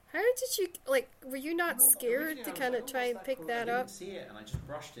 How did you, were you not scared to kind of try and pick that up? I didn't see it, and I just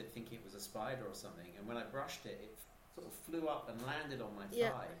brushed it thinking it was a spider or something, and when I brushed it, it sort of flew up and landed on my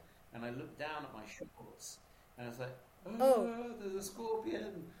thigh, and I looked down at my shorts, and I was like, oh, there's a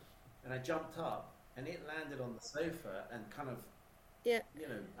scorpion, and I jumped up, and it landed on the sofa, and kind of,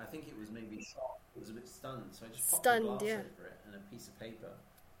 I think it was maybe shocked, it was a bit stunned, so I just popped the glass over it, and a piece of paper,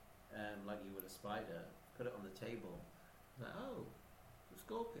 like you would a spider, put it on the table, like, oh, a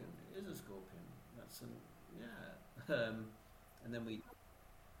scorpion, it is a scorpion, that's and then we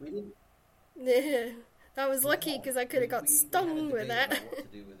didn't. Yeah, that was lucky, because I could have got stung with that. What to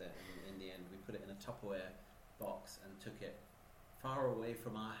do with it, and in the end we put it in a Tupperware box and took it far away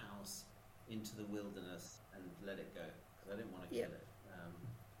from our house into the wilderness and let it go because I didn't want to kill it.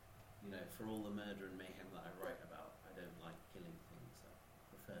 For all the murder and mayhem that I write about, I don't like killing things. I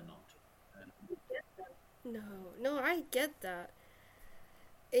prefer not to. No, I get that.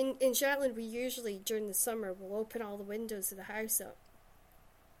 In Shetland, we usually, during the summer, will open all the windows of the house up.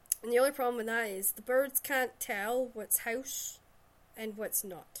 And the only problem with that is the birds can't tell what's house and what's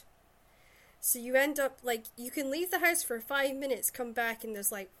not. So you end up, you can leave the house for 5 minutes, come back, and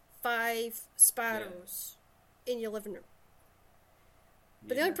there's 5 sparrows in your living room.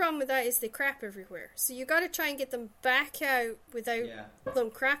 But the only problem with that is they crap everywhere. So you gotta try and get them back out without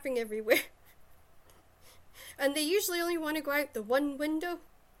them crapping everywhere. And they usually only want to go out the one window.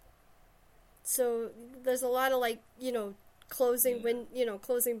 So there's a lot of closing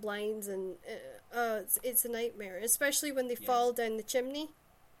closing blinds, and it's a nightmare, especially when they fall down the chimney.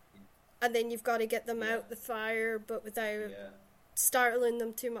 And then you've got to get them out the fire, but without startling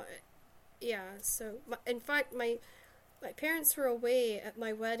them too much. Yeah, so in fact my parents were away at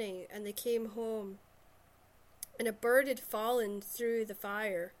my wedding, and they came home, and a bird had fallen through the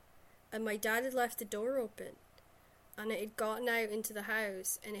fire, and my dad had left the door open, and it had gotten out into the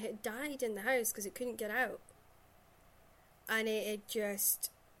house, and it had died in the house because it couldn't get out. And it had just,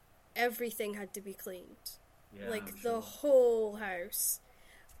 everything had to be cleaned. Yeah, the whole house.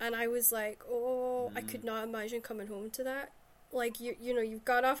 And I was like, I could not imagine coming home to that. You've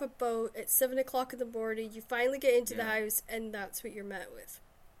got off a boat at 7 o'clock in the morning, you finally get into the house, and that's what you're met with.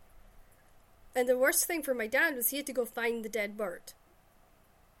 And the worst thing for my dad was he had to go find the dead bird.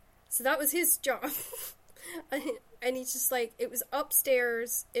 So that was his job. And he's just it was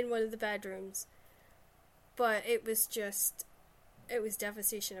upstairs in one of the bedrooms. But it was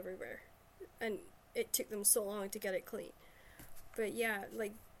devastation everywhere. And it took them so long to get it clean. But yeah,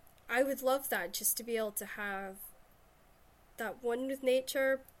 I would love that, just to be able to have that one with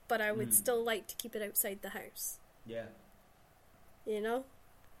nature, but I would still like to keep it outside the house. Yeah.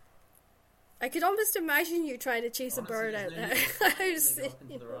 I could almost imagine you trying to chase a bird out the house. They go up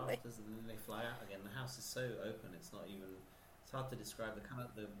into the rafters and then they fly out again. The house is so open, it's hard to describe the kind of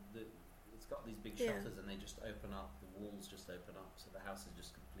it's got these big shutters and they just open up, the walls just open up, so the house is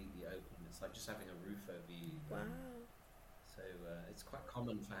just completely open. It's like just having a roof over you. Wow. So it's quite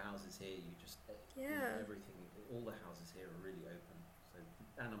common for houses here. You just everything. All the houses here are really open, so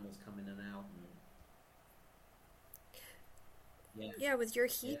animals come in and out. And with your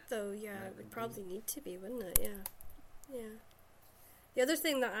heat though, it would probably need to be, wouldn't it? Yeah. The other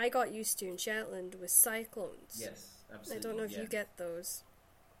thing that I got used to in Shetland was cyclones. Yes, absolutely. I don't know if you get those.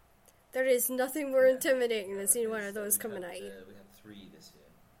 There is nothing more intimidating than seeing one of those coming at you. We had 3 this year.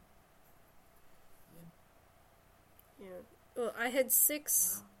 Yeah. Well, I had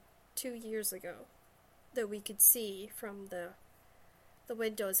 6 2 years ago that we could see from the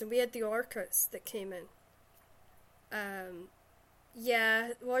windows, and we had the orcas that came in.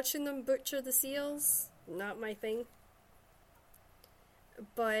 Watching them butcher the seals, not my thing.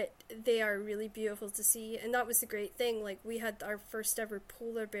 But they are really beautiful to see, and that was the great thing. We had our first ever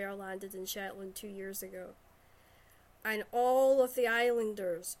polar bear landed in Shetland 2 years ago, and all of the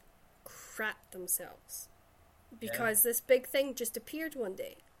islanders crapped themselves because this big thing just appeared one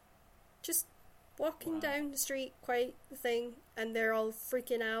day, just walking down the street, quite the thing, and they're all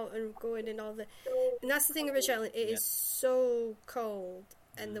freaking out and going and all the. And that's the thing about Shetland; it is so cold,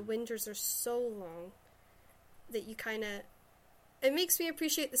 and the winters are so long that you kind of. It makes me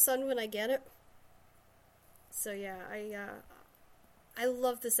appreciate the sun when I get it. So yeah, I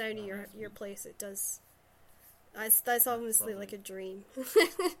love the sound of your place. It does. That's honestly like a dream.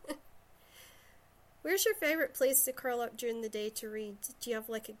 Where's your favorite place to curl up during the day to read? Do you have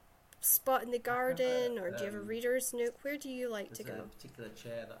a spot in the garden, or do you have a reader's nook? Where do you like to go? There's a particular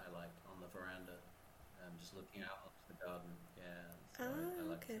chair that I like on the veranda, just looking out onto the garden. Yeah, so I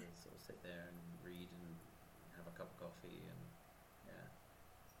like to sort of sit there and read and have a cup of coffee and.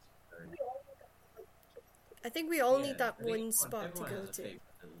 I think we all need that one spot to go to.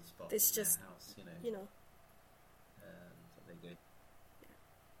 It's just, house,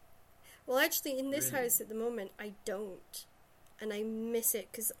 Well, actually, in this house at the moment, I don't. And I miss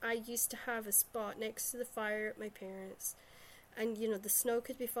it, because I used to have a spot next to the fire at my parents'. And, the snow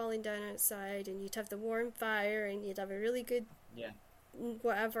could be falling down outside, and you'd have the warm fire, and you'd have a really good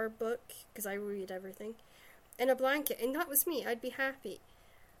whatever book, because I read everything, and a blanket. And that was me. I'd be happy.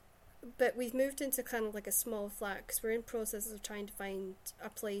 But we've moved into kind of a small flat because we're in process of trying to find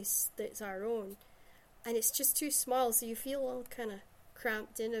a place that's our own, and it's just too small, so you feel all kind of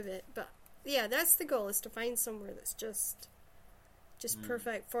cramped in a bit. But yeah, that's the goal, is to find somewhere that's just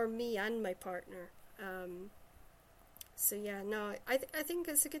perfect for me and my partner. So yeah, no, I think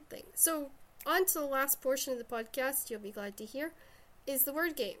it's a good thing. So on to the last portion of the podcast, you'll be glad to hear, is the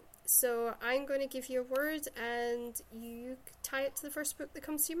word game. So I'm going to give you a word and you tie it to the first book that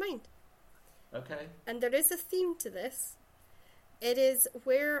comes to your mind. Okay. And there is a theme to this. It is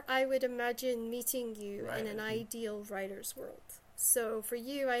where I would imagine meeting you in an ideal writer's world. So for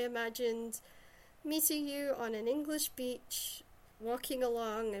you, I imagined meeting you on an English beach, walking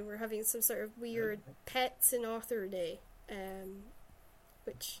along, and we're having some sort of weird pets and author day,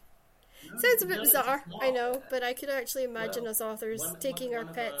 which sounds a bit bizarre, I know, but I could actually imagine us authors taking our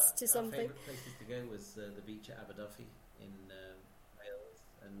pets to something. Our favourite places to go was the beach at Aberdyfi in Wales,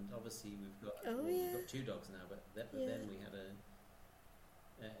 and obviously we've got two dogs now, but then we had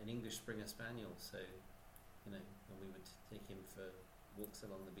an English Springer Spaniel, so and we would take him for walks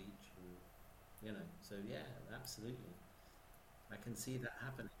along the beach, and so yeah, absolutely, I can see that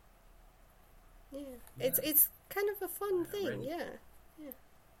happening. Yeah. It's kind of a fun thing, really. yeah.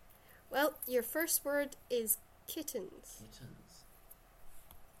 Well, your first word is kittens. Kittens.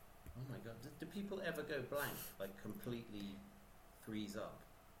 Oh my god, do people ever go blank, like completely freeze up?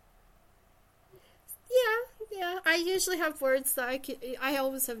 Yeah. I usually have words that I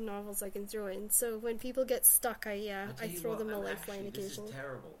always have novels I can throw in. So when people get stuck, I throw them a lifeline occasionally. This is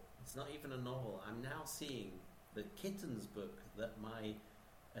terrible. It's not even a novel. I'm now seeing the kittens book that my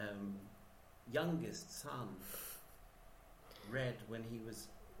youngest son read when he was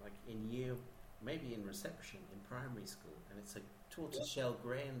like maybe in reception in primary school, and it's a tortoiseshell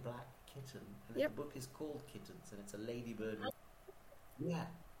grey and black kitten, and the book is called Kittens, and it's a ladybird. Yeah.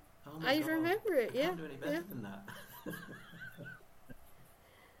 Oh my God. Remember it, I can't do any better than that.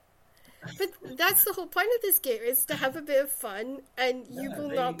 But that's the whole point of this game, is to have a bit of fun, and you will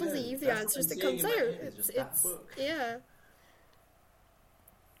not believe the answers that comes out. It's yeah.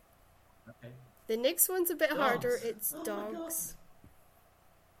 Okay. The next one's a bit harder. It's dogs.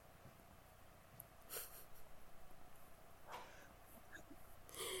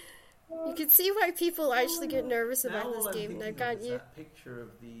 You can see why people actually get nervous about this game now, can't you? That picture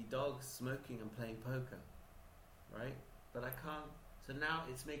of the dog smoking and playing poker, right? But I can't. So now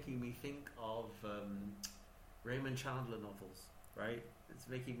it's making me think of Raymond Chandler novels, right? It's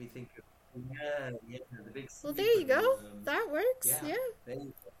making me think of the big. Well, there you go. That works. Yeah. There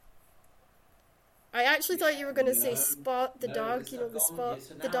you go. I actually thought you were going to say Spot the dog.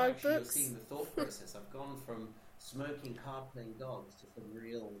 The dog books. You're seeing the thought process. I've gone from smoking, card-playing dogs to some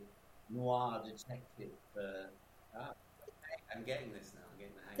real noir detective. I'm getting this now. I'm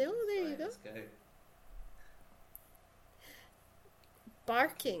getting the hang of this. There you go. Let's go.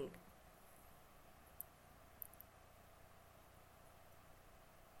 Barking.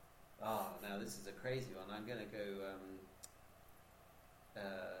 Now this is a crazy one. I'm going to go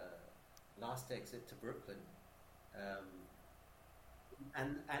Last Exit to Brooklyn.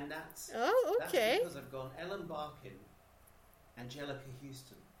 And that's okay. That's because I've gone Ellen Barkin, Angelica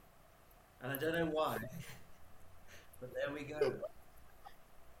Houston, and I don't know why, but there we go.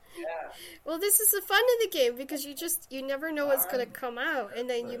 Yeah. Well, this is the fun of the game, because you never know what's going to come out, and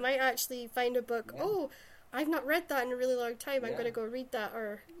then you might actually find a book. Yeah. Oh, I've not read that in a really long time. I'm going to go read that,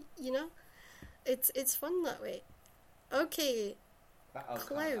 or it's fun that way. Okay,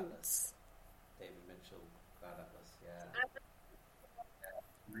 clouds. David Mitchell, Cloud Atlas. Yeah.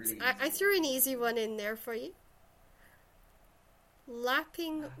 Really I threw an easy one in there for you.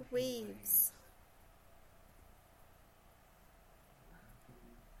 Lapping waves.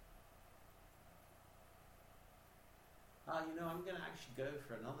 I'm going to actually go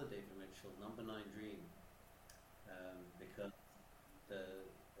for another David Mitchell, Number 9 Dream, because the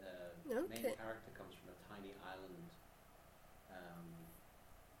main character comes from a tiny island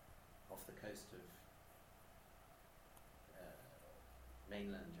off the coast of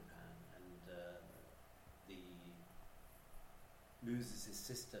mainland Japan, and loses his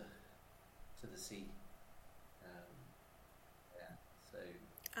sister to the sea.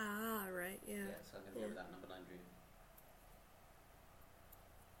 Right, yeah. So I'm going to go with that, Number 9 Dream.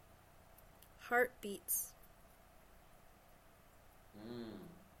 Heartbeats.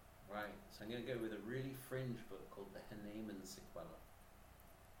 Right, so I'm going to go with a really fringe book called The Hahnemann Sequela.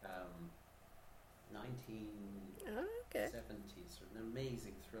 1970s, an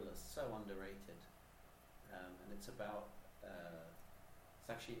amazing thriller, so underrated. And it's about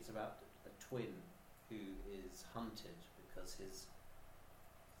a twin who is hunted because his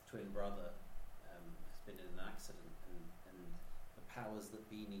twin brother has been in an accident, and the powers that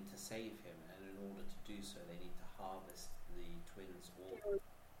be need to save him, and in order to do so they need to harvest the twin's organs.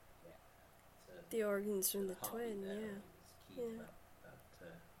 The organs from the twin, It's key to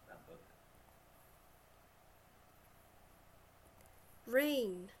that book.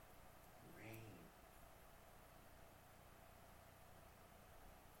 Rain. Rain.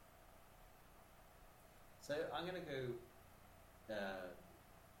 So I'm going to go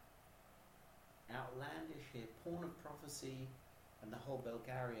outlandish here. Porn of Prophecy and the whole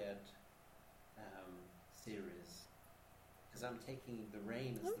Belgariad series. Because I'm taking the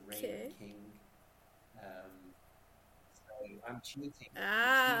rain as the Raven King. So I'm cheating.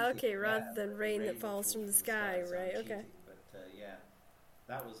 Okay, rather than rain that falls from the sky, right? So okay. But yeah,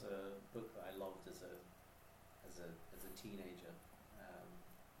 that was a book that I loved as a teenager.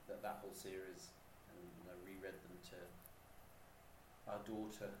 That whole series, and I reread them to our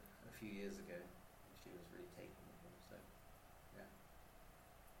daughter a few years ago, and she was really taken with them. So yeah.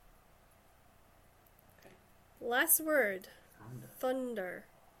 Okay. Last word. Thunder.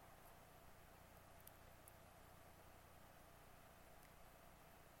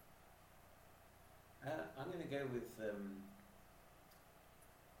 I'm going to go with A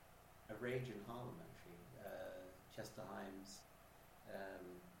Rage in Harlem, actually. Chester Himes,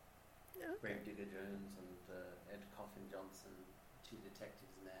 Gravedigger Jones, and Ed Coffin Johnson, two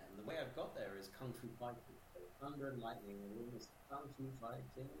detectives in there. And the way I've got there is Kung Fu Fighting. So thunder and lightning, and almost Kung Fu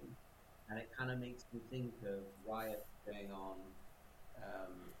Fighting. And it kind of makes me think of riots going on,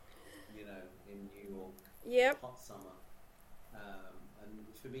 in New York, hot summer. And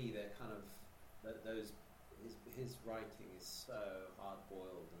for me, they're kind of those. His writing is so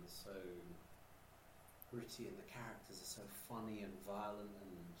hard-boiled and so gritty, and the characters are so funny and violent,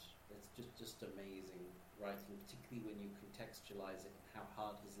 and it's just amazing writing, particularly when you contextualize it, how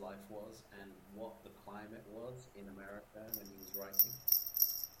hard his life was and what the climate was in America when he was writing.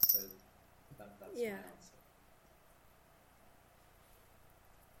 So that's my answer.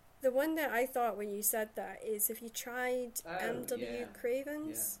 The one that I thought when you said that is, if you tried M.W.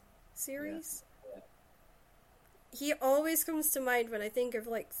 Craven's series. He always comes to mind when I think of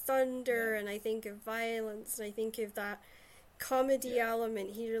like thunder, and I think of violence, and I think of that comedy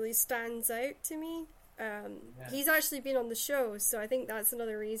element. He really stands out to me. He's actually been on the show, so I think that's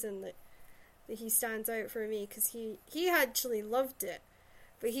another reason that he stands out for me, because he actually loved it.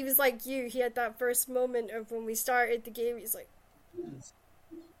 But he was like you, he had that first moment of when we started the game, he's like,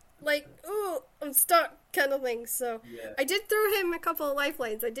 oh, I'm stuck, kind of thing. So I did throw him a couple of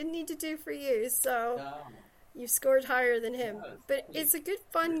lifelines I didn't need to do for you, so you scored higher than him. But it's a good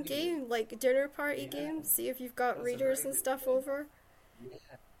fun game, like a dinner party game. See if you've got readers and stuff over.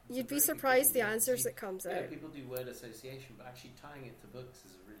 You'd be surprised the answers that comes out. People do word association, but actually tying it to books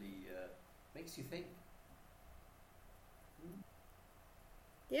is really makes you think.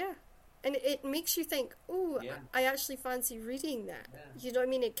 Yeah. And it makes you think, oh, I actually fancy reading that. You know what I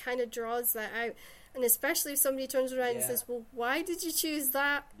mean? It kind of draws that out. And especially if somebody turns around and says, well, why did you choose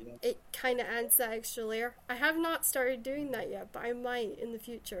that? It kind of adds that extra layer. I have not started doing that yet, but I might in the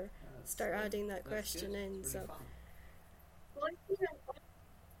future start adding that question in. So,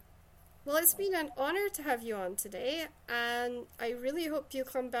 well, it's been an honour to have you on today, and I really hope you'll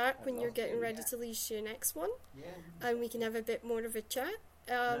come back when you're getting ready to release your next one, and we can have a bit more of a chat.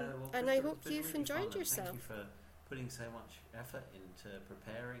 And I hope you've enjoyed yourself. Thank you for putting so much effort into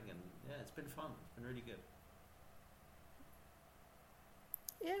preparing, and it's been fun. It's been really good.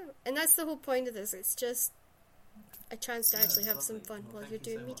 Yeah, and that's the whole point of this. It's just a chance to actually have some fun while you're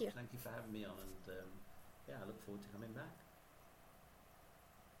doing media. Thank you for having me on, and I look forward to coming back.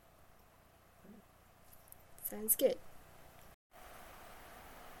 Sounds good.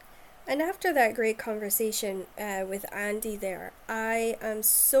 And after that great conversation with Andy there, I am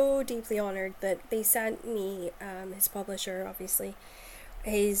so deeply honoured that they sent me, his publisher obviously,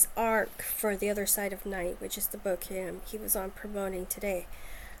 his arc for The Other Side of Night, which is the book he was on promoting today.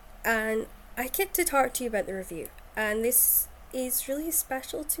 And I get to talk to you about the review. And this is really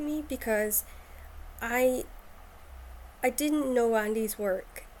special to me because I didn't know Andy's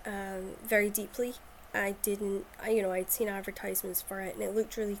work very deeply. I'd seen advertisements for it and it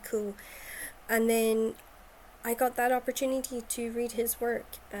looked really cool. And then I got that opportunity to read his work.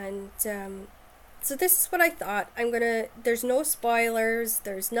 And so this is what I thought. There's no spoilers,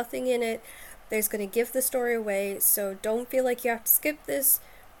 there's nothing in it that's going to give the story away. So don't feel like you have to skip this,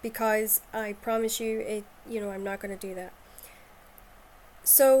 because I promise you, I'm not going to do that.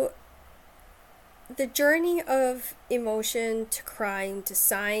 So the journey of emotion to crime to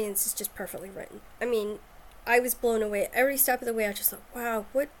science is just perfectly written. I mean, I was blown away every step of the way. I just thought, wow,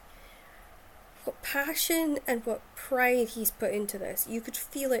 what passion and what pride he's put into this. You could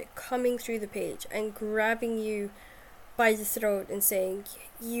feel it coming through the page and grabbing you by the throat and saying,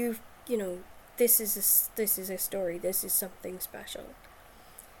 this is a story, this is something special.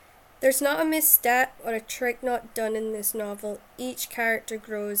 There's not a misstep or a trick not done in this novel. Each character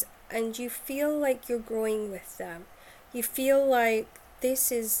grows and you feel like you're growing with them. You feel like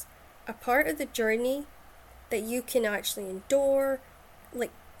this is a part of the journey that you can actually endure.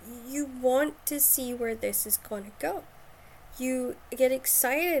 Like, you want to see where this is going to go. You get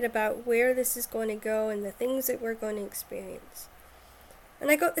excited about where this is going to go and the things that we're going to experience. And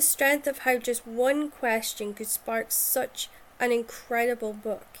I got the strength of how just one question could spark such an incredible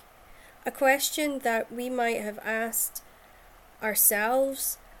book. A question that we might have asked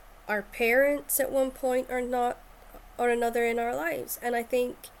ourselves, our parents at one point or not, or another in our lives. And I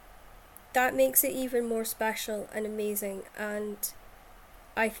think that makes it even more special and amazing. And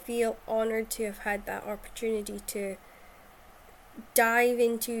I feel honoured to have had that opportunity to dive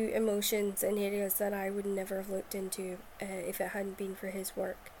into emotions in areas that I would never have looked into if it hadn't been for his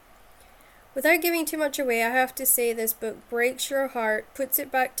work. Without giving too much away, I have to say this book breaks your heart, puts it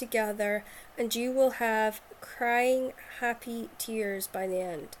back together, and you will have crying, happy tears by the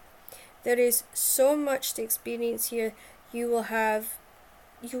end. There is so much to experience here. You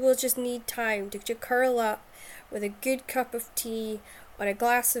will just need time to curl up with a good cup of tea or a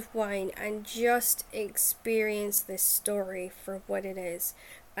glass of wine and just experience this story for what it is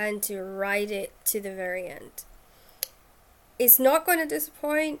and to ride it to the very end. It's not going to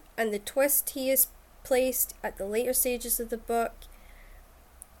disappoint, and the twist he has placed at the later stages of the book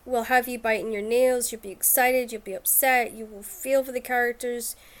will have you biting your nails. You'll be excited, you'll be upset, you will feel for the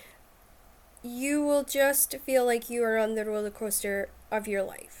characters. You will just feel like you are on the roller coaster of your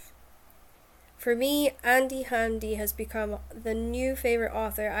life. For me, Adam Hamdy has become the new favourite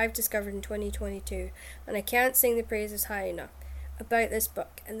author I've discovered in 2022, and I can't sing the praises high enough about this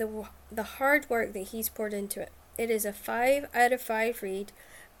book and the hard work that he's poured into it. It is a 5 out of 5 read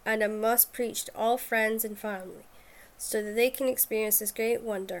and a must preach to all friends and family so that they can experience this great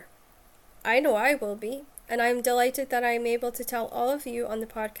wonder. I know I will be, and I'm delighted that I'm able to tell all of you on the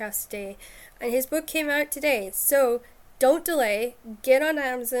podcast today. And his book came out today, so don't delay. Get on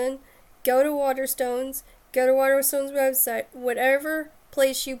Amazon, go to Waterstones website, whatever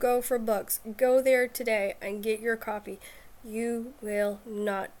place you go for books, go there today and get your copy. You will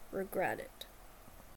not regret it.